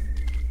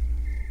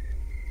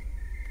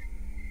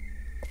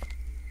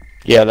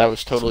 Yeah, that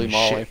was totally Some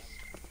Molly. shit.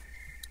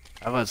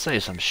 I was about to say,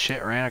 some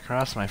shit ran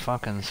across my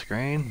fucking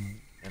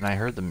screen, and I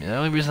heard the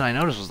only reason I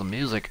noticed was the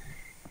music.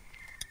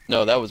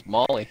 No, that was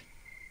Molly.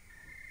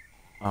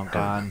 Oh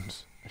god.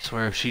 I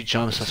swear if she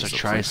jumps us or is the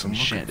tries place some I'm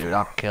shit, looking dude,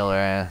 I'll kill her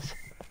ass.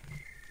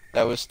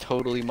 That was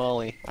totally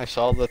Molly. I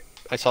saw the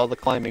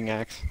climbing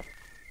axe.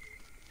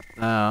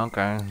 Oh,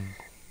 okay.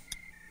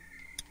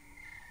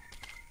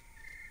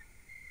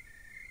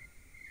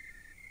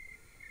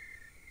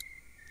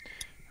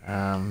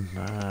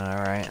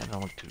 Alright, I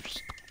don't look too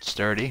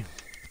sturdy.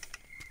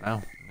 Oh,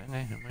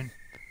 okay, never mind.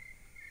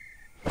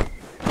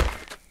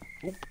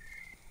 Oop.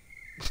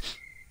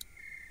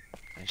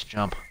 Nice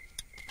jump.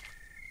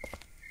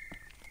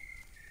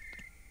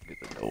 Get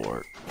the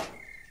door.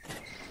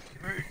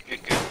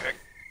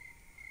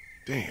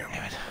 Damn,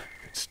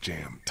 it's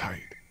jammed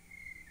tight.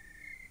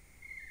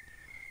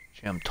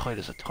 Jammed tight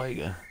as a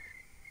tiger.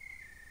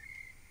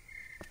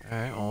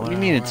 Alright, well, What do you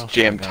mean where it's else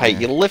jammed we got tight?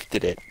 here? You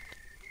lifted it.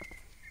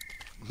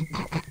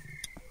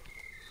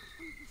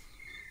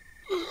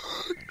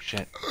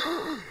 Shit.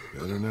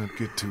 Better not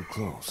get too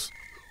close.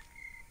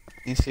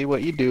 You see,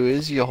 what you do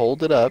is you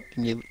hold it up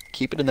and you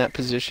keep it in that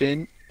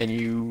position and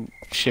you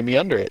shimmy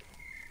under it.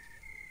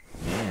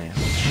 Yeah.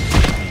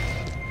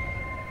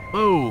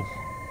 Whoa!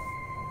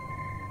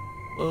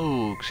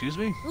 Whoa, excuse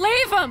me?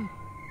 Leave him!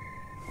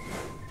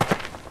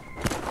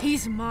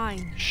 He's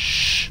mine.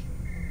 Shh!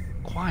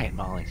 Quiet,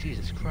 Molly.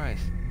 Jesus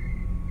Christ.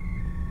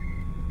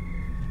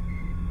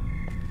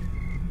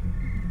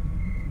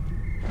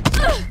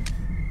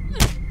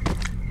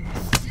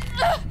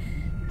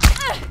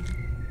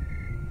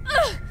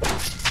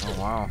 Oh,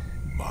 wow.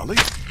 Molly?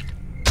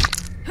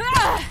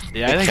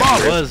 Yeah, I think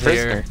she was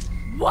here.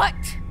 What?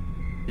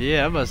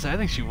 Yeah, I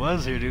think she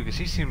was here, dude, because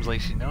she seems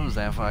like she knows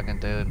that fucking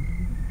dude.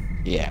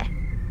 Yeah.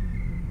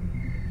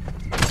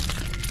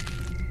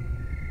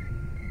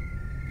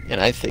 And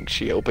I think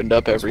she opened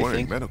up He's wearing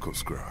everything medical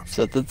scrubs.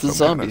 so that the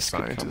Some kind of zombies could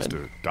come scientist in.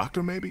 or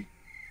doctor, maybe?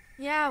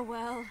 Yeah,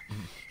 well,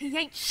 he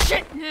ain't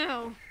shit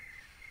now.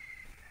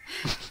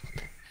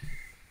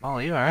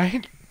 Molly, you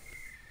alright?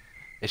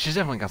 Yeah, she's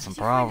definitely got some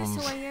problems. Find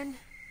us a way in?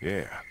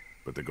 Yeah,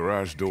 but the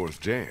garage door's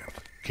jammed.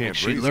 Can't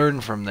She breathe.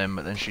 learned from them,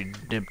 but then she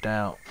dipped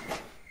out.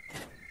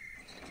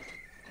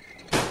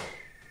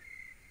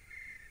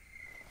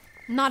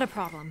 Not a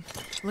problem.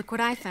 Look what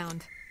I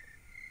found.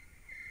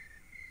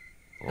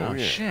 Oh,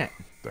 yeah. shit.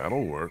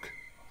 That'll work.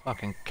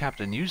 Fucking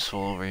Captain Useful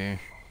over here.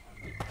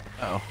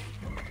 Uh-oh.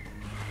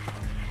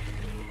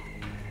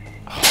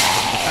 The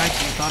fact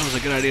that you thought it was a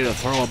good idea to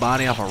throw a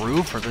body off a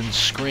roof or then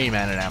scream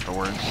at it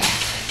afterwards.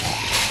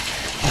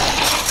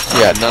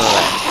 Yeah, none of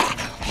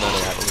that. None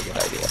of that was a good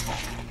idea.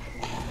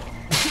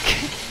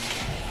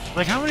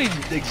 Like, how many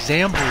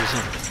examples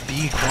of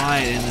be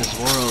quiet in this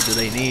world do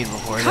they need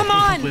before Come they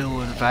on!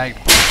 will, in fact,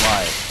 be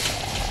quiet?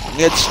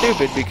 It's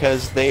stupid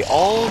because they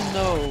all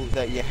know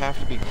that you have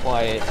to be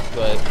quiet,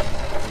 but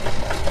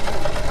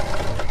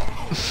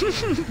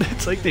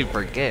It's like they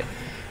forget.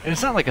 And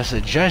it's not like a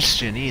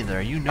suggestion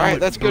either. You know. Alright, it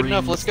that's good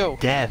enough, brings let's go.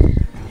 Death.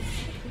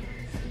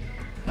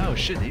 Oh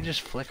shit! Did he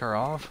just flick her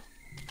off?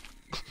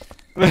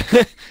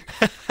 That's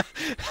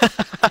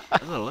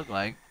what it looked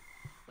like.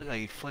 Looked like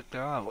he flicked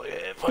her off. Like,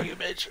 hey, fuck you,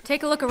 bitch.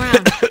 Take a look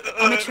around.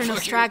 I'll make sure no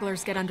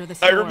stragglers get under the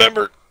I floor.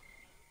 remember.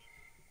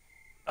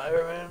 I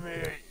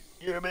remember.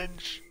 You're a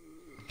bitch.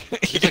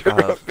 He's You're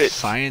like a a bitch.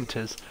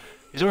 scientist.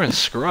 He's wearing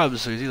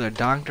scrubs, so he's either a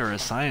doctor or a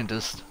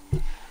scientist.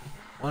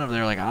 What if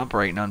they're like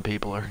operating on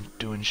people or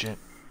doing shit?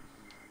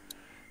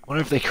 What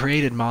if they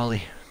created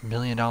Molly, $1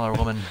 Million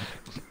Woman?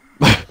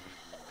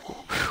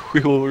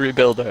 We will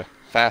rebuild her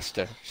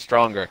faster,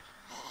 stronger,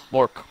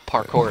 more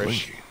parkourish.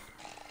 Blinky.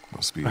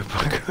 Must be a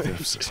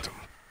theft system.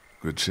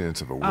 Good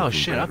chance of a working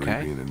shit, battery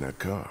okay. being in that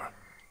car.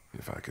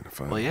 If I can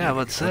find Well, a yeah, way to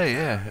let's get up say,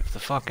 there. yeah, if the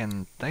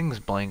fucking thing's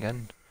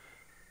blinking,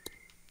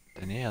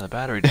 then yeah, the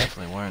battery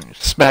definitely weren't.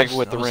 Smack it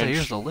with the I would say, wrench.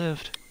 here's the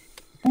lift.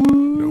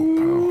 No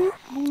power.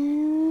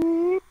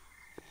 Oh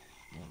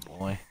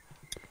boy.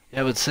 Yeah,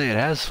 I would say it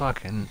has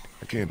fucking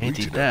I can't reach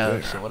it up there.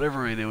 anti-dev, so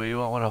whatever we do, we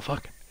won't want to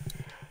fucking...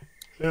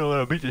 They don't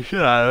want to beat the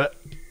shit out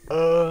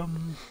of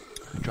it.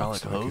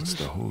 Hydraulic Looks like it's hose?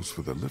 the hose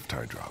for the lift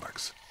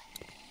hydraulics.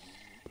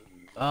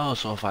 Oh,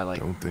 so if I like...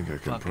 Don't think I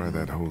can pry fucking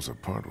that hose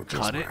apart with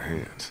just cut my it?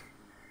 hands.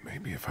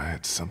 Maybe if I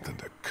had something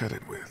to cut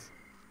it with.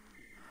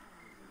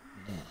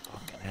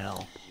 Fucking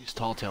hell. These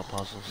tall tale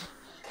puzzles.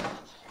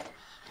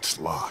 It's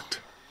locked.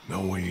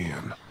 No way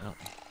in. Oh.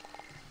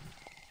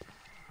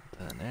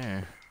 In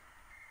there.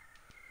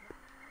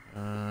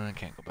 I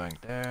can't go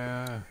back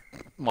there.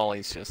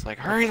 Molly's just like,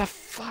 hurry the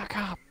fuck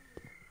up.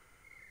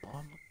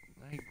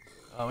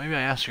 Oh, maybe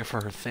I asked her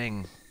for her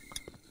thing.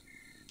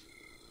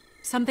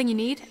 Something you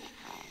need?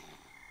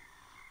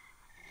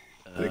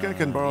 Think I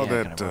can borrow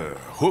that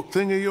hook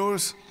thing of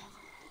yours?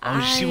 Oh,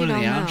 did you see one of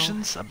the don't know.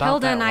 options? About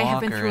Hilda that and I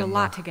have been walker through a and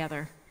lot the-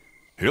 together.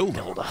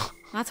 Hilda?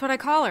 That's what I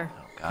call her.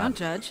 God. Don't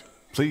judge.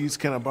 Please,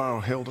 can I borrow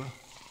Hilda?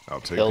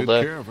 I'll take Hilda,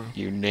 good care of her.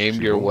 you named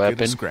She your won't get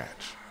a weapon.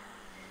 scratch.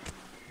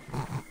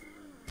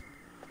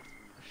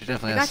 She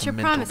definitely I has got your some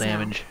mental promise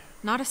damage.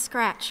 now. Not a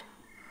scratch.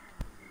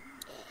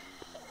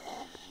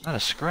 Not a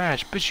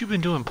scratch, but you've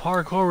been doing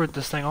parkour with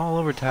this thing all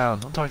over town.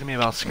 Don't talk to me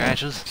about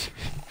scratches.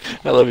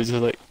 I love he's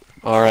just like,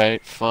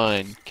 alright,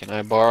 fine. Can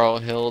I borrow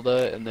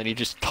Hilda? And then he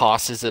just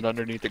tosses it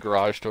underneath the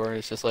garage door.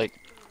 It's just like...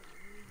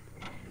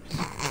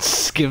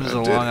 Skims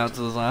along out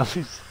to the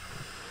zombies.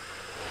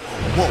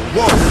 Whoa,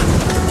 whoa!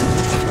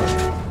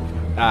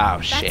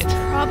 Oh, shit. That's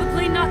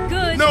probably not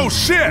good. No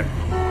shit!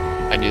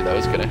 I knew that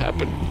was gonna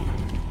happen.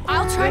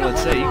 I'll try to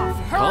Let's hold say them you off.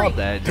 Hurry. called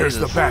that. There's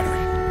the Jesus.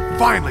 battery.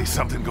 Finally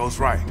something goes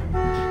right.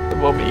 The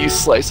moment you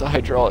slice a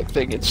hydraulic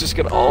thing, it's just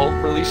gonna all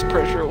release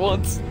pressure at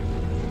once.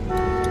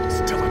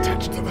 Still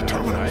attached to the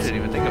terminal. I didn't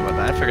even think about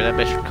that. I figured that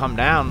bitch would come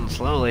down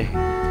slowly.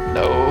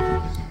 No,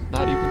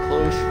 not even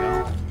close.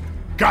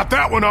 Got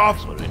that one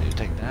off! What do we do?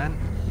 Take that?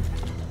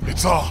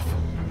 It's off.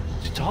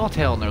 It's Tall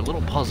Tale and their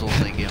little puzzles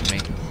they give me.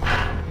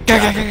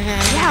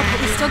 Yeah,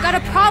 but we still got a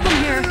problem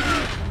here.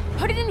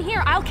 Put it in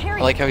here. I'll carry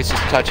I like how he's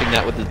just touching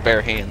that with his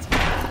bare hands.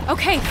 it.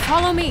 Okay,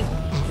 follow me.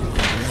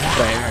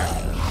 Bare.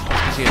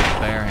 Because he has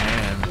bare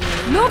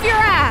hands. Move your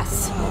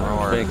ass.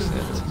 Roar. Makes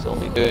sense. It's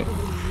only good.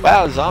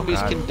 Wow, zombies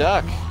can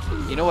duck.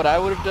 You know what I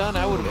would have done?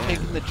 I would have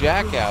taken the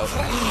jack out.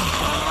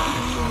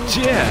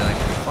 Yeah, like,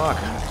 fuck.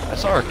 I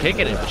saw her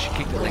kicking it, but she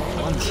kicked it like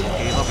once and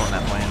gave up on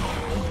that plan.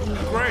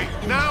 Great.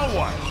 Now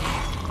what?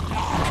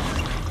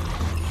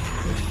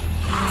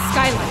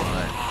 Skylight.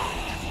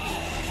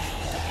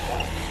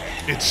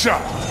 It's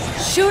shut.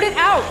 Shoot it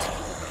out.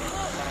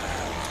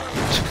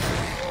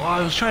 Well,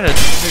 I was trying to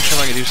make sure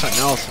I could do something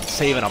else than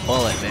saving a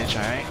bullet, bitch,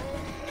 alright?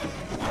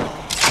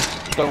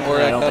 Don't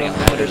worry, I don't got think it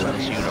him matters in covered.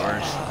 this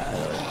universe.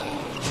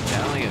 Yeah,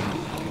 I don't think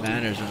it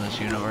matters in this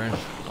universe.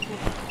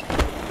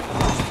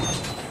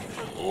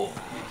 Oh,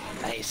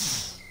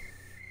 nice.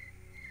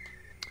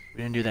 We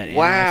didn't do that in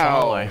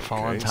Wow. I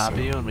fall on top of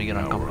you and we get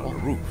uncomfortable.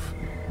 Roof.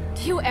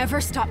 Do you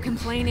ever stop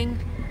complaining?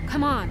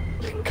 Come on.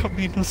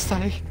 Camino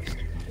style.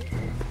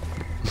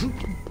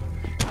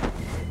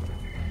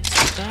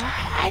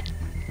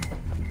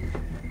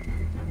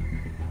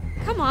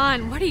 Come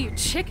on. What are you,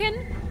 chicken?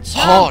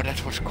 Jump. Oh,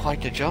 that was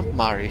quite a jump,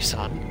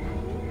 Mari-san.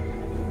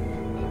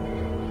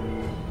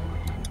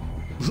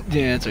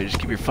 Yeah, that's right. Just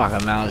keep your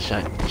fucking mouth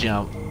shut.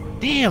 Jump.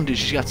 Damn, dude,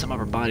 she's got some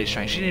upper body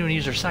strength. She didn't even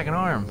use her second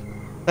arm.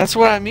 That's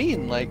what I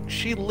mean. Like,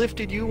 she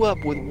lifted you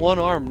up with one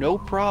arm, no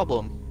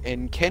problem.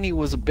 And Kenny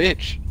was a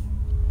bitch.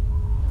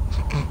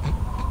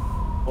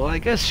 Well, I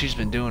guess she's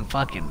been doing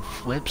fucking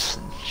flips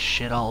and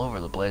shit all over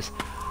the place.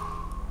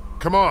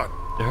 Come on.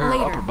 Her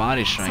Later. upper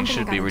body strength Something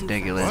should be I gotta do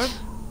ridiculous.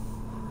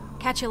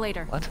 Catch you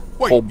later. What?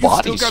 Wait, Full you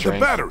body still got strength.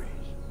 the battery.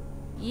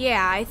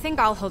 Yeah, I think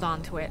I'll hold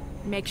on to it.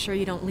 Make sure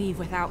you don't leave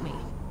without me.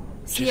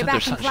 See She you said back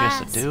there's in something she has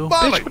class. to do.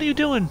 Molly! Bitch, what are you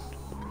doing?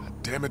 God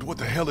damn it, what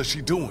the hell is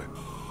she doing?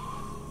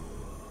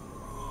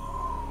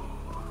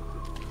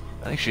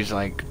 I think she's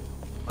like,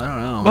 I don't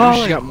know. Maybe Molly!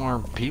 she's got more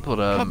people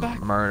to Come back.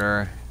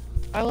 murder.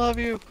 I love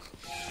you.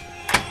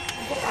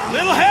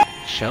 Little help!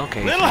 Shell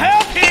case. Little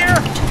help here!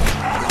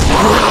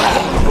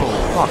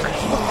 Oh, fuck.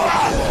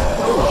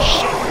 Oh,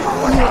 shit.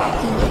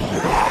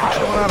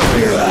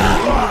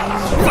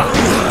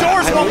 The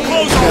doors won't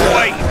close all the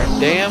way!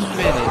 Damn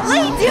minutes.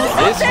 Lee, do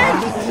This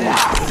something!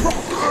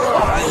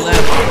 I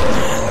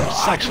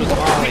left sex with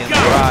Molly in the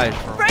garage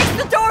for Break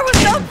the door with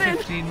something!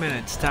 15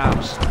 minutes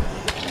tops.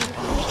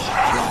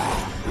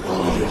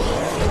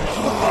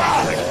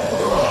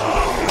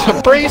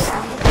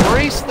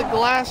 brace the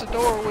glass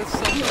door with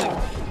something.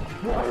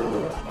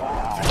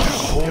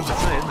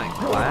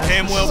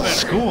 Damn well better.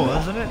 School,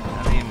 isn't it?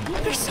 I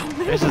mean,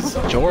 this is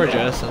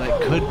Georgia, so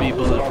that could be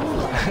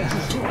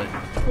bulletproof.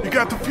 But You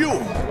got the fuel.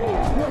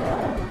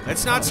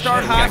 Let's not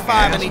start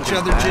high-fiving each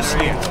other just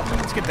yet.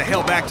 Let's get the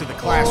hell back to the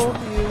classroom.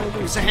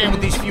 Give us a hand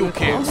with these fuel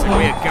cans. They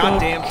weigh a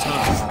goddamn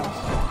ton.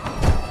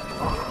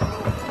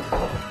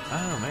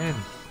 oh man,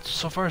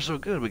 so far so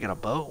good. We got a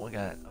boat, we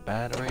got a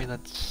battery.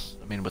 That's,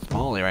 I mean, with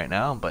Molly right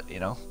now, but you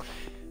know,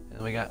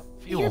 and we got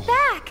fuel. You're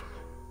back.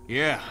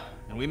 Yeah,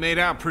 and we made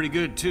out pretty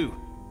good, too.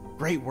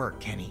 Great work,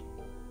 Kenny.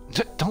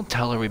 Don't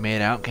tell her we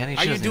made out, Kenny.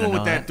 How She you doesn't doing even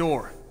with know that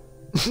door?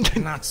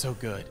 Not so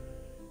good.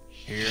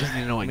 Here, She doesn't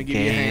even know let what me give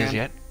you a gay is hand.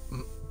 yet.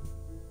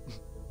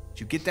 Did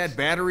you get that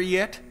battery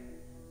yet?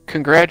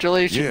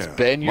 Congratulations, Yeah,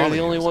 Ben. You're Molly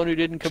the only has one it. who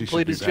didn't She should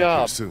complete be his back here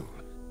job. soon.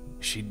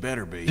 She'd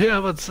better be. Yeah,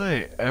 I'm about to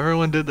say,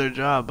 everyone did their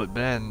job, but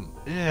Ben,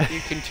 yeah. You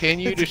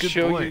continue That's to a good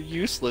show your point.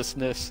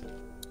 uselessness.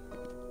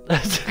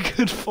 That's a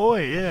good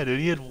point, yeah, dude.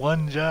 He had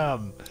one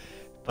job.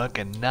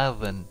 Fucking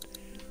nothing.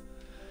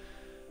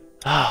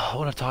 I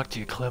want to talk to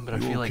you, Clem, but I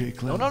feel okay, like...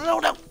 Clem?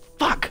 No,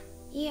 fuck!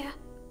 Yeah.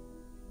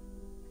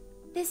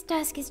 This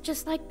desk is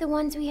just like the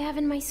ones we have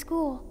in my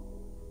school.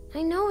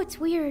 I know it's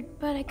weird,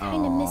 but I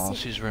kind of miss it.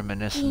 She's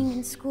reminiscing. Being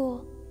in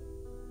school.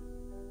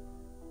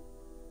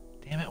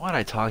 Damn it, why'd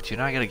I talk to you?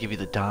 Now I gotta give you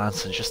the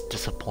dance and just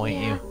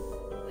disappoint you.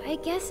 I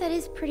guess that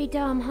is pretty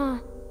dumb, huh?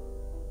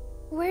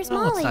 Where's No,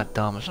 Molly? it's not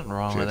dumb. There's nothing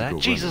wrong with that.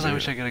 Jesus, I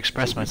wish I could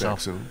express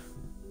myself.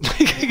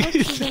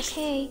 She's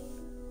okay.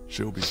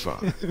 She'll be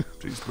fine.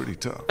 She's pretty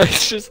tough.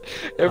 It's just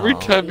every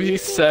time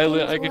he's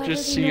silent, I can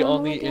just see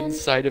on the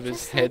inside of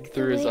his head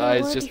through his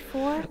eyes just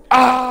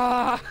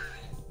ah.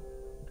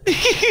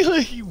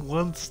 He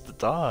wants to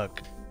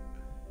talk.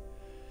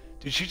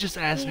 Dude, she just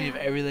asked me if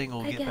everything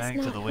will get back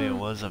to the way it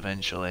was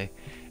eventually,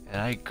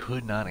 and I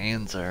could not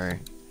answer her.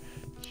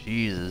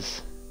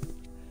 Jesus.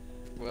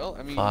 Well,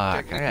 I mean,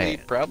 Fuck,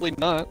 technically, probably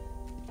not.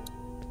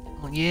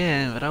 Well,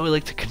 yeah, but I would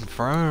like to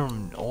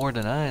confirm or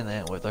deny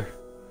that with her.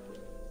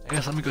 I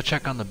guess let me go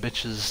check on the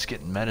bitches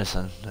getting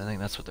medicine. I think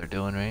that's what they're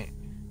doing, right?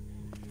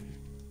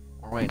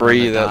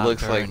 Bree, that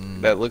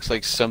looks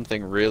like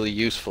something really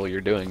useful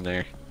you're doing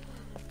there.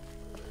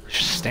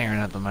 She's staring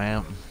at the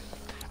map.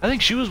 I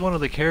think she was one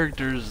of the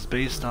characters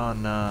based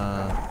on,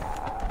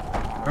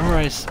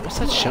 remember what's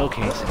that shell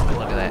casing? Wait,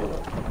 look at that.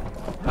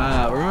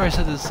 Remember I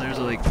said there's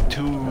like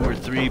 2 or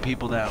 3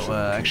 people that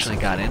actually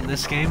got in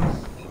this game?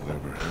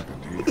 Whatever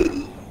happened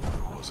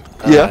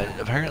to you? Yeah.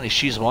 Apparently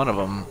she's one of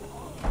them.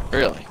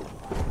 Really?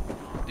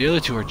 The other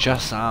 2 are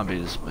just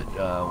zombies, but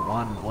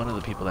one of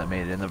the people that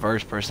made it, and the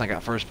first person that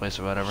got first place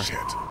or whatever. Shit.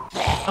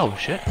 Oh,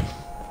 shit.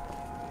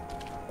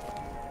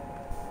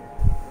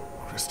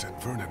 Krista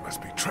and Vernon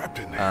must be trapped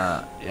in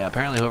there. Yeah,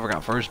 apparently whoever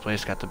got first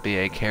place got to be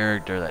a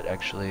character that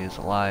actually is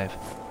alive.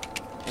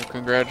 Well,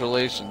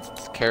 congratulations,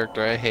 it's a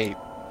character I hate.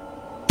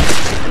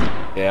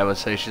 Yeah, I would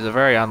say she's a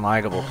very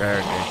unlikable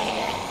character.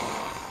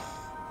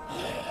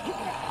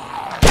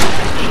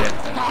 Shit.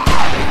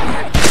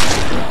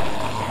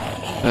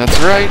 That's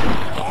right.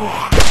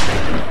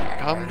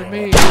 Come to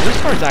me.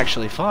 This part's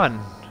actually fun.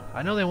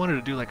 I know they wanted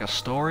to do like a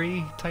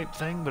story type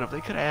thing, but if they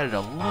could have added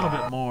a little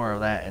bit more of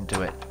that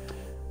into it.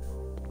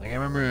 Like I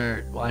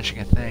remember watching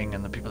a thing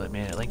and the people that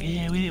made it like,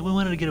 yeah, we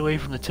wanted to get away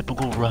from the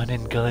typical run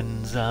and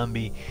gun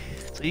zombie.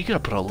 So you could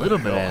have put a little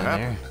bit in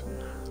there.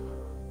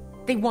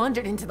 They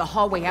wandered into the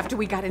hallway after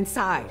we got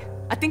inside.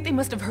 I think they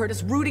must have heard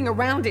us rooting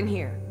around in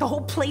here. The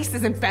whole place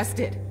is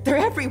infested. They're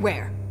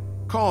everywhere.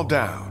 Calm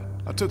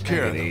down. I took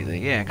care of them. Easy.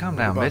 Yeah, calm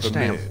down, What about bitch. the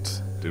Damn.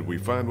 meds? Did we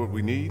find what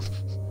we need?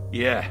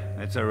 Yeah,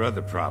 that's our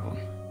other problem.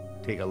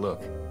 Take a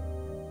look.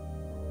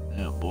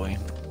 Oh boy.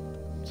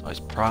 There's always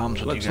problems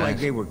with Looks you guys.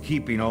 like they were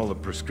keeping all the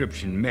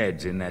prescription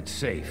meds in that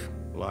safe,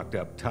 locked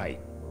up tight.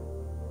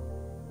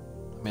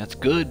 I mean, that's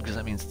good because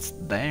that means it's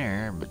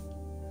there, but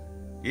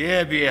Yeah,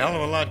 it'd be a hell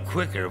of a lot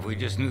quicker if we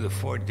just knew the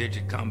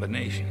 4-digit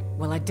combination.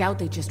 Well, I doubt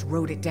they just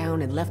wrote it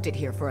down and left it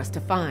here for us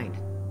to find.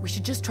 We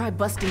should just try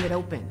busting it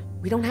open.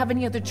 We don't have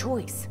any other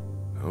choice.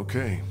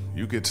 Okay,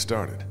 you get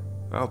started.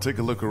 I'll take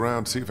a look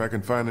around, see if I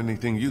can find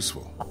anything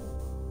useful.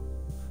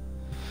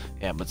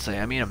 yeah, but say,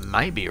 I mean, it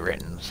might be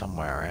written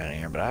somewhere around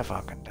here, but I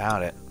fucking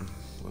doubt it.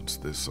 What's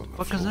this on the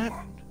What floor? is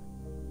that?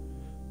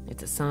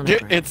 It's a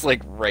sonogram. It's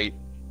like right.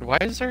 Why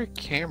is there a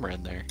camera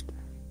in there?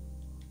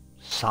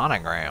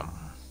 Sonogram.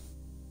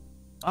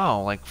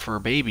 Oh, like for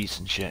babies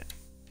and shit.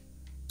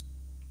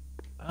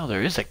 Oh,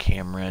 there is a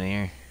camera in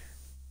here.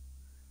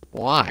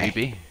 Why?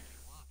 Maybe.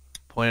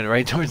 Pointed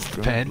right towards the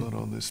Dried pen. blood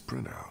on this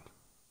printout.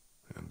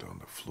 And on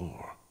the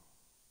floor.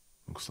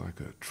 Looks like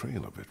a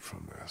trail of it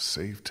from the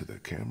safe to the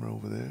camera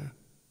over there.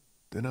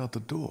 Then out the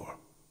door.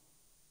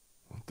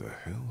 What the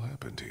hell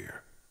happened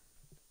here?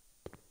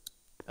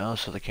 Oh,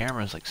 so the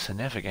camera's like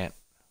significant.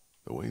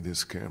 The way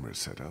this camera's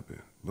set up, it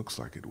looks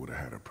like it would have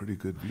had a pretty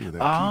good view of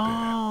that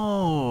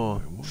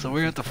Oh, keypad. so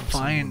we have to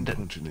find.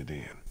 Punching it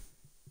in.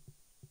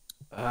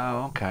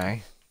 Oh,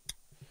 okay.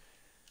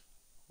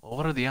 Well,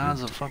 what are the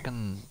odds of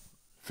fucking?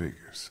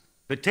 Figures.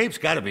 The tape's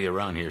gotta be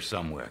around here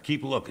somewhere.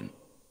 Keep looking.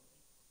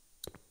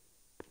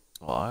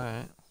 Well,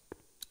 alright.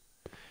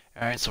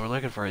 Alright, so we're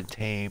looking for a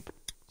tape,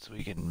 so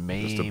we can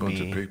maybe. Just a bunch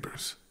of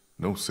papers.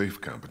 No safe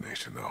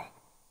combination, though.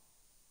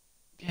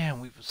 Yeah,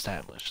 we've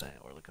established that.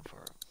 We're looking for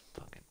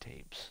fucking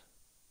tapes.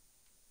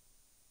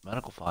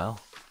 Medical file.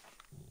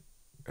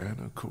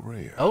 Anna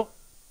Correa. Oh!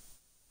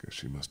 Guess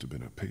she must have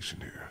been a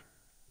patient here.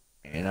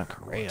 Anna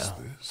Correa. What's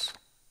this?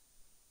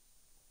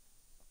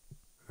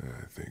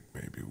 I think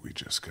maybe we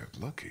just got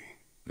lucky.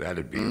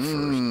 That'd be a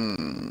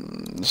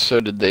first.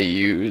 So did they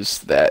use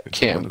that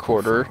It's a medical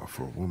camcorder file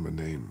for a woman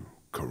named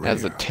Correa.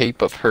 as a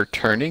tape of her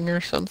turning or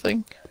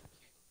something?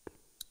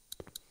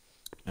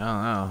 I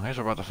don't know. I guess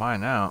we're about to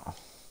find out.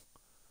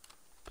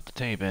 Put the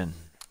tape in.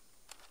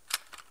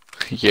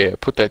 Yeah,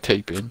 put that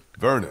tape in.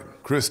 Vernon,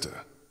 Krista,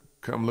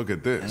 come look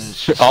at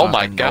this. Oh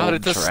my God,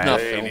 it's a snuff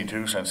Day film.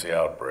 82 since the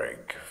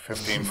outbreak.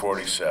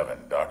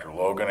 1547. Dr.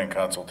 Logan in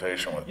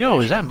consultation with Yo,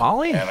 is that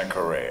Molly? Anna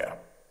Correa.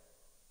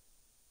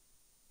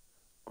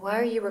 Why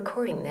are you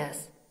recording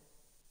this?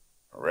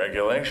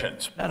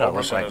 Regulations. That don't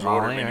look Oberson like has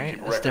ordered Molly, me to right? keep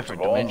That's records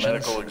different of all dimensions.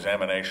 medical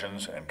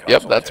examinations and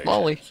Yep, that's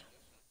Molly. consultations.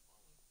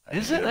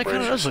 Is it? That kind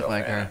of does look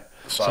like her.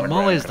 The So sonogram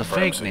Molly's the confirms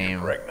fake that you're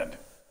name. pregnant.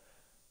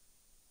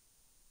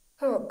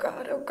 Oh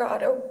God, oh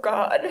God, oh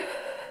God.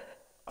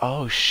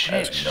 Oh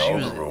shit, As you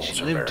know, the rules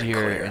she are lived very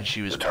here clear. and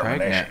she was The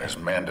termination pregnant. is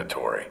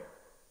mandatory.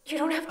 You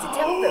don't have to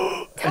tell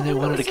them. Tell And they them it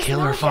wanted was to just kill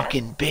her nausea.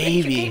 fucking You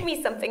baby. gave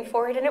me something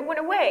for it and it went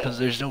away. Because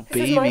there's no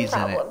This is my babies in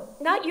it. problem,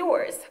 not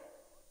yours.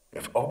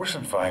 If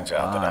Oberson finds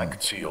out that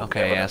unconcealed Okay,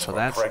 yeah, evidence so of a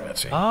that's...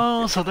 pregnancy,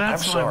 Oh, so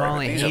that's I'm why sorry, but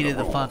Molly these are the hated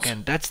the rules.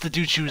 fucking... That's the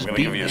dude she was I'm gonna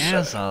give beating you the a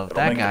ass second. of. It'll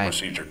That make guy. the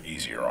procedure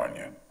easier on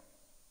you.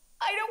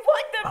 I don't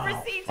want the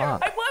procedure.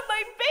 fuck. I want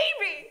my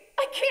baby.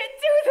 I can't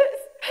do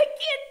this. I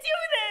can't do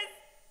this.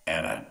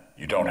 Anna,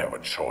 you don't have a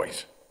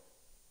choice.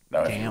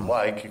 Now, if you Damn.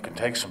 like, you can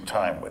take some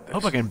time with this.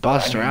 Hope I can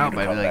bust I her need you out to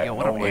by come being like, back yo,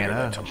 what no up, later than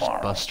Anna? Just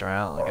tomorrow, bust her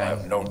out. or Like, I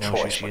have no know who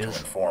choice she but to is.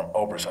 inform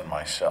Oberson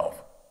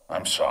myself.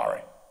 I'm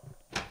sorry.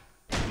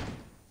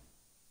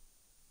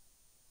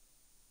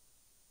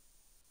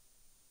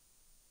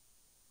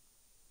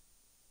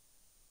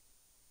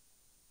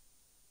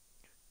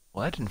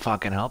 Well, that didn't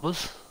fucking help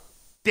us.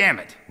 Damn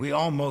it, we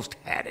almost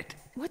had it.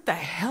 What the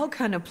hell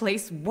kind of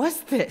place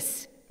was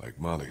this? Like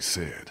Molly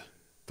said,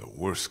 the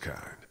worst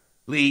kind.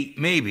 Lee,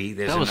 maybe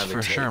there's That was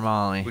another for tape. sure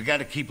Molly. We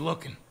gotta keep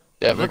looking.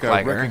 Yeah, I it think looked I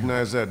like her.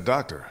 recognize that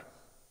doctor.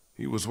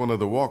 He was one of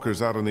the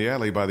walkers out in the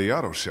alley by the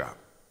auto shop.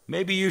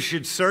 Maybe you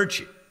should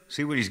search it,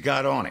 see what he's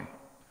got on him.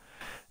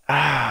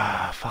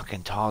 Ah,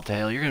 fucking tall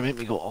tale. You're gonna make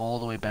me go all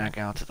the way back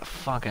out to the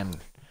fucking...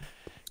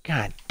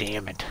 God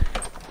damn it.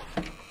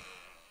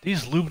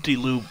 These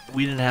loop-de-loop,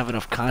 we didn't have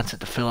enough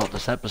content to fill out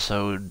this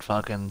episode.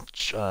 Fucking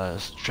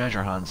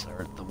treasure hunts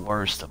are the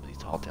worst of these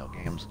tall tale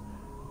games.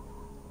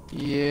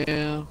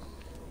 Yeah.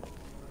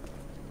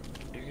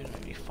 You're gonna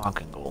make me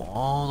fucking go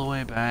all the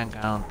way back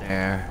out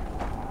there.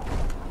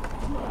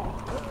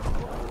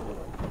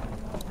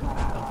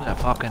 Hopefully that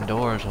fucking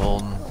door is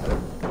holding.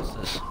 What's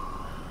this?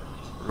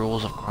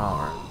 Rules of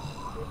Crawford.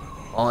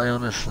 All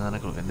illness and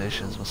medical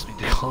conditions must be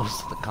disclosed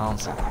to the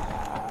council.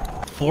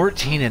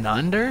 14 and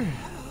under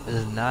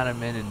is not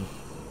admitted.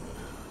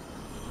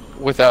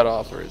 Without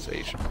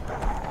authorization.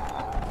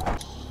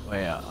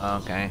 Wait,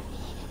 okay.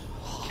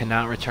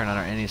 Cannot return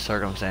under any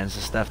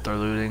circumstances. Theft or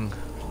looting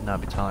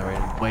not be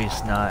tolerated.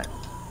 Waste not.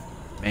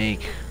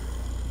 Make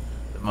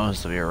the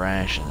most of your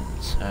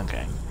rations.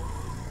 Okay.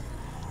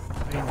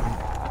 I mean,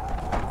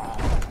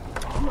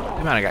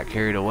 they might have got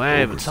carried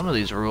away, but some of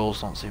these rules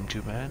don't seem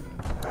too bad.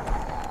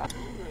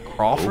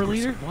 Crawford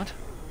leader? What?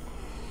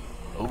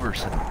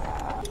 Overson.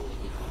 I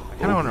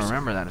kind of want to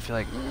remember that. I feel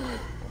like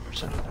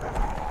Overson.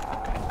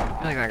 I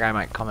feel like that guy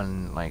might come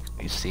and, like,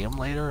 you see him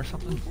later or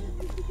something.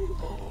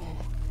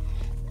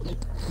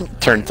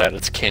 Turns out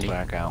it's Kenny.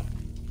 Back out.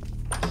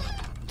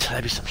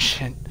 That'd be some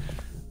shit.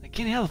 Like,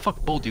 Kenny, how the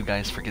fuck both you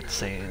guys forget to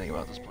say anything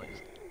about this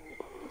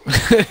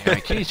place? Yeah,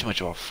 Kenny's too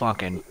much of a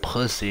fucking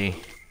pussy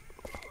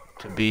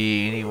to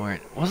be anywhere.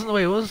 Wasn't the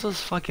way? Was this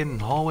fucking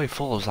hallway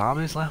full of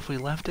zombies left? We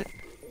left it.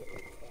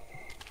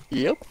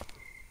 Yep.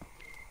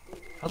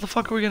 How the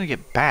fuck are we gonna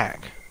get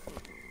back?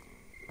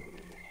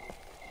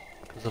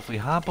 Because if we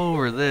hop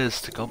over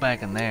this to go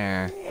back in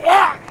there,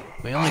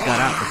 we only got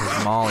out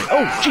because Molly.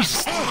 Oh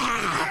Jesus!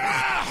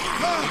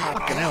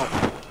 Fucking hell!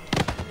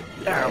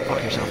 There,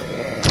 fuck yourself.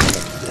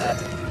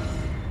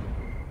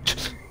 What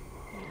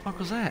the fuck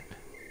was that?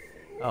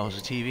 Oh, it was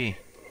a TV.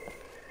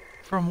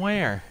 From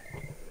where?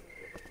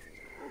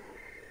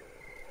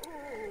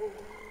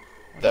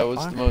 That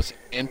was the most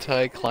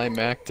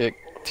anticlimactic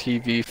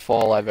TV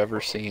fall I've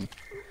ever seen.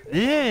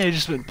 Yeah, it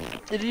just went.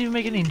 It didn't even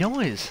make any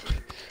noise.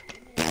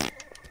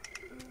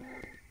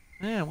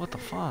 Yeah, what the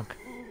fuck?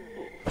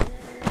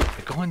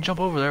 Go and jump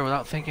over there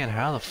without thinking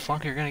how the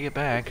fuck you're gonna get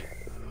back.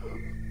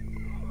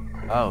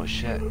 Oh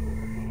shit.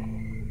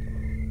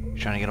 You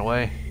trying to get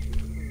away?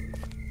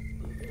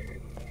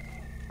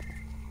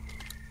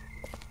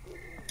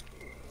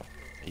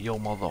 Yo,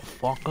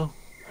 motherfucker.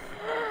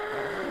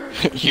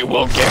 You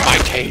won't get my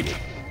tape.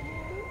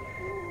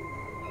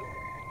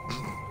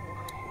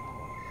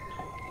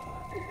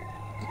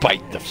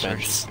 Bite the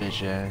fence.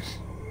 Bitch ass.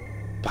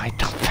 Bite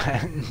the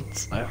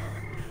fence.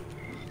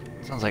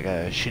 Sounds like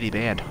a shitty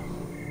band.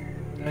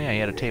 Oh yeah, he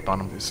had a tape on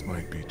him. This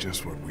might be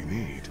just what we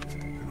need.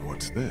 And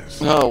what's this?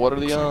 Oh, what are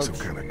the Looks like odds?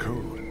 some kind of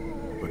code.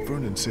 But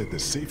Vernon said the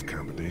safe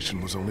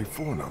combination was only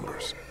 4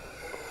 numbers.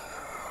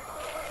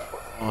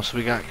 Oh, so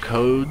we got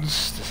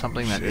codes to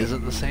something that Shit,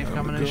 isn't the safe time to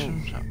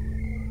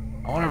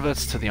combination? I wonder if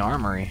that's to the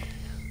armory.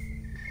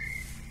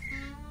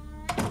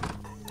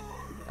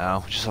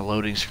 Oh, just a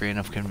loading screen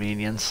of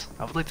convenience.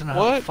 I would like to know how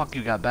the What? fuck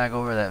you got back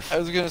over that. I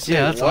was gonna say,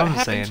 yeah, that's what what I'm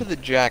happened saying. to the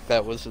jack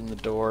that was in the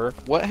door?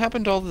 What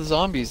happened to all the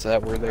zombies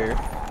that were there?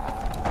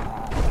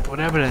 What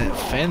happened to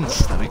that fence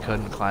that we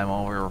couldn't climb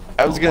over?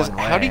 I was gonna one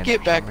say, how'd he way get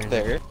for back some reason?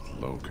 there?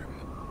 Logan.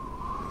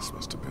 This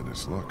must have been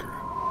his locker.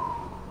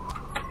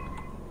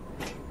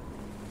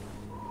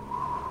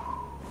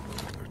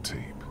 Another tape.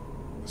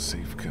 The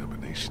safe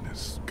combination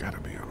has gotta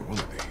be on one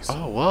of these.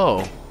 Oh,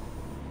 whoa.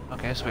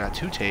 Okay, so we got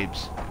 2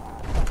 tapes.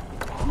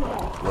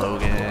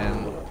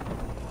 Logan.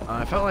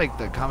 I felt like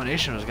the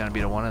combination was gonna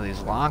be to one of these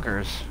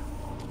lockers.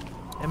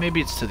 And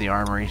maybe it's to the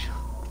armory.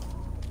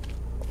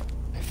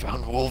 I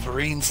found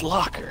Wolverine's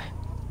locker.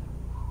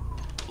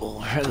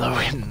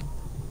 Logan.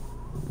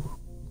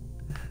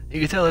 You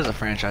can tell there's a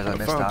franchise I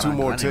missed found out two on.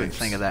 more I didn't even tapes.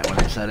 think of that when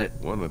I said it.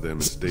 One of them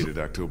is dated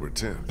October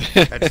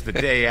 10th. That's the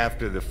day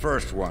after the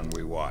first one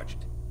we watched.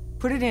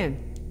 Put it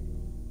in.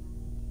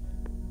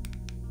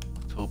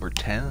 October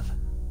 10th?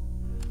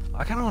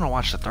 I kind of want to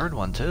watch the third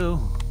one, too.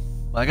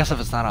 Well, I guess if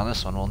it's not on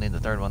this one, we'll need the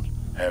third one.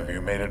 Have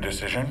you made a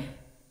decision?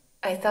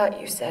 I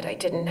thought you said I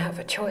didn't have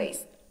a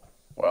choice.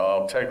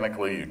 Well,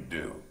 technically you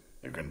do.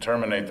 You can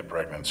terminate the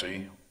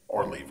pregnancy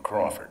or leave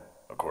Crawford.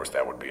 Of course,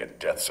 that would be a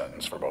death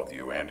sentence for both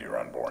you and your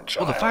unborn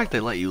child. Well, the fact they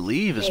let you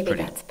leave is Maybe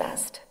pretty, that's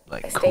best.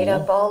 like, I stayed cool.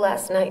 up all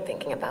last night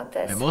thinking about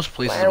this. And most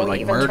places Why are would, we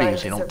like, even murder trying you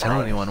so you to don't tell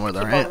survive? anyone where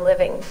they're Keep at. on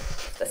living.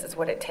 If this is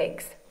what it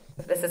takes.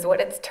 If this is what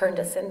it's turned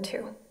us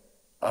into.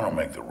 I don't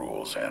make the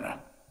rules, Anna.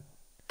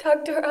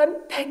 Doctor,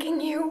 I'm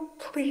begging you.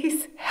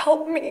 Please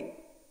help me.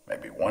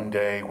 Maybe one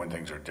day when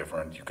things are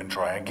different, you can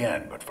try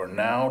again. But for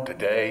now,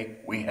 today,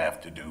 we have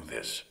to do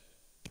this.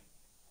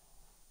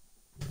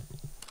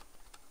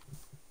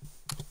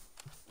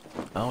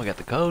 Oh, we got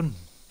the code.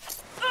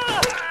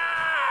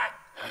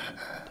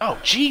 Oh,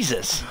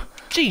 Jesus!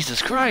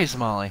 Jesus Christ,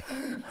 Molly.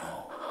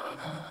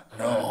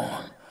 No.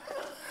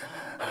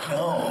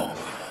 No.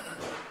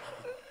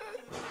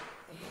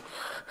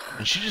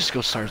 And she just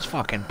goes starts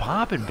fucking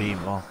popping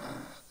people.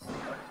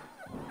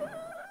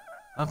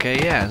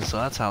 Okay, yeah, so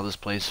that's how this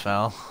place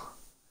fell.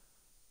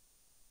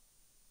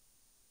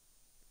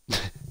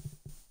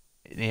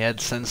 He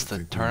had sense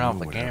to turn off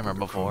the camera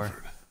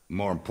before.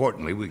 More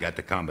importantly, we got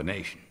the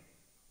combination.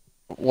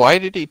 Why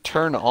did he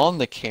turn on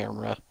the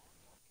camera?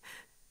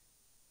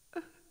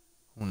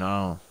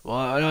 No.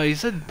 Well, no, he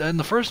said in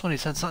the first one he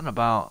said something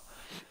about,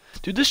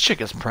 dude, this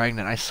chick is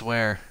pregnant, I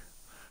swear.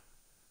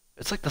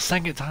 It's like the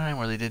second time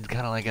where they did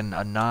kind of like a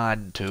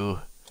nod to.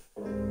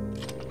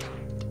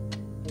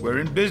 We're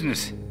in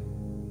business.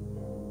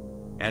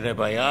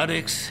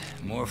 Antibiotics,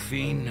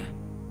 morphine.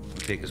 We'll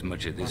take as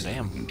much of this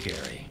as we can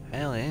carry.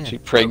 Hell yeah. She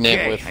pregnant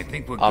Okay, with I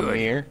think we're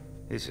Amir? good.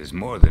 This is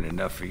more than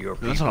enough for your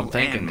people That's what I'm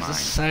thinking. and 'Cause mine. this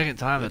is the second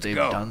time that they've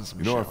go. done some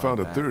You know, I shit found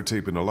like a that. third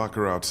tape in the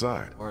locker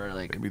outside. Or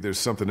like, maybe there's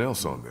something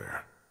else on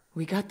there.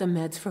 We got the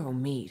meds for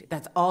Omid.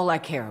 That's all I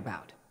care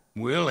about.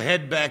 We'll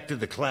head back to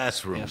the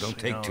classroom. Yes, Don't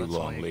we take know, too that's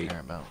all long, you Lee. care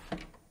about.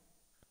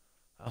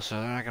 Oh, so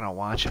they're not gonna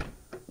watch it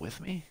with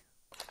me?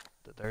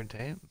 The third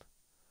tape?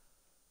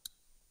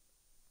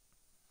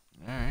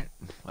 Alright.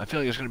 I feel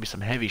like there's gonna be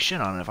some heavy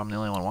shit on it if I'm the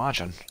only one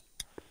watching.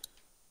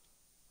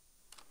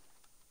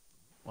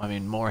 Well, I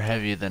mean, more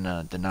heavy than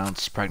a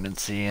denounced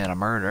pregnancy and a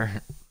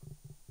murder.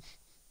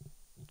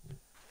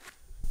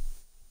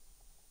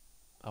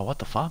 Oh, what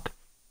the fuck?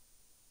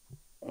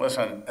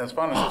 Listen, as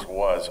fun as this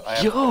was, I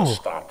have to put a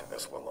stop to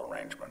this little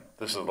arrangement.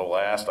 This is the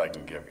last I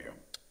can give you.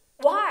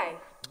 Why?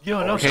 Yo,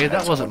 Overseer okay, had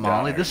that wasn't someone down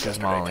Molly. here This is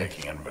yesterday Molly.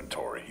 taking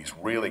inventory. He's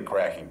really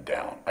cracking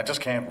down. I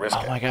just can't risk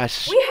it. Oh my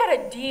gosh. We had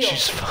a deal.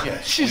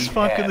 Yes, she's we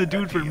fucking had the a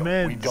dude for deal.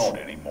 meds. We don't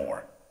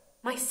anymore.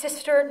 My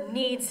sister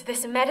needs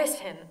this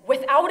medicine.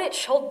 Without it,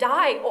 she'll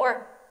die,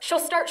 or she'll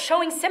start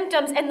showing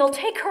symptoms and they'll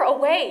take her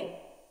away.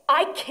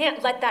 I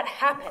can't let that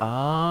happen. Oh,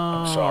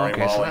 I'm sorry,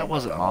 okay, so Molly, that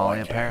wasn't but I'm all Molly.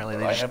 I can. Apparently,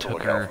 they I just have to took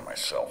look out her. for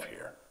myself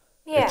here.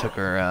 Yeah, They took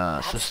her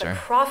that's sister. the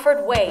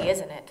Crawford way,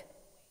 isn't it?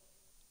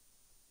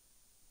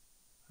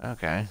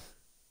 Okay.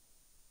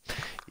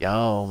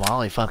 Yo,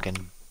 Molly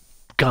fucking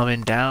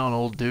gumming down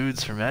old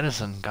dudes for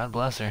medicine. God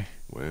bless her.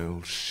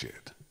 Well,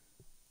 shit.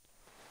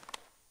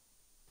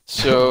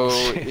 So,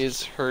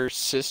 is her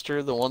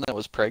sister the one that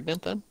was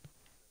pregnant then?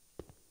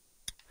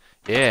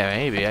 Yeah,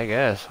 maybe, I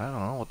guess. I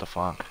don't know what the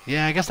fuck.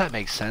 Yeah, I guess that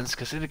makes sense,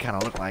 because it kind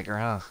of looked like her,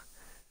 huh?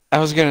 I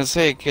was gonna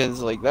say,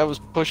 cause like, that was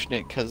pushing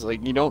it, cause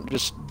like, you don't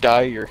just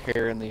dye your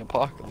hair in the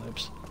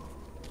apocalypse.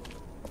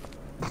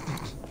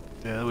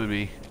 Yeah, that would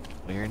be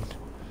weird.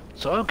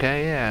 So,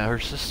 okay, yeah, her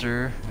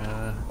sister,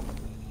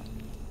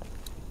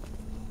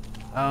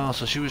 oh,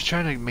 so she was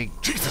trying to make...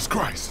 Jesus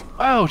Christ!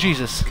 Oh,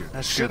 Jesus!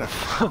 That shit scared the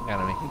fuck out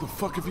of me. Where the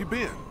fuck have you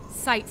been?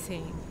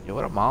 Sightseeing. Yo,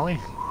 what up, Molly?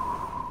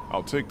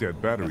 I'll take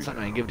that battery. That's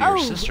something I give to your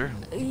sister.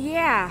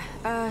 Yeah,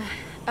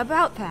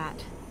 about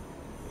that.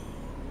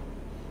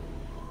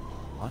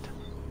 What?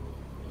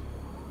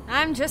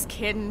 I'm just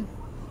kidding.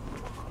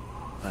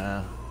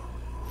 But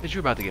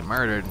you're about to get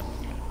murdered.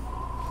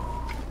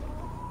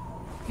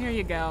 Here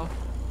you go.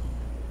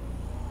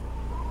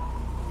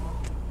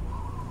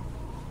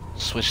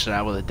 Switched it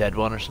out with a dead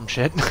one or some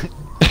shit.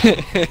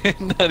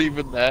 Not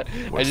even that.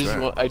 What's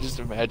that? I just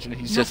imagine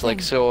he's just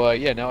like, so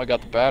yeah, now I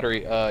got the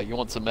battery. You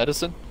want some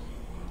medicine?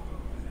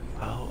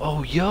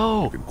 Oh,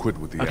 yo! You can quit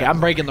with the Okay, I'm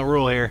breaking the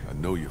rule here. I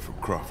know you're from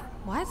Crawford.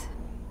 What?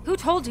 Who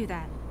told you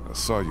that? I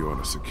saw you on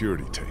a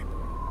security tape.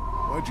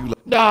 Why'd you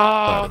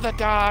No, the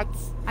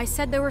dots. I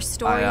said there were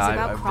stories I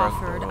about broke the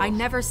Crawford. I rules.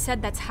 never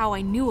said that's how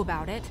I knew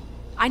about it.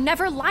 I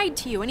never lied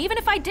to you, and even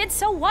if I did,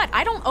 so what?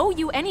 I don't owe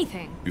you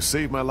anything. You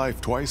saved my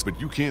life twice,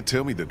 but you can't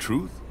tell me the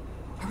truth?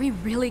 Are we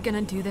really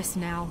gonna do this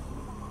now?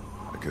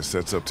 I guess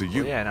that's up to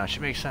you. Well, yeah, no, she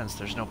makes sense.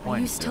 There's no point.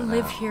 I used to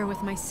live here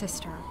with my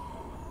sister.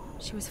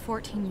 She was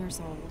 14 years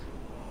old.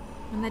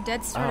 When the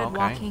dead started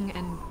walking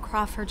and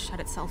Crawford shut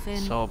itself in,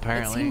 so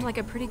apparently, it seemed like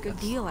a pretty good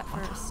deal at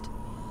first.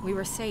 We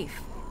were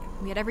safe.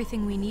 We had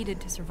everything we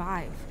needed to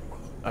survive.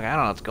 Okay, I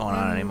don't know what's going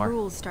on anymore. The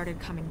rules started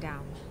coming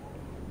down.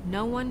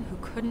 No one who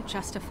couldn't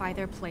justify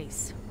their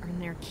place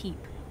earned their keep.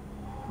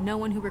 No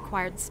one who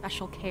required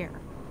special care.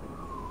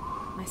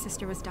 My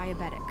sister was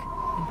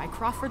diabetic, and by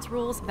Crawford's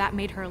rules, that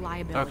made her a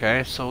liability.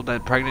 Okay, so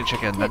that pregnant chick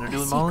had nothing to do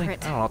with Molly? I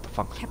don't know what the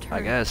fuck. Kept her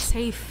I guess.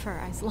 safe for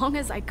as long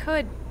as I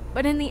could,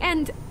 but in the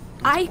end,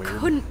 I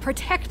couldn't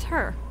protect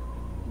her.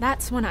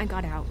 That's when I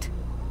got out.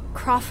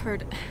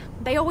 Crawford,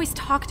 they always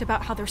talked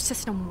about how their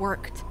system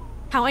worked.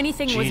 How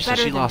anything was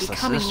better than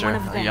becoming one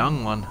of them. A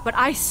young one. But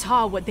I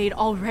saw what they'd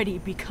already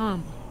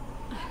become.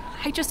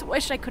 I just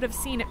wish I could have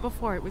seen it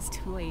before it was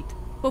too late.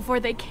 Before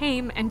they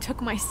came and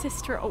took my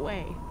sister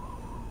away.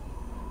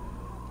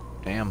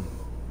 Damn.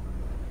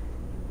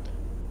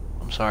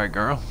 I'm sorry,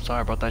 girl. Sorry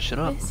I brought that shit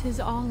up. This is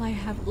all I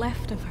have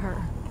left of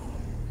her.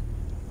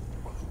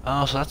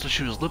 Oh, so that's what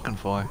she was looking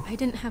for. I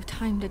didn't have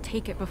time to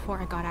take it before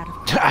I got out of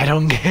college. I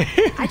don't care.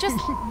 I just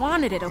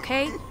wanted it,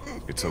 okay?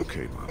 It's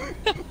okay, Molly.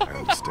 I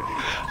understand.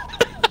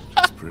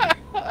 It's pretty.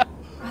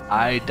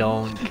 I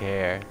don't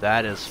care.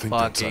 That is think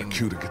fucking that's our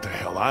cue to get the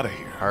hell out of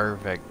here.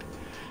 Perfect.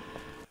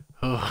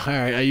 Oh,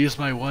 alright, I used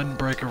my one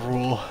breaker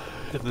rule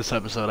in this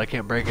episode. I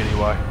can't break it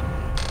anymore.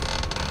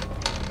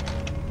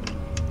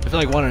 I feel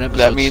like one an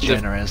episode's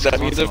generous. That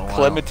means if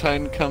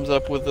Clementine comes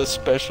up with a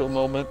special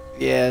moment.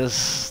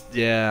 Yes,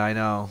 yeah, I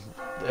know.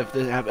 If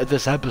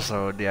this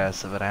episode,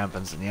 yes, if it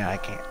happens, then yeah, I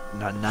can't.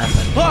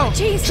 Nothing. Whoa,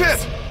 Jesus!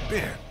 Shit!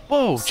 Ben!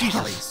 Whoa,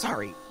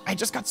 Sorry. I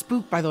just got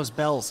spooked by those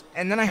bells,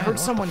 and then I heard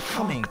someone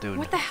coming. Dude.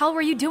 What the hell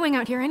were you doing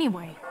out here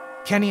anyway?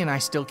 Kenny and I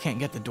still can't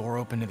get the door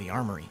open to the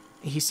armory.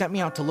 He sent me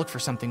out to look for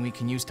something we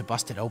can use to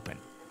bust it open.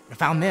 I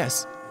found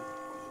this.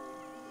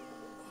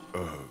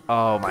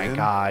 Oh my Ben?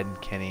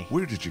 God, Kenny.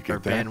 Where did you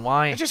get that? Ben,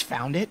 why? I just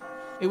found it.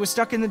 It was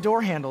stuck in the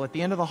door handle at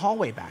the end of the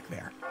hallway back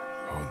there.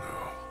 Oh no.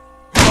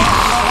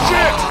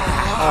 Shit!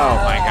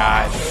 Oh my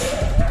God.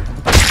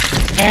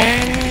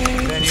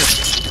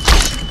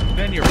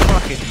 Ben, you're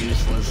fucking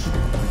useless.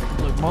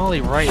 Look,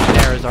 Molly right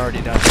there has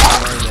already done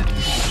more than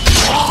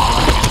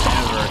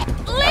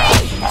ever. Lee!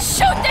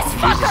 Shoot this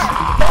fucker!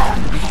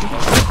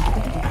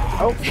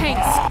 Oh,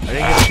 thanks. I didn't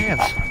get a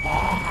chance.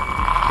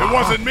 It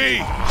wasn't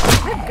me!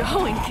 Good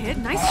going, kid.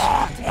 Nice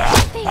shot.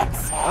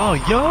 Thanks. Oh,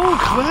 yo,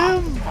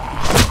 Clem!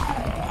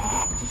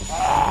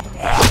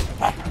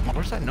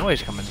 Where's that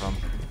noise coming from?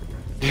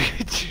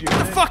 What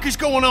the fuck is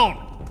going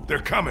on? They're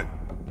coming.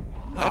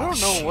 I don't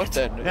know what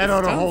that is. That It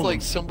oughta sounds hold like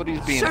him. somebody's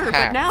being Sure,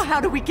 hacked. but now how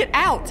do we get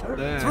out?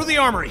 Through the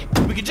armory.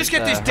 We can just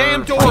get this Her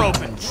damn door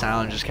fucking open.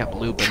 sound just kept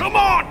looping. Come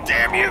on,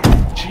 damn you!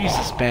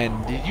 Jesus, Ben,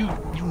 you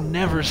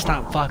never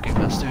stop fucking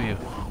us, do you?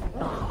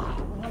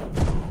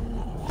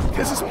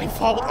 This is my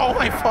fault. All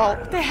my fault.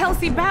 What the hell's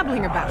he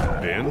babbling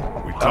about? Ben,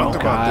 we talked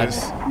about God.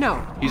 this.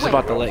 No. He's wait.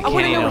 about to let I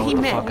wanna Kenny know know what he what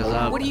the meant. fuck is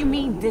up. What do you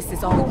mean this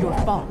is all your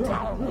fault?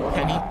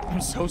 Penny, I'm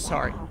so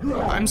sorry.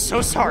 I'm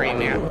so sorry,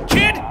 man.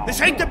 Kid,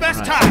 this ain't the best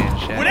I'm not saying time.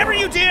 shit. Whatever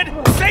you did,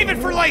 save it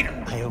for later.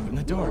 I opened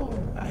the door.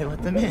 I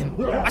let them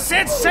in. I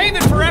said save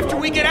it for after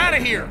we get out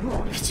of here.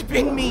 It's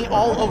been me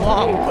all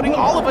along, putting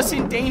all of us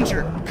in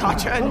danger.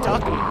 Katja and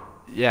Duck.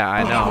 Yeah,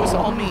 I It was know.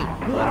 all me.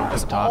 Let him It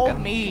was keep all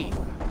talking. me.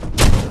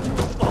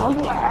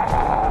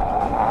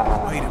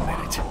 Wait a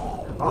minute.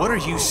 What are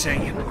you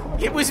saying?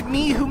 It was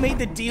me who made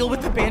the deal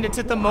with the bandits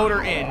at the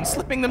motor inn,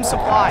 slipping them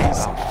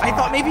supplies. I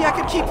thought maybe I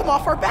could keep them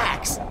off our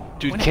backs.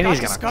 Dude, When it Kenny's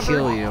got gonna discovered,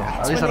 kill you.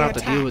 that's At least I when don't have they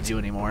to deal with attacked. you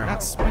anymore.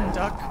 That's when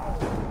Duck.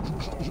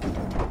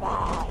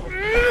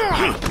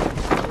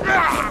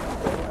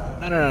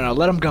 No.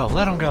 Let him go.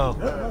 Let him go.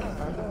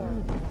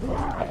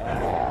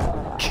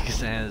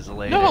 His ass is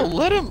later. No,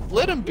 let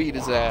him beat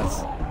his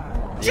ass.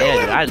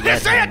 Yeah, dude, I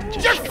let him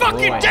You're destroy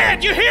fucking him.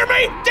 dead! You hear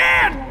me?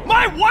 Dad!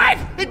 My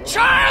wife and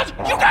child!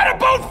 You got them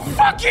both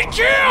fucking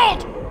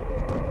killed!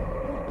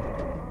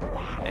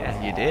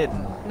 Yeah, you did.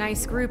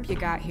 Nice group you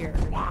got here.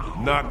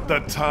 Not the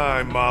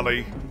time,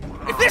 Molly.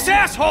 If this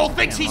asshole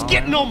thinks he's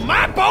getting on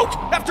my boat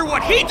after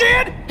what he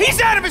did,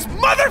 he's out of his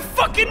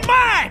motherfucking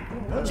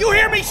mind! You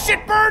hear me,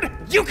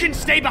 shitbird? You can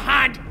stay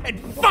behind and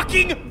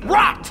fucking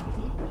rot!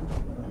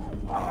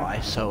 Oh,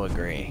 I so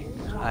agree.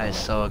 I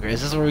so agree.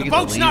 Is this where we The get to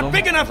boat's leave not him?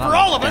 big enough for I'm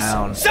all of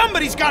down. us.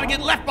 Somebody's gotta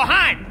get left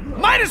behind.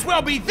 Might as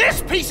well be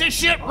this piece of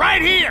shit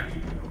right here.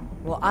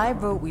 Well, I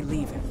vote we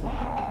leave him.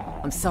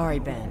 I'm sorry,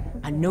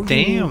 Ben. I know you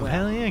Damn, mean well,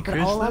 hell yeah, but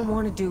all I Krista.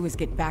 want to do is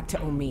get back to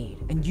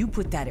Omid, and you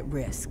put that at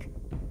risk.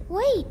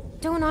 Wait,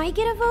 don't I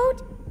get a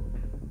vote?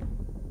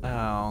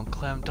 Oh,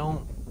 Clem,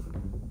 don't.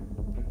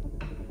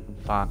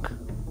 Fuck.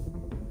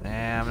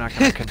 Nah, I'm not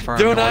gonna confirm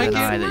Don't nor I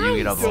deny get- that you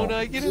get a Don't vote.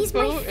 I get a He's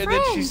my vote? And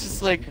then she's friend.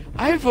 just like,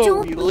 I vote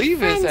Don't we leave leave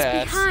his friends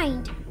ass.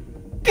 behind.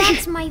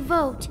 That's my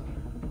vote.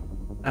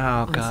 Oh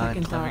On god,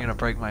 second Clem, you're thought, gonna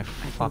break my I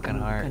think fucking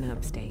I'm heart. gonna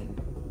abstain.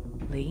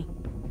 Lee?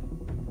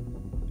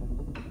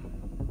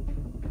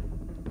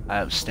 I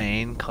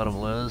abstain, cut him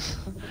loose.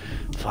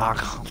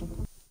 Fuck.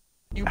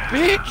 You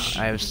bitch!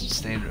 I was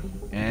staying.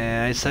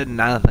 I said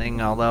nothing,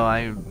 although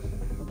I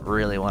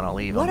really want to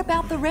leave him. What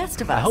about the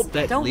rest of us? I hope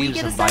that Don't we leaves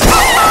get him a by. second?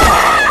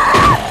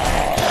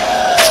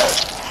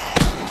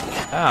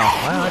 Oh,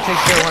 well, that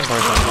takes care of one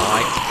person I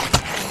like.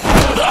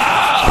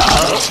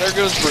 Oh, there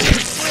goes Bree.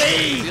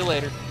 See you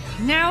later.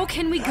 Now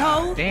can we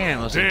go?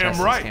 Damn, those Damn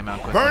intestines right. came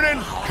out quick. Vernon,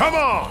 come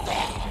on!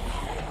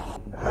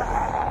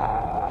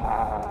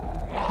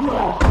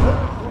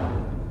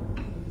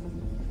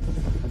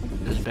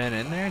 Is Ben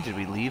in there? Did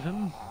we leave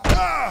him?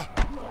 Oh,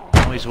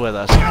 he's with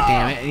us. God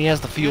damn it. And he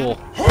has the fuel.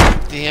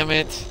 Damn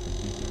it.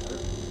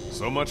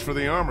 So much for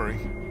the armory.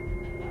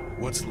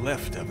 What's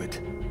left of it?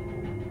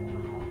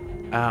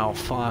 Oh,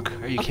 fuck.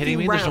 Are you A kidding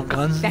few me? There's no rounds.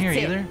 guns in That's here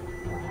it. either?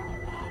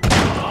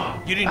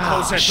 You didn't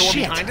close that door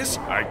shit. behind us?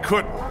 I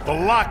couldn't. The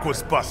lock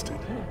was busted.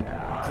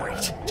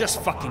 Great.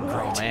 Just fucking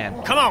great. Oh,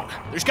 man. Come on.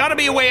 There's got to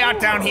be a way out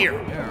down here.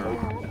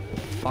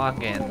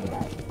 Fucking...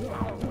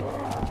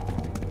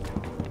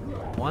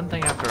 One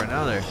thing after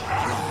another.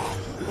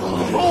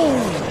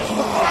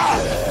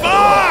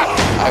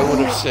 I would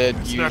have said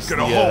It's use not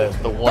gonna hold.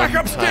 the one Back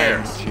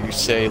upstairs. time to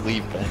say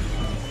leave Ben.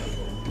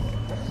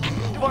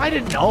 Well, I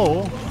didn't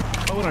know.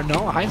 I would have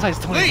known. Hindsight's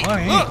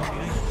 2020. Look!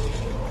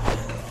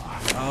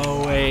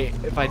 Oh, wait.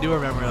 If I do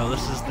remember, though,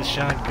 this is the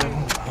shotgun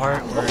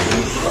part where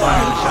you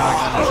fire the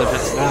shotgun as if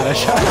it's not a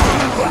shotgun.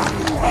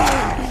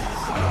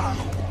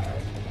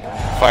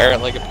 Fire it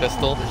like a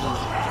pistol.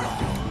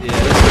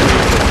 Yeah, this is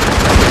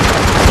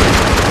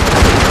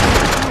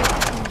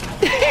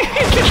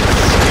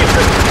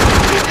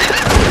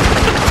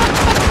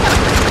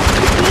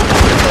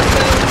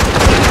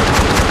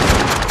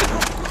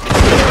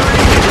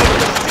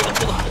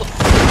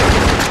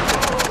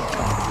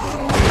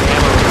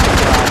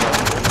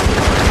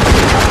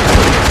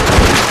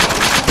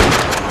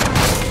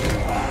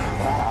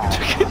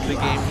the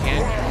game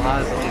can't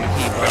possibly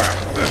keep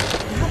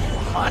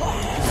up.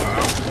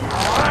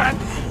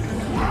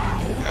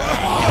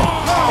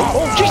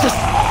 Oh, Jesus! I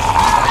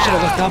should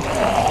have looked up.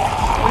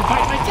 We're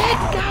fighting my dead!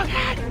 God!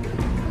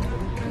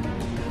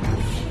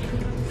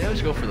 They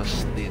always go for the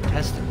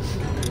intestines.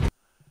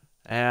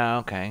 Yeah,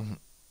 okay.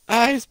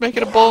 Ah, he's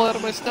making a bowl out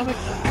of my stomach.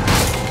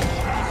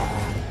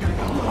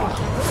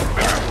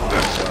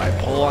 So I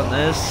pull on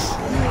this,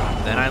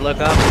 then I look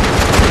up.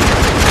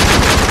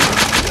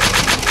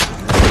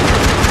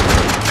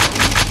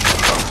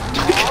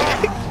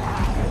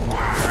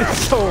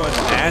 It's so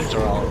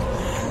unnatural.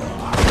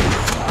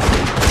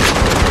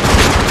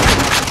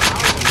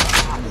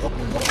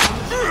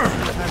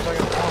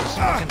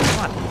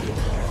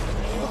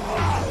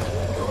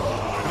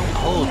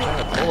 I'm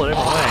trying to pull it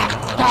every way.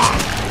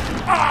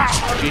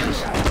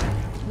 Jesus.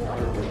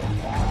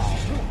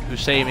 Who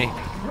saved me?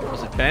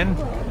 Was it Ben?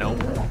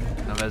 Nope.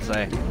 I'm gonna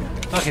say.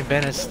 Fucking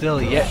Ben is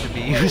still yet to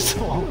be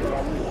useful.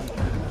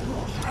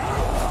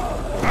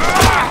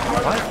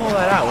 Why pull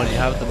that out when you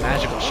have the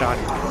magical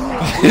shotgun?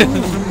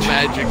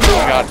 Magic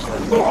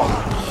shotgun.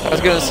 I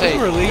was gonna say,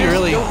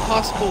 there's no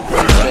possible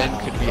way Ben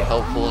could be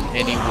helpful in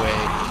any way.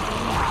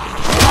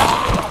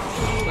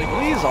 Like,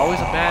 Lee's always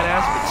a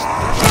badass, but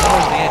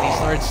towards the end he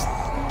starts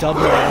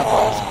doubling up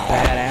on his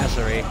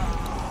badassery.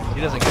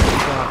 He doesn't give a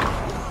fuck.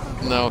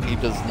 No, he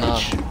does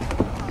not.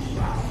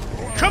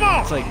 Come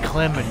on! It's like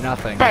Clem and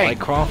nothing. Bang! Like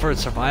Crawford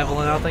survival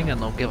and nothing, and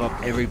they'll give up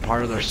every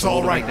part of their soul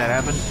all to right. make that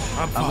happen.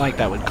 I'm like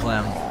that with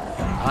Clem.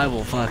 I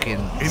will fucking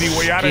Any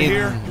way out of skin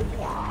here?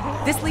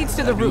 This leads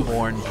to the roof.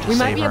 newborn to We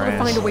might save be able our to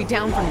find ass. a way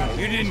down from there.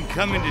 You didn't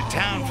come into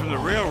town from the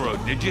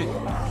railroad, did you?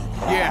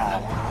 Yeah.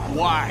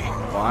 Why?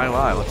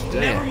 Why? What's the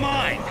Never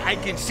mind. I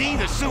can see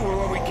the sewer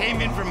where we came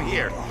in from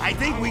here. I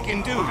think we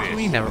can do this.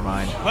 We never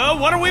mind. Well,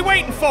 what are we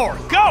waiting for?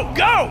 Go!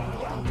 Go!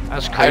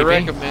 That's creepy. I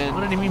recommend.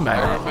 What did he mean by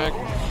that?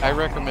 I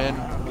recommend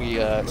we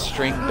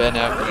string Ben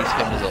out and use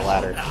him as a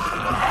ladder.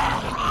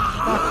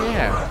 Fuck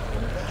yeah.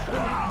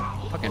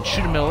 Fucking shoot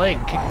him in the leg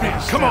and kick him in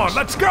the Come on, steps.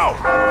 let's go!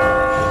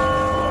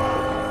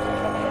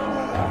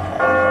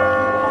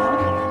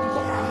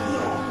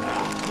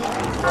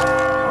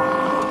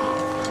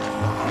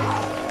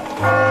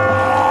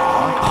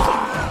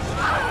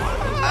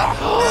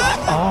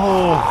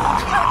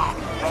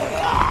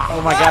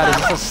 Oh my god,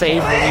 is this a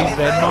save relief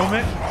Ben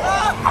moment?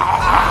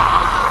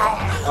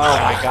 Oh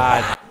my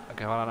god.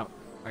 Okay, hold on.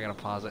 I gotta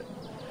pause it.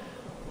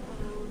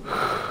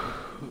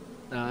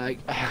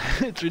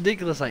 It's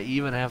ridiculous I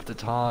even have to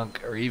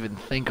talk or even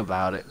think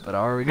about it, but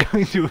are we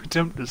going to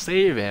attempt to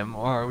save him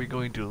or are we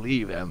going to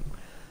leave him?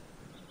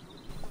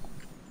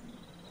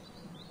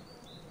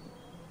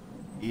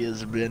 He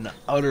has been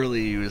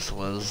utterly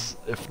useless,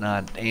 if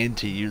not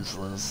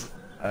anti-useless.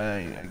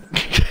 I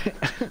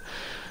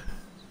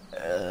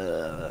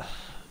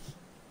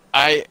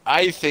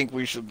think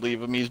we should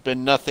leave him. He's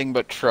been nothing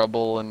but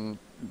trouble and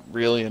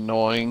really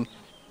annoying.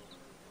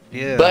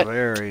 Yeah, but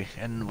very.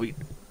 And we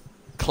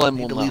Clem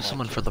need will to not leave like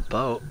someone it. for the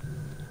boat.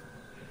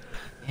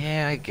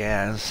 Yeah, I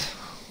guess.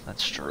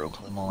 That's true.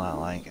 Clem will not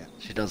like it.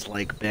 She does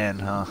like Ben,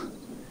 huh?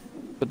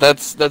 But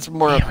that's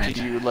more Damn up it.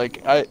 to you.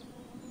 Like I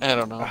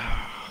don't know.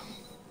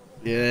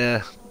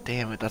 Yeah,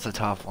 damn it, that's a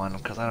tough one,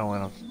 because I don't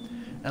want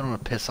to... I don't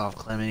want to piss off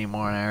Clem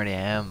anymore, and I already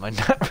am by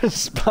not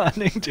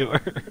responding to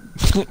her.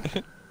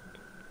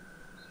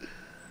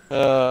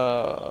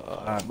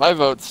 My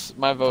vote's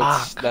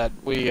that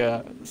we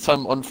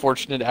some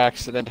unfortunate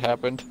accident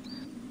happened.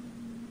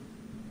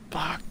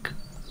 Fuck.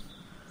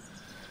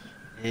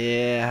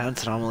 Yeah,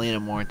 that's what I'm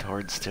leaning more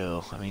towards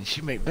too. I mean,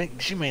 she may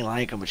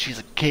like him, but she's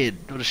a kid.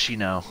 What does she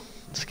know?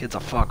 This kid's a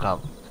fuck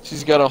up.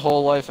 She's got a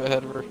whole life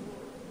ahead of her.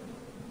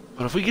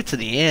 But if we get to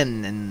the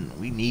end and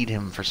we need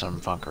him for some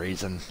fuck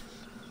reason,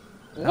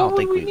 I What don't would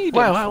think we need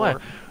him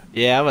for?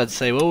 Yeah, I would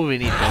say, what would we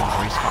need Ben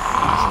for? He's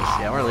fucking useless.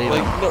 Yeah, we're leaving.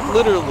 Like, no,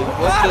 literally,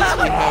 what does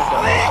he have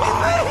to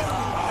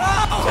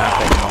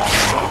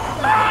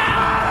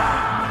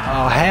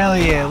Oh hell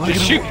yeah! Look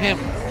Just at shoot him.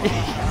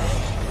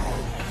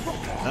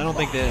 I don't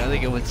think that. I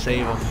think it would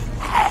save him.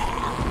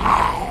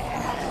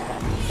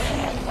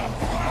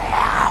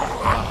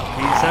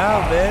 Peace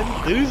out, man.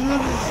 Deuces.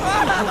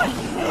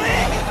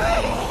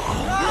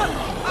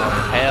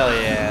 Oh, hell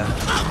yeah.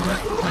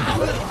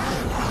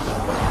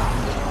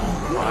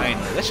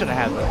 Finally. This should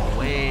have happened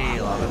way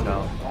long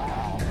ago.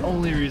 The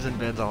only reason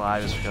Ben's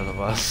alive is because of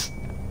us.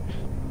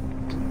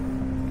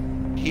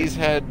 He's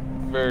had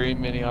very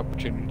many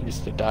opportunities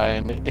to die,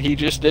 and he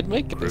just didn't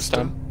make it this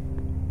time.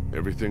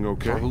 Everything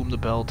okay? For whom the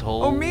bell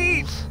tolls. Oh,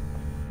 me!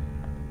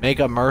 Make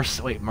a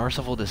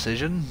merciful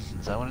decision?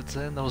 Is that what it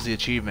said? That was the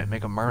achievement.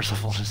 Make a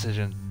merciful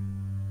decision.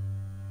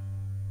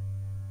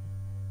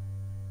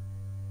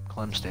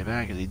 Clem, stay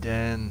back. Is he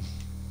dead?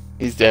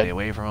 He's dead. Stay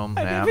away from him.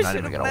 I Nah, never I'm not should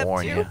even have gonna left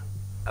warn you.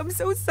 I'm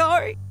so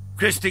sorry.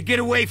 Krista, get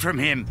away from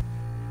him!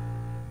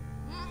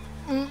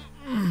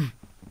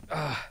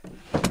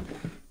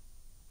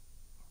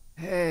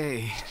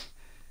 Hey.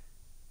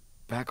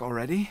 Back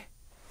already?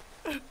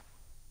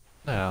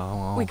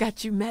 No. We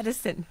got you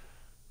medicine.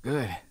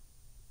 Good.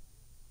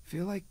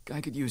 Feel like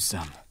I could use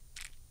some.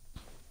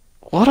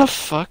 What a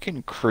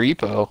fucking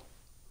creepo.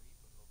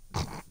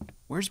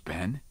 Where's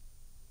Ben?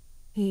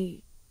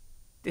 He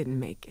didn't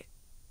make it.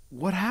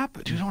 What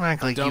happened? You don't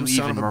act like Dumb you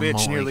son even of a bitch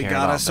remotely nearly care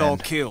got about us all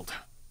Ben. killed.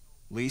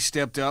 Lee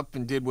stepped up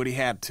and did what he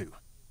had to.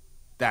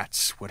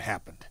 That's what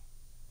happened.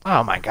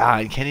 Oh my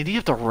god, Kenny, do you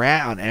have to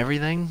rat on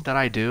everything that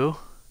I do?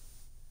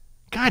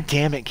 God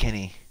damn it,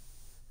 Kenny.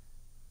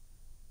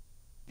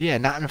 Yeah,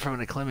 not in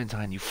front of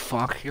Clementine, you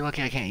fuck. You're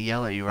lucky I can't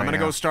yell at you right I'm gonna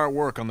now. go start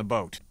work on the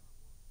boat.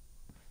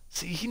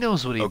 See, he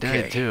knows what he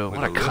Okay, did too. with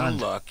What a a little cunt.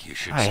 luck, you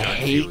should I start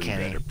hate feeling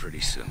Kenny. better pretty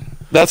soon.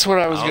 That's what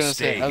I was I'll gonna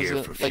stay say. here I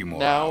was for a few like, more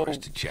now hours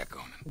to check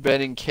on him.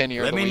 Ben and Kenny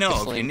are Let the me know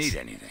weakest if you links. need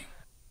anything.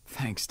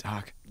 Thanks,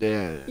 Doc.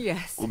 Yeah.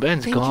 Yes. Well,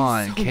 Ben's Thank you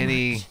gone. so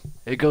Kenny. much.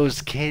 It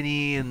goes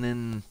Kenny and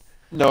then.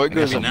 No, it I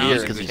goes guess Amir Now's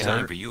a because good he's time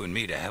hurt. for you and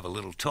me to have a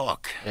little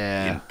talk.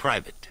 Yeah. In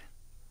private.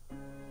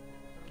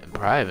 In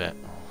private.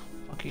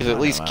 Because at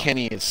least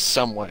Kenny is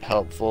somewhat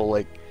helpful.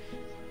 Like,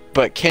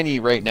 but Kenny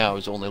right now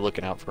is only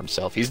looking out for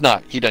himself. He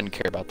doesn't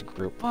care about the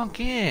group. Fuck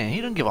yeah. He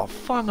doesn't give a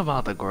fuck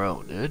about the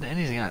growth, dude. And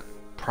he's got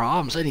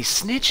problems and he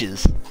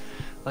snitches.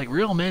 Like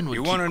real men would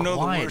You keep wanna know the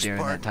quiet worst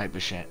during part? that type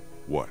of shit.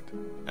 What?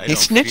 I He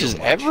don't feel snitches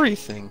much.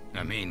 everything.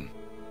 I mean,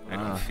 I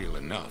don't feel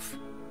enough.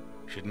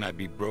 Shouldn't I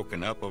be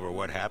broken up over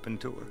what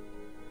happened to her?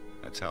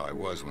 That's how I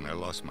was when I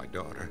lost my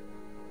daughter.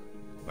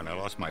 When I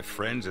lost my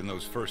friends in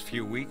those first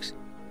few weeks.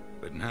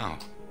 But now,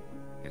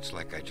 it's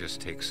like I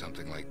just take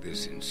something like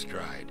this in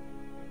stride.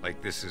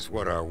 Like this is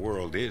what our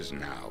world is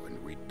now,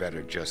 and we'd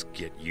better just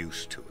get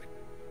used to it.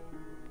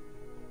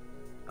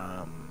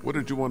 What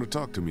did you want to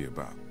talk to me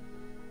about?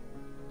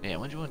 Yeah,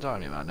 what do you want to talk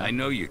to me about now? I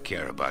know you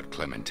care about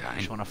Clementine.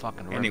 Just want to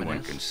fucking Anyone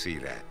reminisce. can see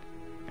that.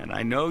 And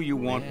I know you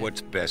want Yeah.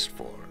 what's best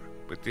for her.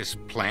 But this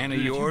plan of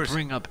Dude, if you yours,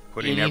 bring up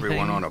putting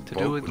everyone on a anything to do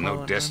boat with with no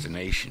Clementine,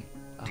 destination,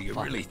 I'll do you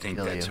fucking really think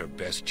kill that's you. her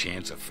best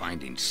chance of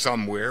finding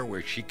somewhere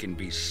where she can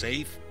be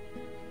safe?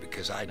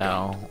 Because I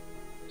No. don't.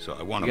 So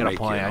I want You to got a make you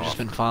point. an I've just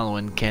offer. been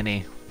following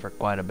Kenny for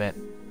quite a bit.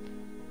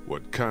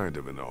 What kind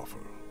of an offer?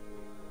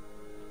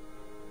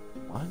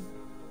 What?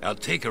 I'll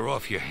take her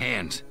off your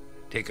hands.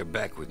 Take her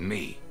back with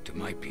me to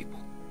my people.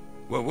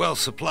 We're well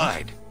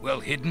supplied, well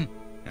hidden,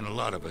 and a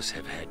lot of us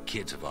have had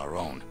kids of our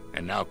own.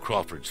 And now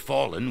Crawford's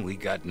fallen, we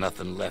got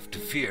nothing left to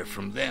fear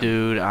from them.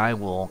 Dude, I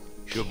will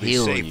She'll kill be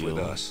safe you. with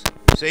us.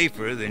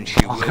 Safer than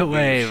she Walk will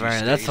away, be if she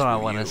Vernon. That's stays what I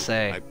with wanna you.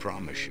 say. I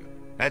promise you.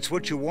 That's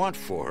what you want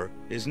for her,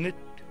 isn't it?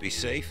 To be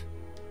safe?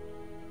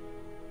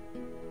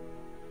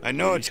 I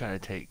know You it's try to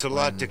take a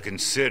lot to Glenn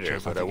consider,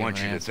 Church but off I the want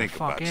you game to and think answer.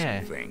 Fuck about yeah.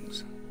 some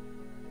things.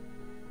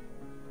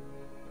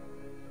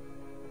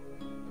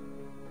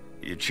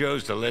 You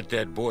chose to let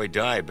that boy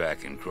die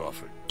back in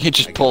Crawford. He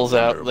just I pulls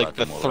gotta out wonder like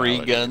about the the 3 morality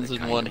of guns the in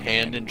kind one of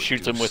hand man and who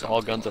shoots would him do with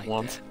all something guns at like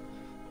once. that.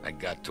 I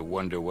got to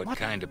wonder what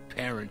kind of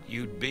parent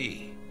you'd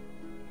be.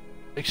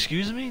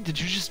 Excuse me? Did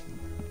you just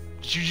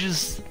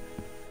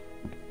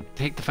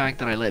take the fact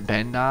that I let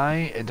Ben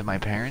die into my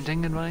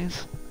parenting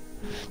advice?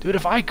 Dude,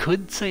 if I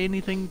could say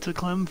anything to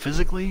Clem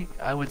physically,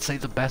 I would say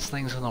the best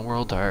things in the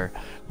world to her,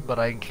 but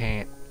I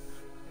can't.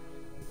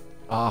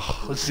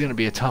 Oh, this is gonna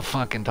be a tough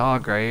fucking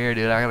talk right here,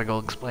 dude. I gotta go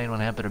explain what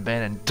happened to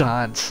Ben and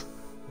Dance.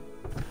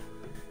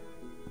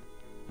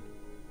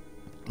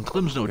 And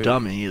Clem's no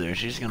dummy either.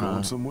 She's Going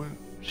gonna somewhere?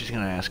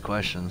 ask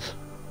questions.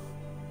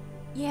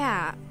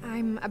 Yeah,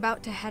 I'm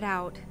about to head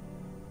out.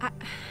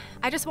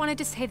 I just wanted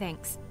to say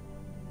thanks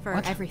for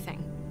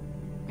everything.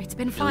 It's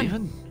been fun.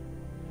 Leaving?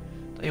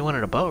 Thought you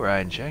wanted a boat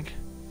ride, chick.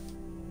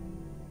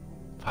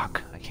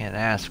 Fuck, I can't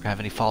ask. Have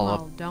any follow-up?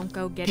 Well, don't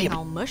go getting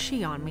all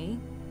mushy on me.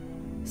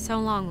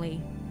 So long,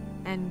 Lee.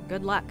 And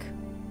good luck.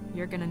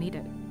 You're gonna need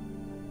it.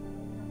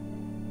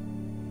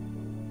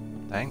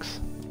 Thanks.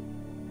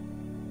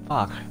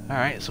 Fuck.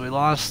 Alright, so we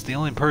lost the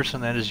only person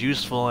that is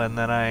useful and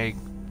that I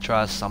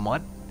trust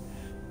somewhat.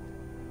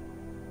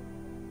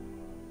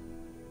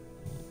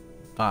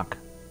 Fuck.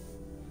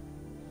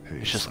 Hey,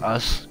 it's just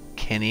us,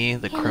 Kenny,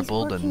 the Kenny's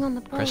crippled, working on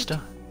and the boat.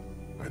 Krista.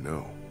 I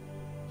know.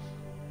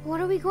 What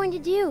are we going to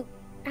do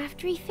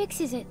after he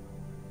fixes it?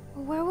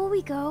 Where will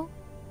we go?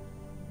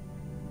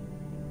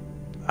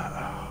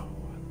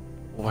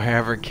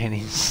 Wherever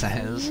Kenny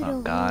says. You Oh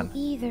don't god. know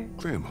either.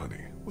 Clem,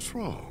 honey, what's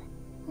wrong?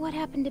 What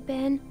happened to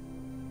Ben?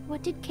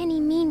 What did Kenny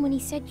mean when he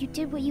said you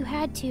did what you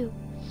had to?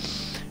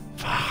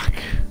 Fuck.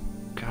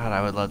 God,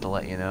 I would love to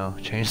let you know.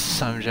 Change the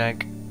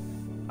subject.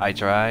 I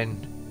tried.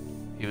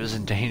 He was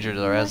in danger to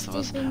the rest of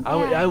us.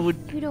 I would.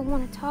 You don't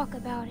want to talk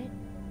about it.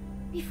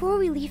 Before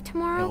we leave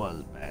tomorrow, It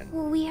was bad.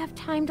 will we have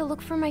time to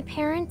look for my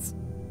parents?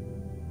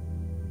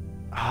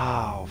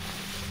 Oh,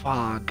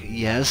 fuck.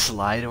 Yes,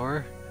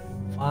 Lidor.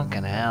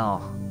 Fucking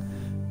hell.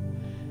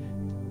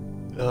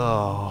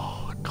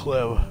 Oh,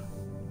 Clem.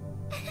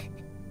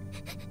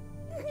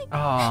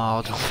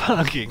 Oh, don't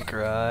fucking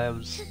cry.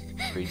 I'm just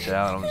reach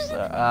out. I'm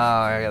sorry. Oh,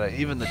 I gotta.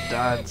 Even the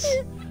dots.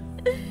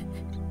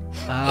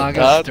 Oh, I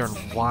gotta sit there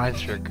and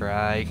watch her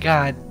cry.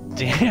 God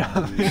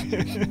damn.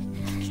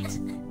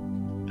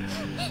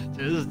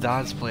 Dude, this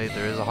dots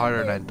playthrough is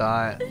harder than I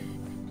thought.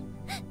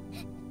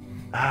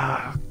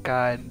 Oh,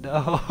 God,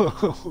 no.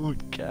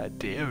 God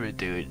damn it,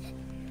 dude.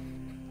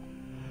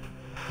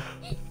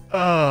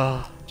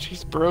 Oh.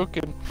 She's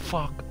broken.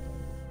 Fuck.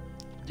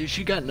 Dude,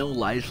 she got no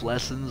life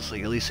lessons,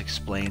 like, at least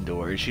explained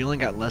to her. She only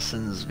got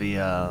lessons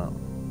via...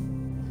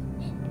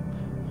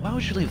 Why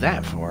would you leave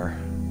that for?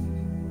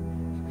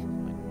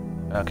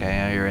 Okay,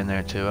 now you're in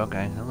there too.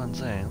 Okay, I'm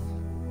insane.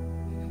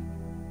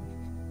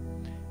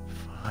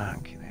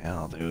 Fucking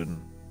hell, dude.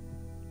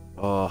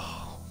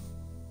 Oh.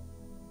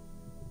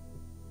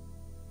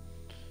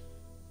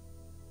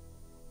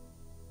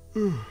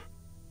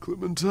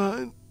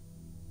 Clementine?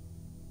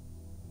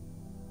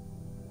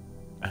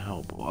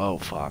 Oh, oh,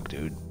 fuck,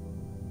 dude.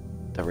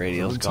 The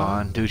radio's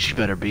Clementine? gone. Dude, she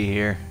better be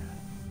here.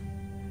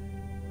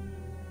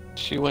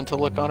 She went to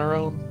look on her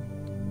own.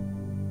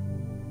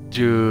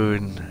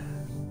 Dude.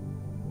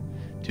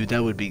 Dude,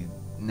 that would be...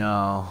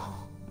 No.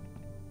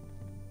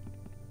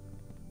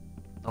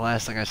 The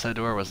last thing I said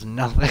to her was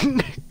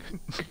nothing.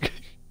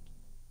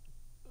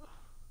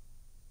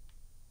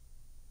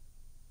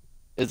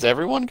 Is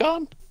everyone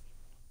gone?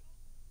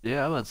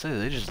 Yeah, I would say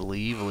they just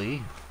leave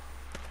Lee.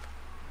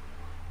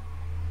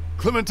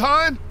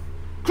 Clementine?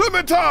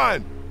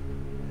 Clementine!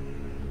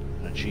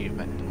 An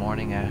achievement the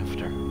morning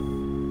after.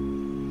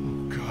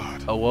 Oh,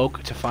 God.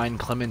 Awoke to find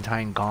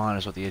Clementine gone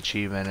is what the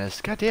achievement is.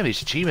 God damn,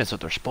 these achievements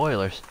with their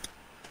spoilers.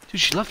 Dude,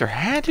 she left her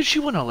hat? Dude, she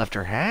wouldn't have left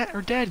her hat.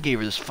 Her dad gave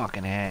her this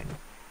fucking hat.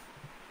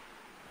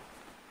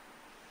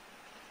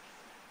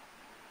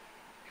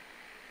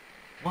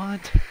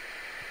 What?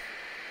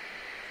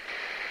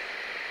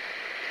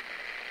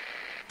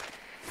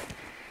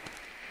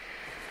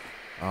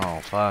 Oh,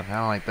 fuck. I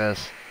don't like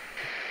this.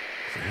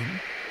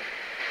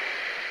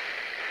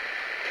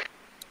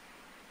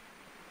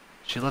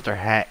 She left her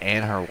hat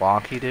and her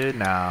walkie, dude?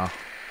 No.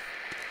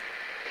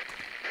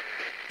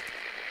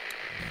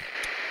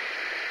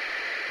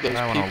 Those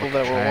people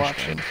that were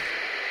watching.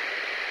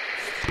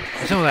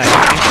 Some of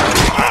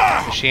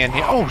that. Is she in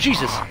here? Oh,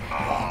 Jesus!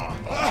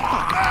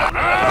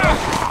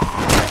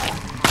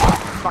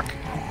 Fuck.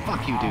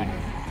 Fuck you, dude.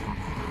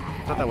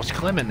 I thought that was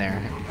Clem in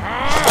there.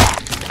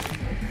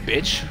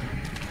 Bitch.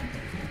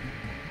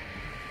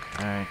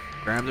 Alright,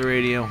 grab the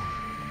radio.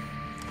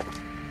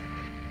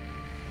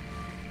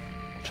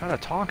 Try to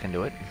talk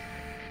into it.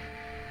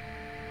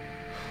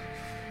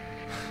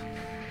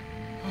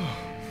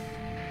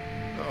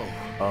 No.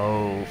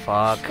 Oh,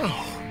 fuck.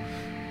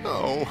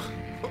 No.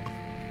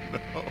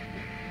 No.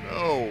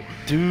 No.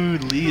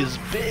 Dude, Lee is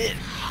bit.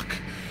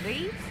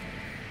 Lee?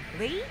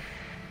 Lee?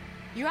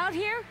 You out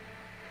here?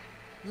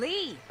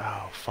 Lee!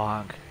 Oh,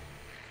 fuck.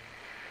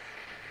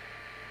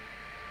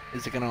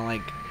 Is it gonna,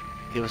 like,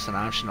 give us an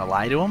option to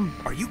lie to him?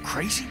 Are you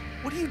crazy?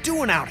 What are you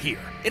doing out here?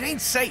 It ain't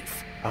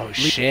safe. Oh,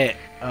 shit.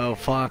 Oh,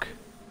 fuck.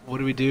 What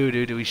do we do,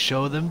 dude? Do we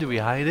show them? Do we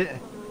hide it?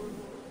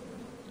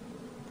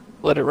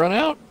 Let it run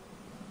out.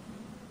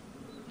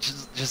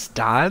 Just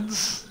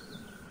dots?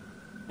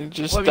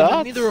 Just well, I mean,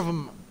 dots? neither of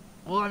them...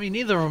 Well, I mean,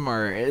 neither of them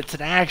are... It's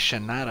an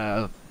action, not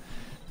a...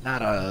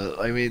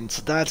 I mean,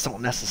 so dots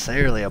don't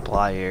necessarily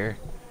apply here.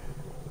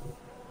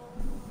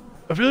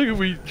 I feel like if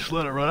we just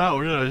let it run out,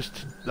 we're gonna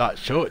just not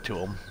show it to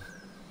them.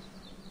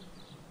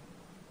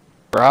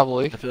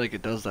 Probably. I feel like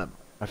it does that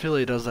I feel like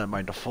he does that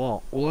by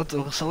default. Well,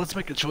 let's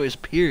make a choice,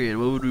 period.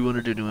 What would we want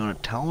to do? Do we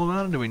want to tell him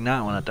about it, or do we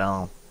not want to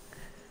tell him?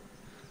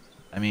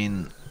 I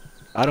mean,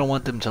 I don't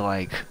want them to,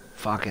 like,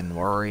 fucking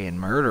worry and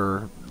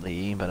murder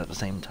Lee, but at the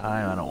same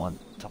time, I don't want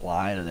to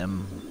lie to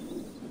them.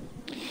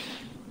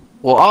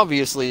 Well,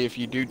 obviously, if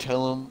you do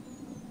tell him,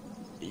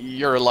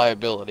 you're a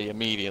liability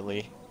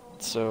immediately.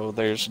 So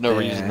there's no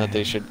reason that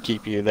they should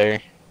keep you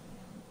there.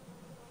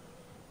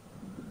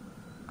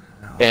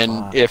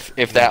 And if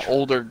that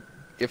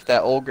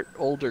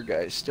older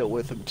guy's still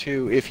with him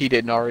too, if he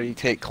didn't already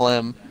take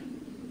Clem,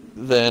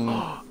 then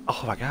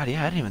oh my god,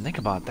 yeah, I didn't even think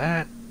about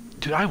that.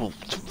 Dude, I will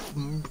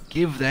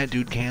give that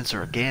dude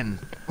cancer again.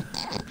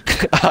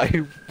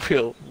 I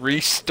will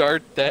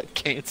restart that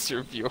cancer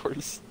of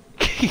yours.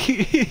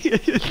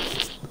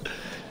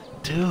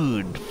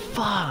 Dude,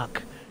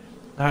 fuck.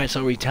 Alright,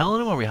 so are we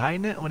telling him or are we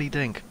hiding it? What do you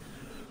think?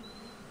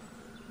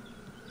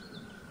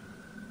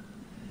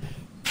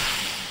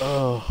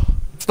 Oh,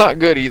 it's not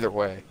good either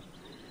way.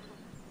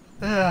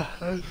 Yeah,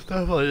 it's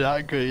definitely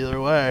not good either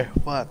way.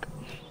 Fuck.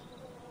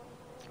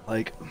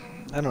 Like,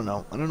 I don't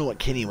know. I don't know what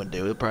Kenny would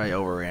do. He'll probably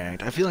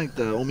overreact. I feel like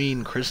the Omi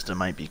and Krista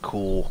might be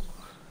cool.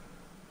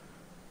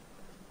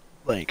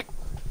 Like,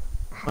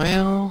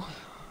 well,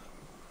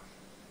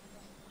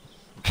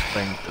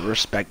 like, they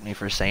respect me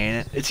for saying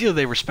it. It's either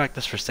they respect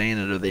us for saying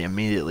it or they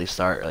immediately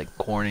start, like,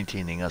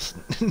 quarantining us.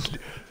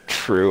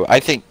 True.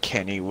 I think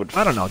Kenny would...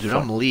 I don't know, dude.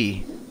 I'm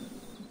Lee.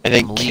 I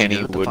think Lee, Kenny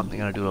dude, would... What the fuck they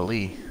gonna do to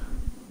Lee?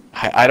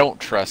 I don't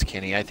trust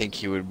Kenny. I think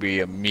he would be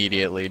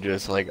immediately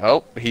just like,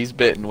 oh, he's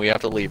bitten. We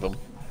have to leave him.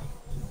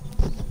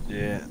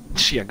 Yeah.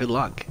 Yeah, good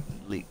luck.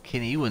 Lee.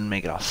 Kenny, you wouldn't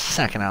make it a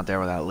second out there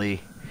without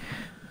Lee.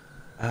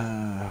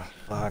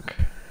 Fuck.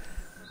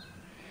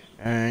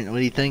 Alright, what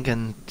are you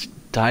thinking?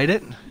 Tied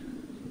it?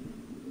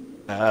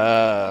 You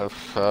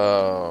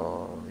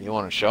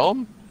want to show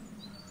him?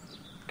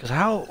 Cause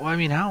how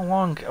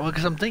long, well,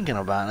 cause I'm thinking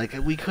about it,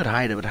 like, we could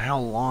hide it, but how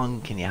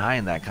long can you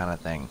hide that kind of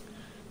thing?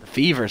 The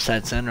fever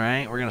sets in,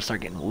 right? We're gonna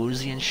start getting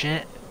woozy and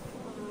shit.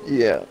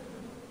 Yeah.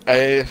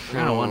 I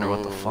kinda wonder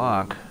what the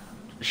fuck.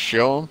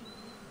 Show him?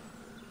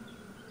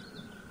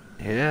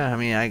 Yeah, I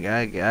mean,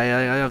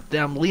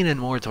 I'm leaning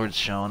more towards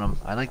showing them.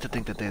 I like to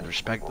think that they'd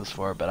respect us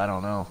for it, but I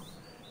don't know.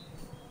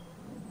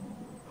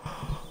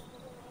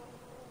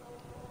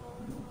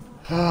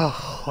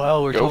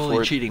 Well, we're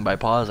totally cheating by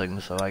pausing,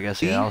 so I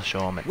guess, yeah, I'll show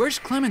them it. Where's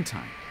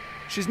Clementine?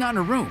 She's not in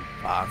her room.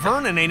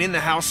 Vernon ain't in the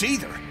house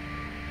either.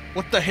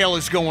 What the hell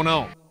is going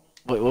on?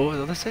 Wait, what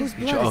was this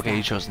thing? Okay,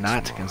 you chose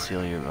not to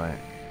conceal your right.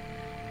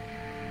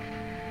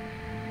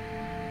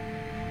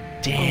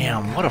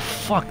 Damn, what a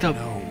fucked up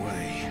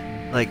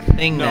like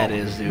thing that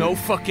is, dude. No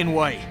fucking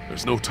way.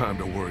 There's no time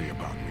to worry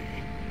about me.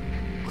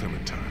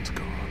 Clementine's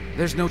gone.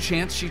 There's no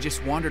chance she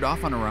just wandered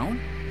off on her own?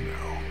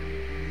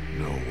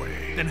 No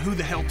way. Then who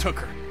the hell took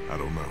her? I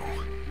don't know.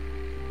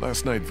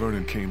 Last night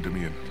Vernon came to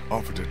me and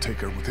offered to take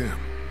her with him.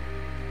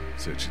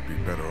 Said she'd be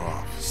better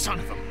off. Son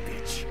of a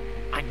bitch.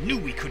 I knew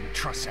we couldn't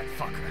trust that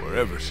fucker.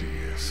 Wherever she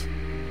is,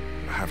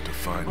 I have to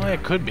find her. Well,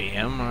 it could be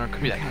him, or it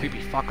could be that creepy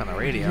fuck on the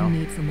radio. What do you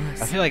need from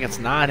us? I feel like it's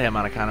not him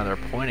on account of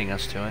they're pointing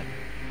us to it.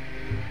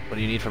 What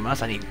do you need from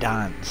us? I need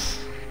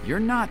Dance. You're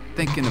not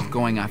thinking of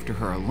going after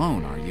her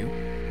alone, are you?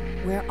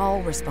 We're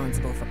all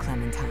responsible for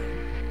Clementine.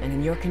 And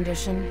in your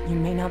condition, you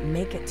may not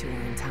make it to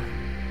her in time.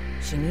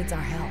 She needs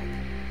our help.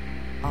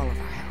 All of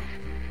our help.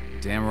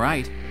 Damn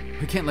right.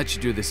 We can't let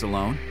you do this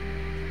alone.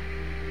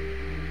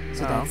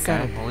 So that's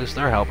settled. Well, at least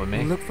they're helping me.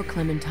 We'll look for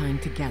Clementine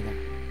together.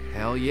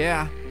 Hell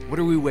yeah. What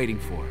are we waiting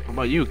for? What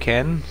about you,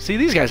 Ken? See,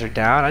 these guys are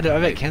down. I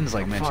bet Ken's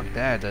like, fuck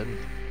that, dude.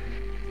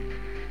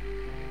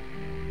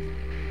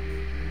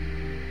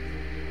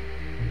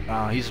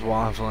 Oh, he's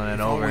waffling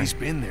it over. You've always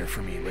been there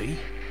for me, Lee.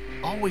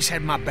 Always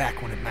had my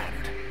back when it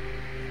mattered.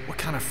 What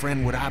kind of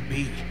friend would I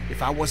be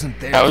if I wasn't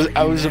there?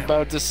 I was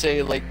about to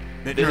say, like,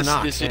 this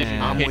decision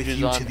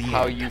hinges on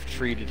how you've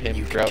treated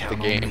him throughout the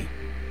game.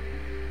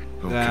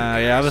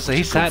 Yeah, I was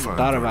he sat and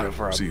thought about it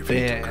for a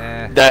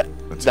bit.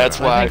 That's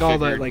why I think all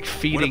that, like,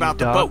 feeding what about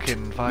the duck boat?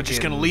 and fucking... We're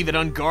just gonna leave it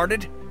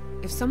unguarded?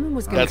 If someone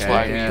was gonna That's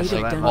why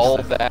all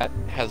stuff. that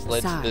has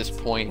led to this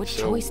point. What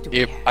So choice do we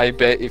if have? I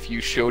bet if you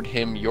showed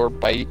him your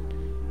bite,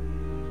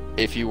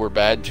 if you were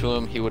bad to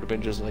him, he would have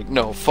been just like,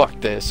 no, fuck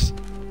this.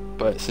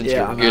 But since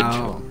you're good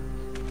to him.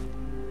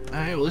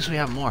 Alright, well, at least we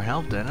have more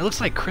help then. It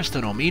looks like Krista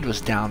and Omid was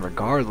down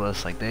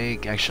regardless. Like, they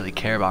actually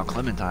care about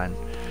Clementine.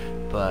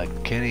 But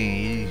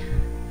Kenny,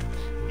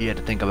 he had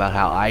to think about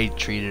how I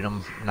treated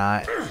him,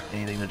 not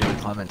anything to do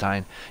with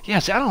Clementine. Yeah,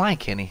 see, I don't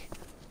like Kenny.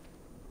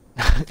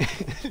 I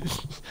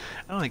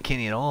don't like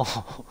Kenny at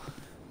all.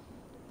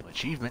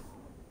 Achievement.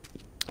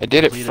 I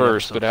did it Completed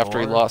first, episode but after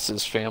he 4. lost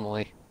his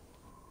family.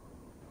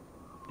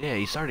 Yeah,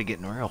 he started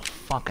getting real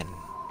fucking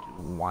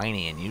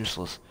whiny and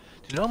useless.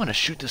 Dude, I'm gonna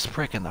shoot this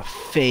prick in the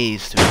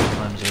face, dude, if he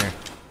comes here.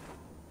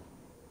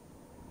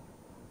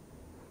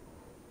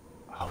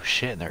 Oh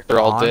shit, and they're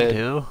all gone, dead.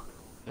 too?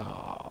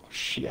 Oh,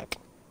 shit.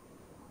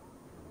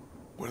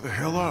 Where the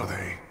hell are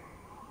they?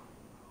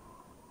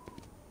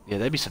 Yeah,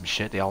 that'd be some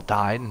shit. They all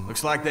died. And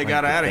looks like they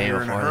got out of here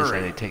in a hurry. They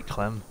say they take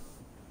Clem.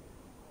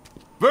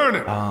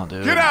 Vernon, oh,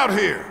 dude. Get out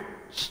here.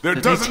 There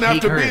doesn't have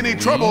to be any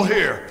trouble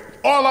here.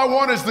 All I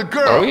want is the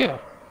girl. Oh, yeah.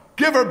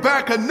 Give her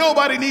back and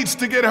nobody needs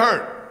to get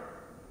hurt.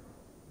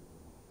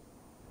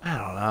 I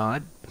don't know.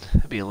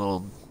 That'd be a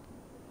little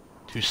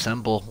too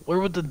simple. Where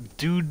would the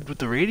dude with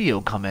the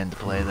radio come into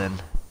play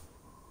then?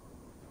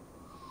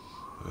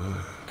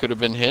 Could have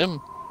been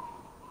him.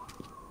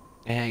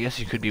 Yeah, I guess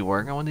you could be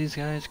working with these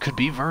guys. Could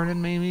be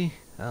Vernon, maybe?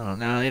 I don't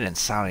know. No, they didn't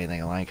sound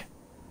anything alike.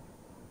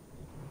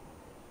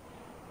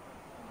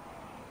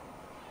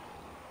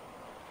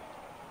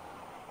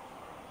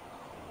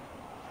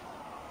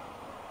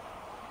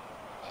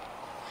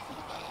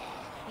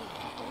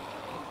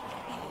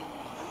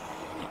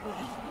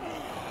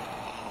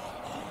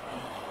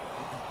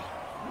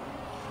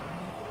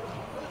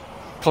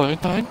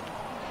 Clementine?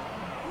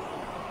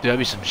 Dude, that'd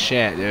be some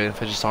shit, dude,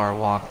 if I just saw her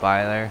walk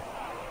by there.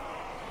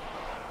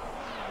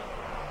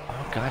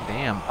 Oh,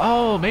 goddamn.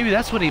 Oh, maybe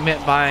that's what he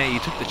meant by you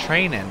took the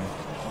train in.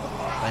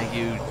 Like,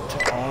 you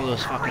took all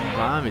those fucking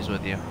zombies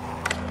with you.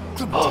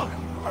 Oh,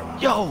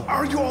 yo!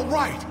 Are you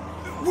alright?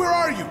 Where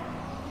are you?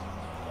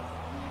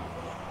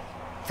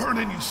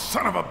 Vernon, you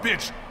son of a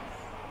bitch!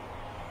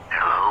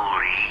 Hello,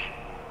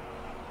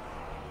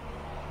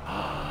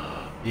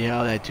 Lee.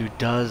 Yeah, that dude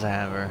does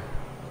have her.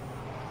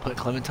 Put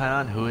Clementine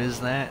on? Who is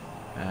that?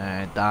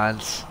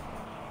 Dodds.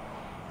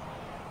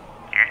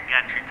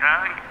 Got your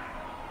tongue?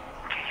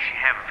 In case you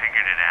haven't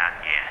figured it out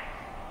yet,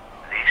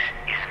 this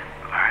isn't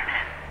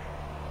Vernon.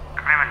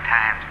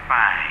 Clementine's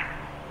fine,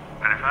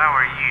 but if I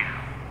were you,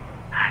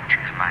 I'd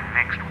choose my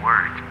next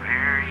words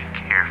very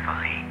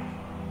carefully.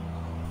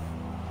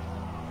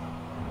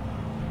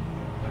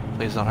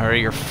 Please don't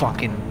hurry, you're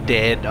fucking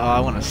dead. Oh, I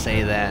want to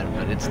say that,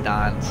 but it's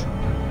Dodds.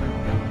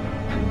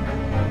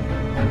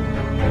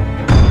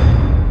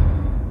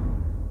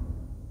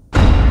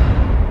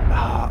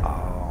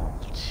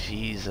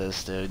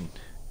 Jesus, dude.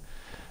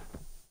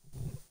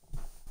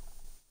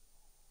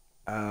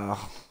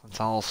 Oh, it's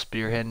all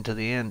spearheading to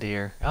the end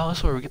here. Oh,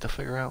 that's where we get to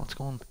figure out what's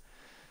going on.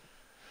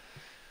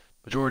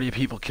 Majority of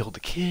people killed the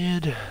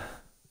kid.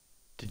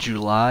 Did you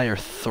lie or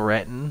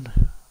threaten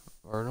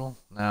Vernal?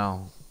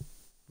 No.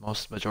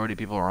 Majority of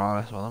people are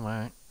honest with him,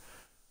 alright.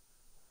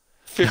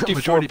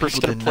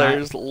 54% of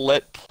players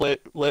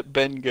let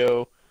Ben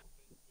go.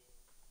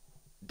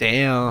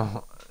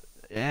 Damn.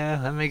 Yeah,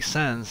 that makes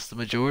sense. The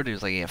majority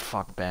was like, yeah,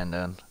 fuck Ben,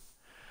 then.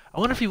 I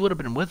wonder if he would have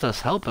been with us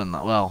helping.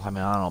 Well, I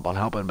mean, I don't know about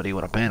helping, but he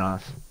would have been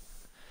us.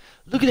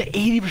 Look at it,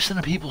 80%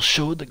 of people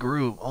showed the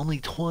group. Only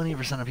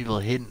 20% of people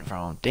hidden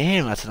from him.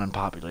 Damn, that's an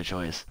unpopular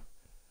choice.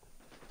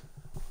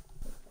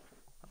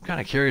 I'm kind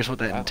of curious what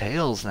that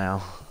entails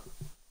now.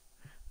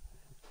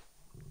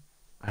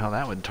 How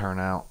that would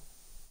turn out.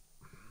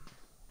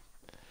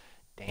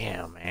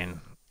 Damn,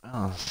 man.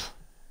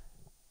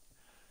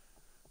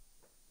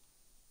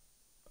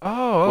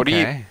 Oh, okay. What do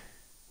you,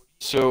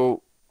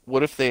 so,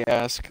 what if they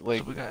ask, like...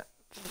 So we got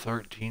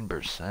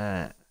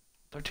 13%.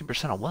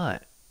 13% of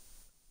what?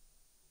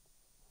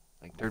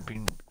 Like,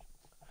 13...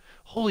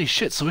 Holy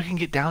shit, so we can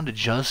get down to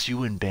just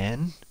you and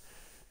Ben?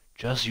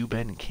 Just you,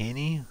 Ben, and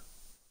Kenny?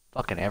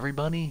 Fucking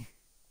everybody?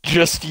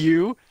 Just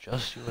you?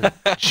 Just you.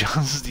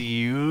 Just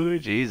you?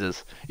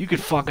 Jesus. You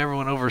could fuck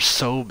everyone over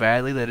so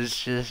badly that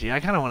it's just... Yeah, I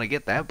kind of want to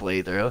get that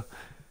playthrough.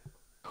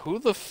 Who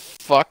the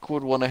fuck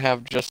would want to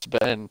have just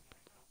Ben?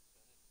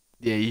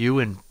 Yeah, you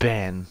and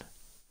Ben.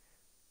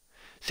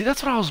 See,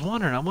 that's what I was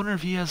wondering. I wonder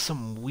if he has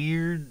some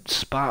weird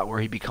spot where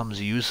he becomes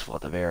useful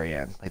at the very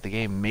end. Like, the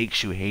game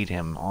makes you hate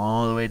him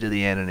all the way to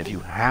the end, and if you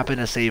happen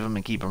to save him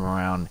and keep him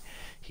around,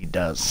 he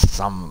does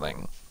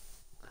something.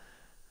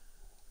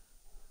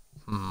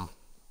 We'll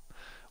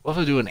have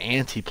to do an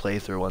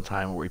anti-playthrough one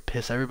time where we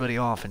piss everybody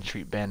off and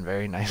treat Ben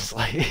very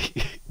nicely.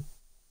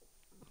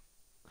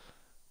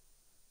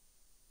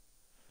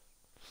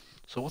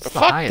 So what's the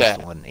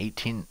highest one?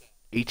 18%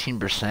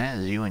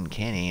 is you and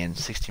Kenny, and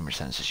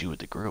 16% is just you with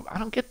the group. I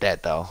don't get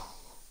that, though.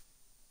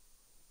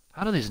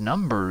 How do these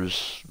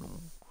numbers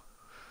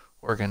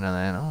work into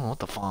that? I don't know what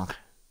the fuck.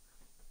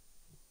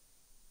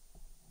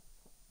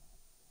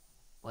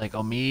 Like,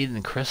 Omid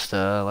and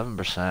Krista,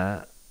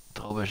 11%.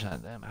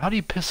 12% them. How do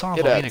you piss off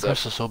Omid and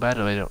Krista so bad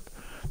that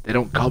they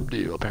don't come to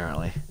you,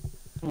 apparently?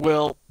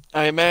 Well,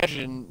 I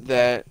imagine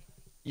that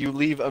you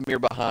leave Amir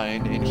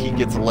behind and he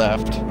gets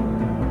left,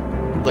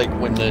 like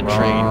when the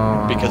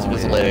train, because of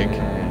his leg,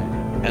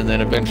 and then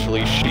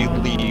eventually she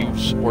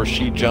leaves or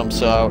she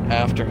jumps out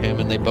after him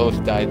and they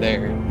both die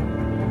there.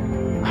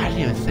 I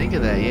didn't even think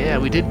of that. Yeah,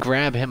 we did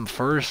grab him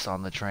first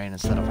on the train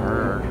instead of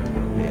her.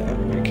 Yeah,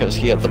 because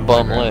he had the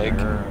bum leg.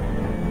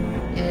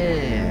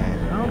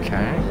 Yeah,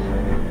 okay.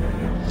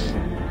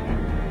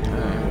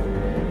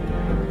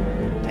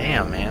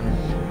 Damn,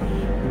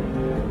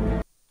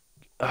 man.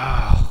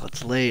 Oh,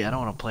 it's late. I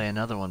don't want to play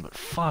another one, but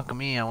fuck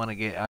me, I want to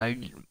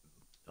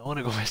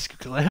go rescue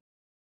Clem.